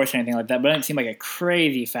know the course or anything like that, but it doesn't seem like a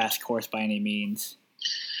crazy fast course by any means.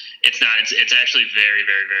 It's not. It's actually very,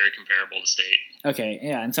 very, very comparable to state. Okay,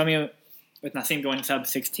 yeah, and some of you with Nassim going sub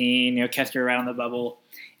 16, Kester around the bubble.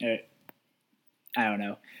 I don't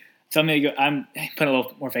know. Some of you, I'm putting a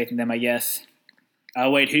little more faith in them, I guess.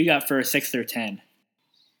 Wait, who you got for 6 through 10?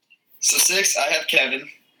 So 6, I have Kevin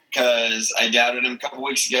because I doubted him a couple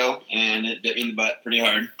weeks ago, and it bit me in the butt pretty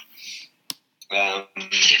hard. I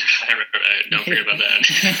don't forget about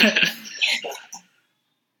that.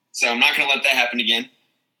 So I'm not going to let that happen again.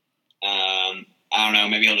 I don't know.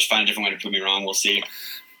 Maybe he'll just find a different way to prove me wrong. We'll see.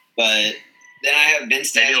 But then I have Ben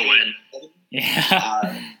Stasny. He'll win.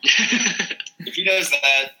 Yeah. If he does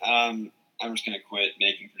that, I'm just going to quit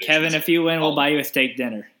making predictions. Kevin, if you win, we'll buy you a steak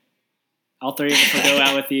dinner. All 3 of us will go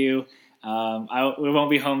out with you. We won't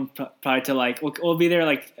be home probably till we'll be there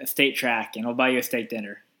like a state track, and we'll buy you a steak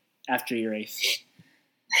dinner after your race.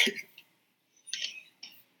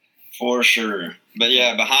 For sure. But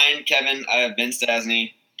yeah, behind Kevin, I have Ben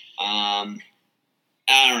Stasny. I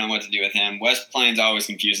don't know what to do with him. West Plains always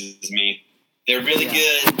confuses me. They're really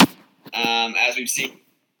good, as we've seen,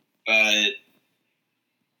 but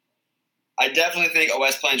I definitely think a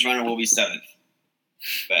West Plains runner will be 7th.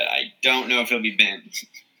 But I don't know if he'll be Ben.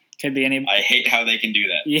 Could be any. I hate how they can do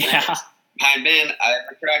that. Yeah. Anyways, behind Ben, I have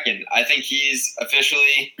McCracken. I think he's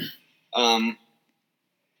officially on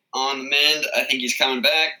the mend. I think he's coming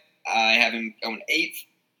back. I have him going 8th,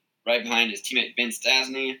 right behind his teammate Ben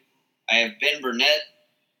Stasny. I have Ben Burnett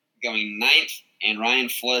going 9th and Ryan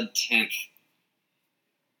Flood 10th.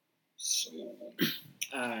 So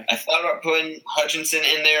I thought about putting Hutchinson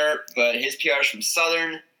in there, but his PR is from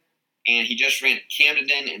Southern, and he just ran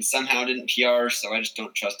Camden and somehow didn't PR, so I just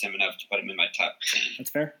don't trust him enough to put him in my top 10. That's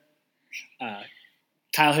fair.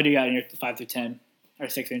 Kyle, who do you got in your 5 through 10 or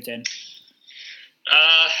 6 through 10? All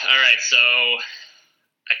right, so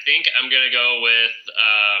I think I'm gonna go with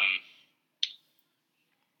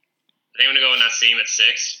Nassim at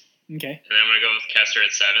 6. Okay. And then I'm gonna go with Kester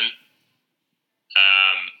at 7.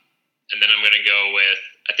 And then I'm gonna go with.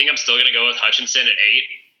 I think I'm still gonna go with Hutchinson at 8.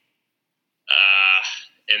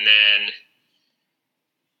 And then,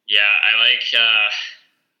 yeah, I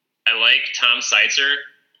like Tom Seitzer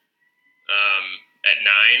at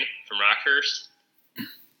 9 from Rockhurst,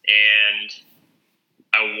 and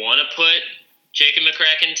I want to put Jacob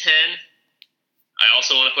McCracken 10. I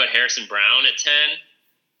also want to put Harrison Brown at 10,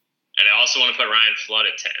 and I also want to put Ryan Flood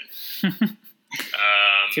at 10.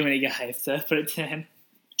 Too many guys to put at 10.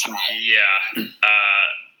 Yeah.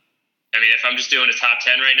 I mean, if I'm just doing a top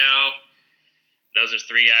 10 right now, those are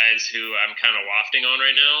 3 guys who I'm kind of wafting on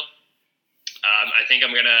right now. I think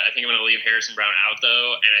I'm gonna leave Harrison Brown out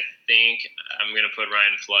though, and I think I'm gonna put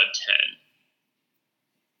Ryan Flood 10.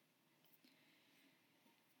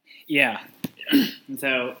 Yeah. And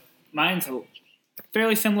so mine's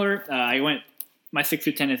fairly similar. My 6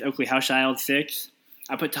 through 10 is Oakley Hauschild 6.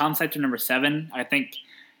 I put Tom Seitzer number 7. I think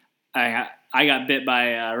I got bit by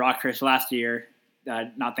Rockhurst last year,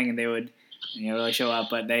 not thinking they would really show up,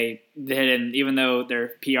 but they did, and even though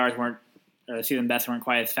their PRs weren't, or the season best weren't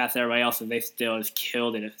quite as fast as everybody else, they still just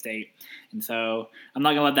killed it at state. And so I'm not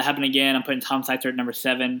going to let that happen again. I'm putting Tom Seitzer at number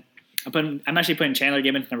 7. I'm actually putting Chandler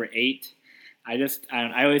Gibbons number 8.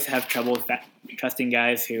 I always have trouble with trusting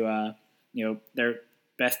guys who, their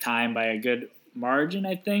best time by a good margin,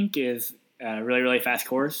 I think, is a really, really fast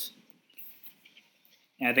course.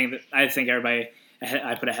 And I just think everybody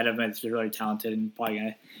I put ahead of him is really talented and probably going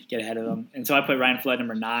to get ahead of them. And so I put Ryan Flood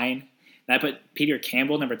number 9. And I put Peter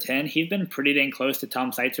Campbell number 10. He's been pretty dang close to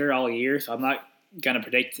Tom Seitzer all year, so I'm not going to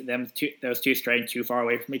predict those two straying too far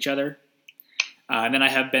away from each other. And then I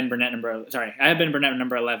have Ben Burnett number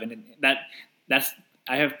 11. And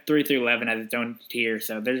I have 3 through 11 as its own tier.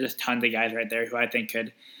 So there's just tons of guys right there who I think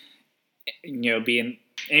could, be in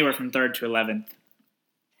anywhere from 3rd to 11th.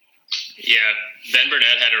 Yeah, Ben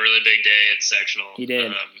Burnett had a really big day at sectional. He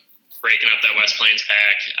did. Breaking up that West Plains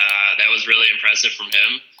pack. That was really impressive from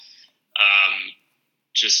him.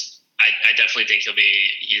 I definitely think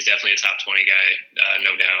he's definitely a top 20 guy,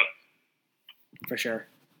 no doubt. For sure.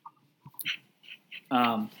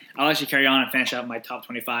 I'll actually carry on and finish up my top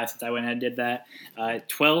 25 since I went ahead and did that.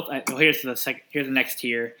 12th, here's the next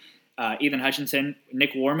tier. Ethan Hutchinson,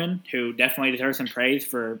 Nick Warman, who definitely deserves some praise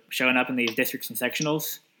for showing up in these districts and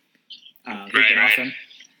sectionals. He's been awesome.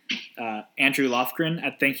 Andrew Lofgren,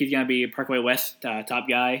 I think he's going to be Parkway West top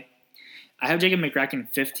guy. I have Jacob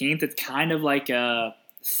McCracken 15th. It's kind of like a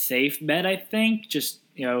safe bet, I think, just,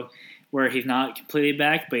 where he's not completely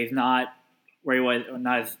back, but he's not where he was,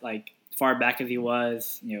 not as far back as he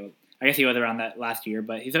was. I guess he was around that last year,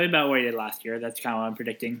 but he's only about where he did last year. That's kind of what I'm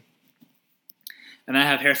predicting. And then I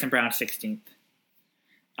have Harrison Brown 16th.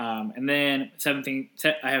 And then 17,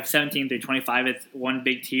 I have 17 through 25. It's one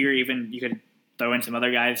big tier. Even you could throw in some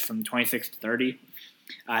other guys from 26 to 30.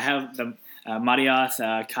 I have the Matias,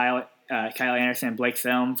 Kyle Anderson, Blake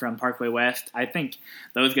Selm from Parkway West. I think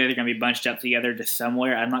those guys are going to be bunched up together to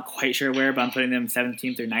somewhere. I'm not quite sure where, but I'm putting them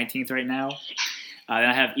 17th through 19th right now. Then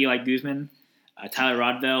I have Eli Guzman, Tyler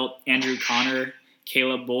Rodvelt, Andrew Connor,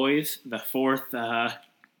 Caleb Boys, the 4th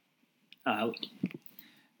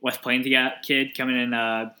West Plains kid coming in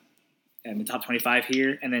the top 25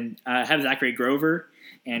 here. And then I have Zachary Grover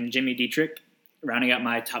and Jimmy Dietrich rounding out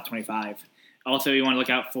my top 25. Also, you want to look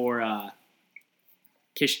out for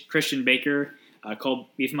Christian Baker, Cole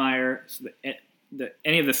Beefmeyer,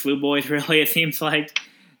 any of the SLU boys, really, it seems like.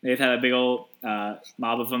 They've had a big old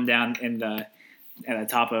mob of them down at the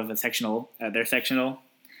top of their sectional.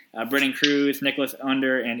 Brennan Cruz, Nicholas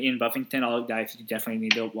Under, and Ian Buffington, all guys you definitely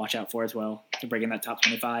need to watch out for as well to break in that top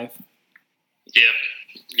 25. Yep.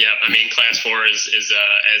 I mean, Class 4 is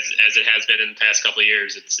as it has been in the past couple of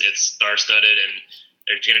years. It's star-studded, and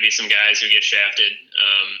there's going to be some guys who get shafted.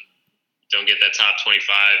 Don't get that top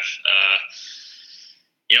 25.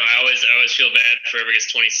 I always feel bad for whoever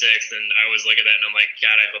gets 26th, and I always look at that and I'm like,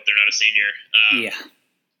 God, I hope they're not a senior. Yeah.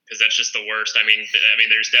 Because that's just the worst. I mean,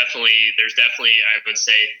 there's definitely I would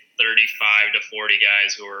say 35 to 40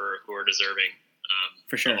 guys who are deserving.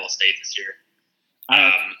 For sure. Of all state this year.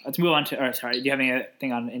 Let's move on to. Sorry, do you have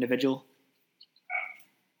anything on individual?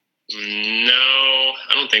 No,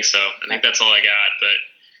 I don't think so. I think that's all I got.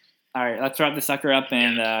 But all right, let's wrap the sucker up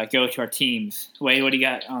and go to our teams. Wade, what do you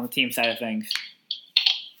got on the team side of things?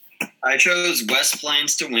 I chose West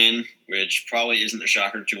Plains to win, which probably isn't a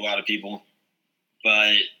shocker to a lot of people.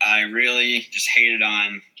 But I really just hated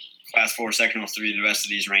on Class 4 sectionals through the rest of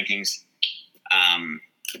these rankings.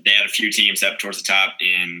 They had a few teams up towards the top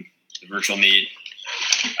in the virtual meet.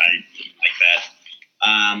 I like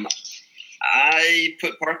that. I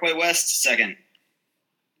put Parkway West second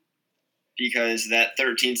because that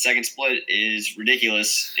 13-second split is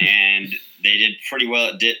ridiculous, and they did pretty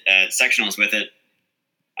well at sectionals with it.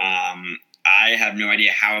 I have no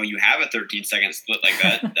idea how you have a 13-second split like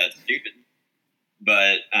that. That's stupid.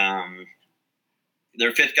 But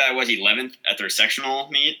their 5th guy was 11th at their sectional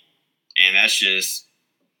meet, and that's just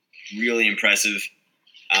really impressive.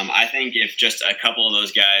 I think if just a couple of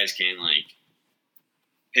those guys can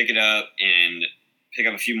pick it up and pick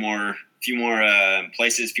up a few more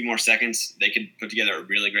places, a few more seconds, they could put together a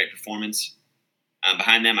really great performance.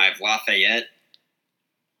 Behind them, I have Lafayette.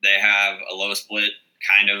 They have a low split,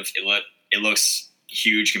 kind of. It looks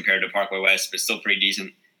huge compared to Parkway West, but still pretty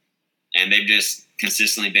decent. And they've just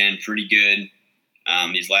consistently been pretty good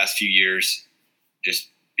these last few years, just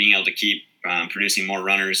being able to keep producing more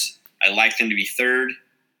runners. I like them to be 3rd.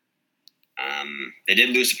 They did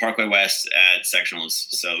lose to Parkway West at sectionals,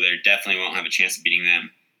 so they definitely won't have a chance of beating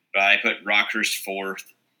them. But I put Rockhurst 4th.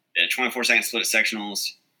 They had a 24-second split at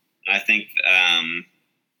sectionals. And I think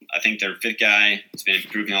their 5th guy has been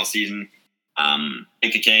improving all season.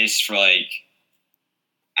 Make a case for I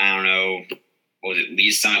don't know, what was it,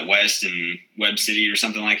 Lee's Summit West and Webb City or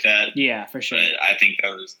something like that. Yeah, for sure. But I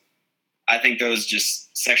think those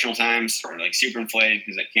just sectional times are super inflated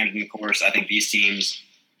because at Camden course, I think these teams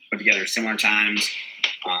put together similar times.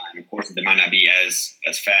 And of course, they might not be as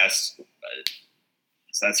fast, but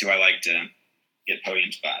so that's who I like to get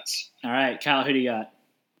podium spots. All right, Kyle, who do you got?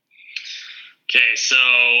 Okay, so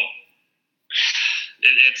I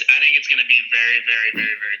think it's going to be very, very,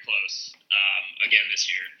 very, very close again this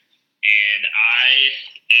year. And I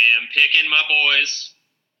am picking my boys.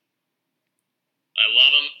 I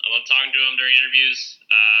love them. I love talking to them during interviews.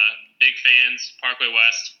 Big fans, Parkway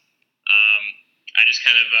West. I just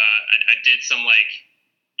kind of I did some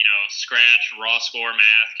scratch raw score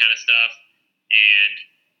math kind of stuff, and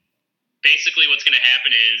basically what's going to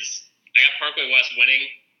happen is I got Parkway West winning,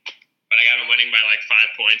 but I got them winning by like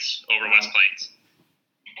 5 points over West Plains.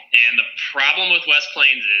 And the problem with West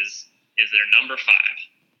Plains is they're number 5.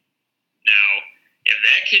 Now, if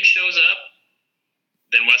that kid shows up,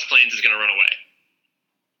 then West Plains is going to run away.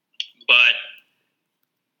 But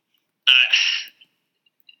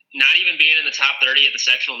not even being in the top 30 at the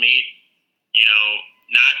sectional meet,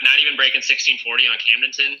 not even breaking 1640 on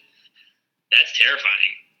Camdenton, that's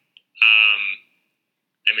terrifying.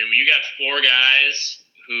 You got 4 guys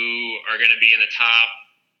who are going to be in the top,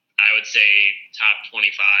 I would say, top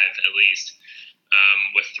 25 at least,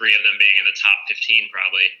 with 3 of them being in the top 15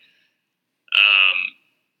 probably.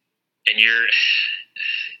 And your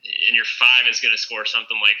 5 is going to score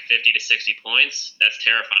something like 50 to 60 points. That's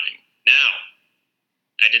terrifying. Now,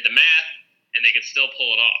 I did the math, and they could still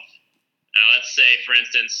pull it off. Now, let's say, for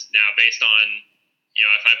instance, based on,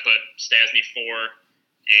 if I put Stasny 4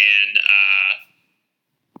 and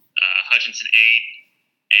Hutchinson 8,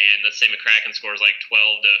 and let's say McCracken scores like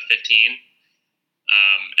 12 to 15,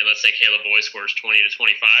 and let's say Caleb Boyd scores 20 to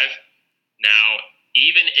 25. Now,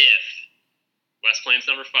 even if West Plains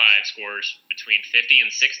number 5 scores between 50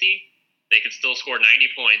 and 60, they could still score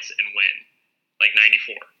 90 points and win, like 90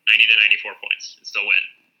 to 94 points and still win.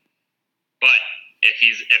 But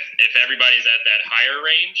if everybody's at that higher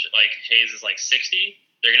range, like Hayes is like 60,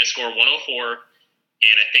 they're going to score 104,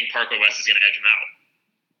 and I think Parkway West is going to edge them out.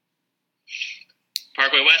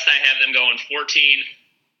 Parkway West, I have them going 14,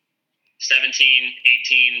 17,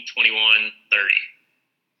 18, 21, 30.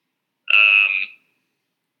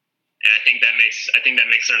 And I think that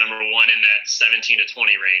makes their number 1 in that 17 to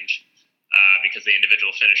 20 range, because the individual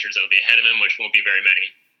finishers that will be ahead of him, which won't be very many.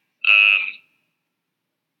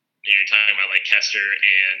 You're talking about like Kester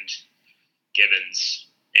and Gibbons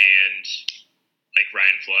and like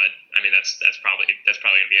Ryan Flood. That's probably going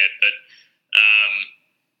to be it. But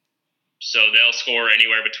so they'll score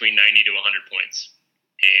anywhere between 90 to 100 points,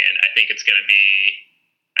 and I think it's going to be.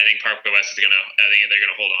 I think Parkway West is going to. I think they're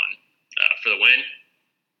going to hold on for the win.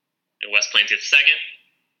 And West Plains gets second,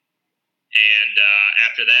 and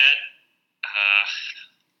after that,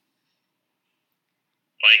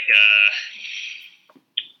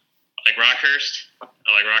 like Rockhurst.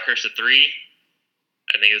 I like Rockhurst at 3.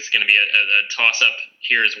 I think it's going to be a toss-up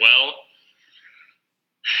here as well.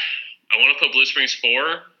 I want to put Blue Springs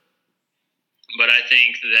 4, but I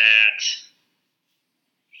think that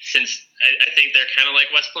since I think they're kind of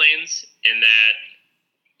like West Plains in that,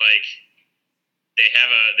 like, they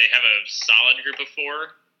have a solid group of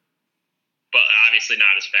 4, but obviously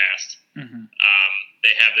not as fast. Mm-hmm.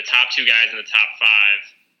 They have the top 2 guys in the top 5,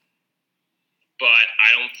 but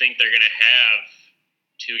I don't think they're going to have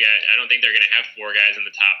 2 guys. I don't think they're going to have 4 guys in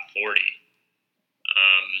the top 40.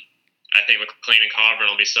 I think McLean and Covern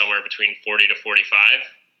will be somewhere between 40 to 45.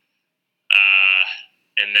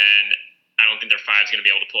 And then I don't think their 5 is going to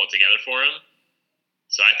be able to pull it together for them.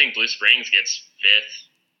 So I think Blue Springs gets 5th,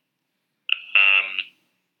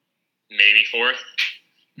 maybe 4th.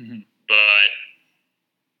 Mm-hmm. But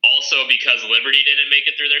also because Liberty didn't make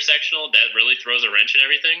it through their sectional, that really throws a wrench in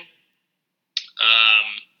everything.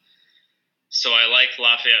 So I like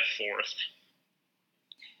Lafayette 4th.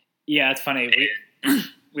 Yeah, it's funny.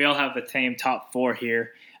 We all have the same top 4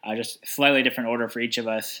 here, just slightly different order for each of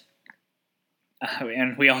us.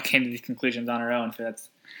 And we all came to these conclusions on our own. So that's,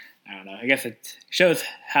 I don't know. I guess it shows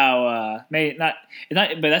how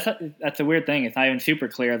that's a weird thing. It's not even super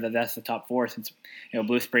clear that that's the top 4, since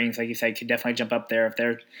Blue Springs, like you said, could definitely jump up there if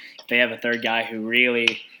they have a third guy who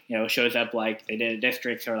really shows up like they did at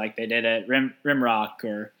Districts or like they did at Rimrock,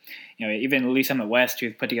 or even at least some at West,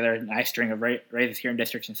 who's put together a nice string of races here in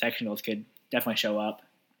Districts and sectionals, could definitely show up.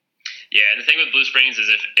 Yeah, and the thing with Blue Springs is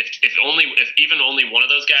if even only one of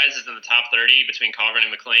those guys is in the top 30 between Covern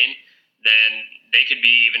and McLean, then they could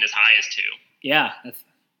be even as high as 2. Yeah, that's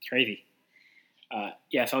crazy. So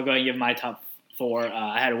I'll go and give my top 4.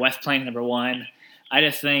 I had West Plains number 1. I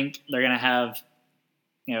just think they're gonna have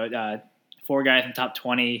 4 guys in the top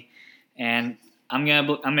 20, and I'm gonna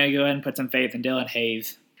go ahead and put some faith in Dylan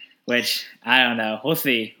Hayes, which I don't know. We'll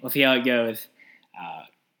see how it goes.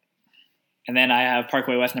 And then I have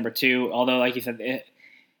Parkway West number 2, although, like you said,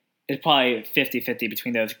 it's probably 50-50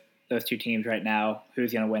 between those 2 teams right now.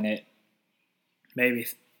 Who's going to win it? Maybe.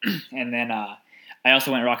 And then I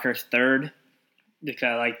also went Rockhurst 3rd, because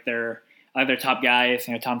I like other top guys,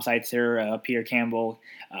 Tom Seitzer, Peter Campbell,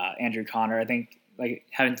 Andrew Connor. I think like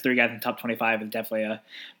having 3 guys in the top 25 is definitely a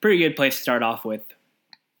pretty good place to start off with.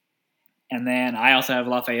 And then I also have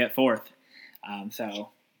Lafayette 4th.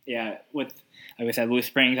 With like I said, Blue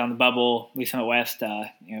Springs on the bubble, Lee Summit West,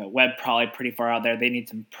 Webb probably pretty far out there. They need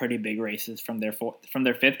some pretty big races from their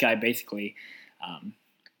 5th guy basically.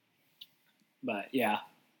 But yeah,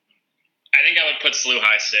 I think I would put SLU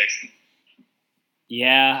High 6th.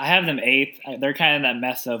 Yeah, I have them 8th. They're kind of in that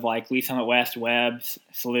mess of like Lee Summit West, Webb,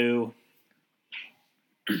 SLU,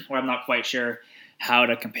 where I'm not quite sure how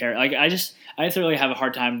to compare. Like I just really have a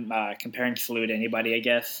hard time comparing SLU to anybody, I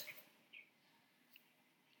guess.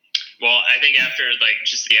 Well, I think after like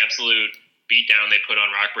just the absolute beatdown they put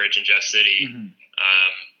on Rockbridge and Jeff City,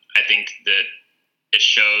 I think that it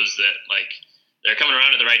shows that like they're coming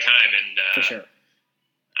around at the right time. And for sure.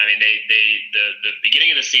 I mean, the beginning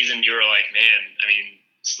of the season, you were like, man, I mean,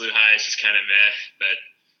 SLU High is just kind of meh, but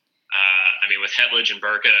I mean, with Hetledge and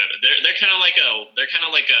Burka, they're kind of like a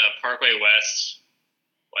Parkway West,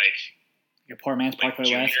 like a poor man's Parkway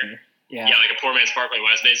West. Yeah, like a poor man's Parkway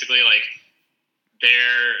West, basically. Like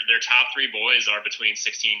their top 3 boys are between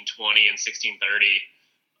 1620 and 1630,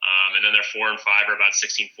 and then their 4 and 5 are about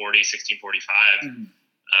 1640, 1645,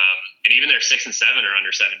 and even their 6 and 7 are under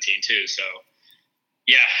 17 too. So.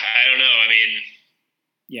 Yeah, I don't know. I mean,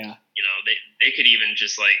 yeah, they could even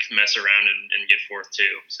just like mess around and get 4th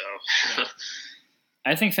too. So, yeah.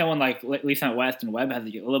 I think someone like Lee Summit West and Webb has a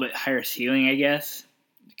little bit higher ceiling, I guess,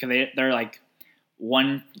 because they're like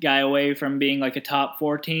 1 guy away from being like a top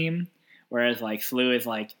 4 team, whereas like SLU is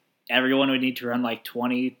like everyone would need to run like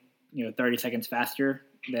 20, 30 seconds faster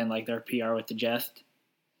than like their PR with the Jest.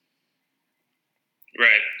 Right.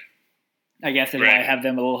 I guess that's why I have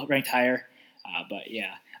them a little ranked higher. But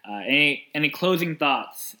yeah, any closing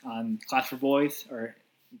thoughts on Class 4 boys or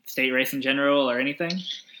state race in general or anything?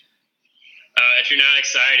 If you're not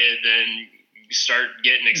excited, then start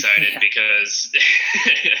getting excited because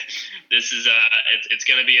this is it's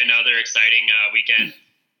going to be another exciting weekend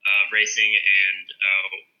of racing, and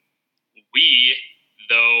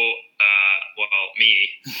though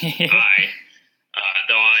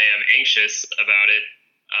I am anxious about it,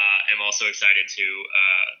 am also excited to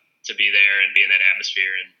be there and be in that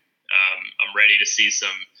atmosphere, and I'm ready to see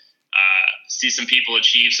some people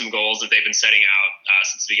achieve some goals that they've been setting out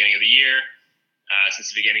since the beginning of the year,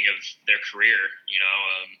 since the beginning of their career.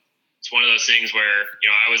 It's one of those things where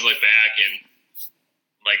I always look back and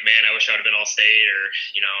like, man, I wish I would have been All-State, or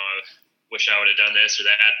I wish I would have done this or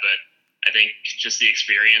that. But I think just the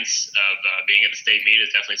experience of being at the state meet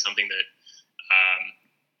is definitely something that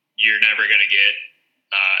you're never going to get.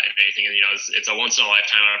 And anything, it's a once in a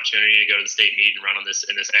lifetime opportunity to go to the state meet and run in this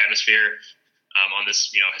atmosphere, on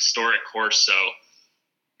this historic course. So,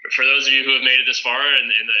 for those of you who have made it this far in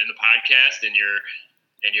the podcast, and you're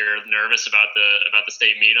nervous about the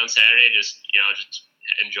state meet on Saturday, just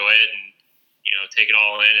enjoy it and take it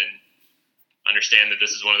all in, and understand that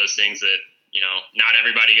this is one of those things that not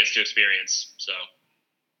everybody gets to experience. So,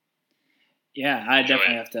 yeah, I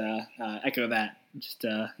definitely have to echo that. Just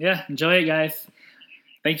enjoy it, guys.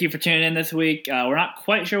 Thank you for tuning in this week. We're not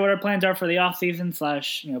quite sure what our plans are for the off season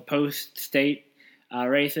 / post-state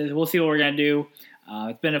races. We'll see what we're going to do.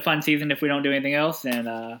 It's been a fun season if we don't do anything else.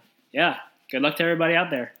 And, good luck to everybody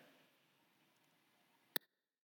out there.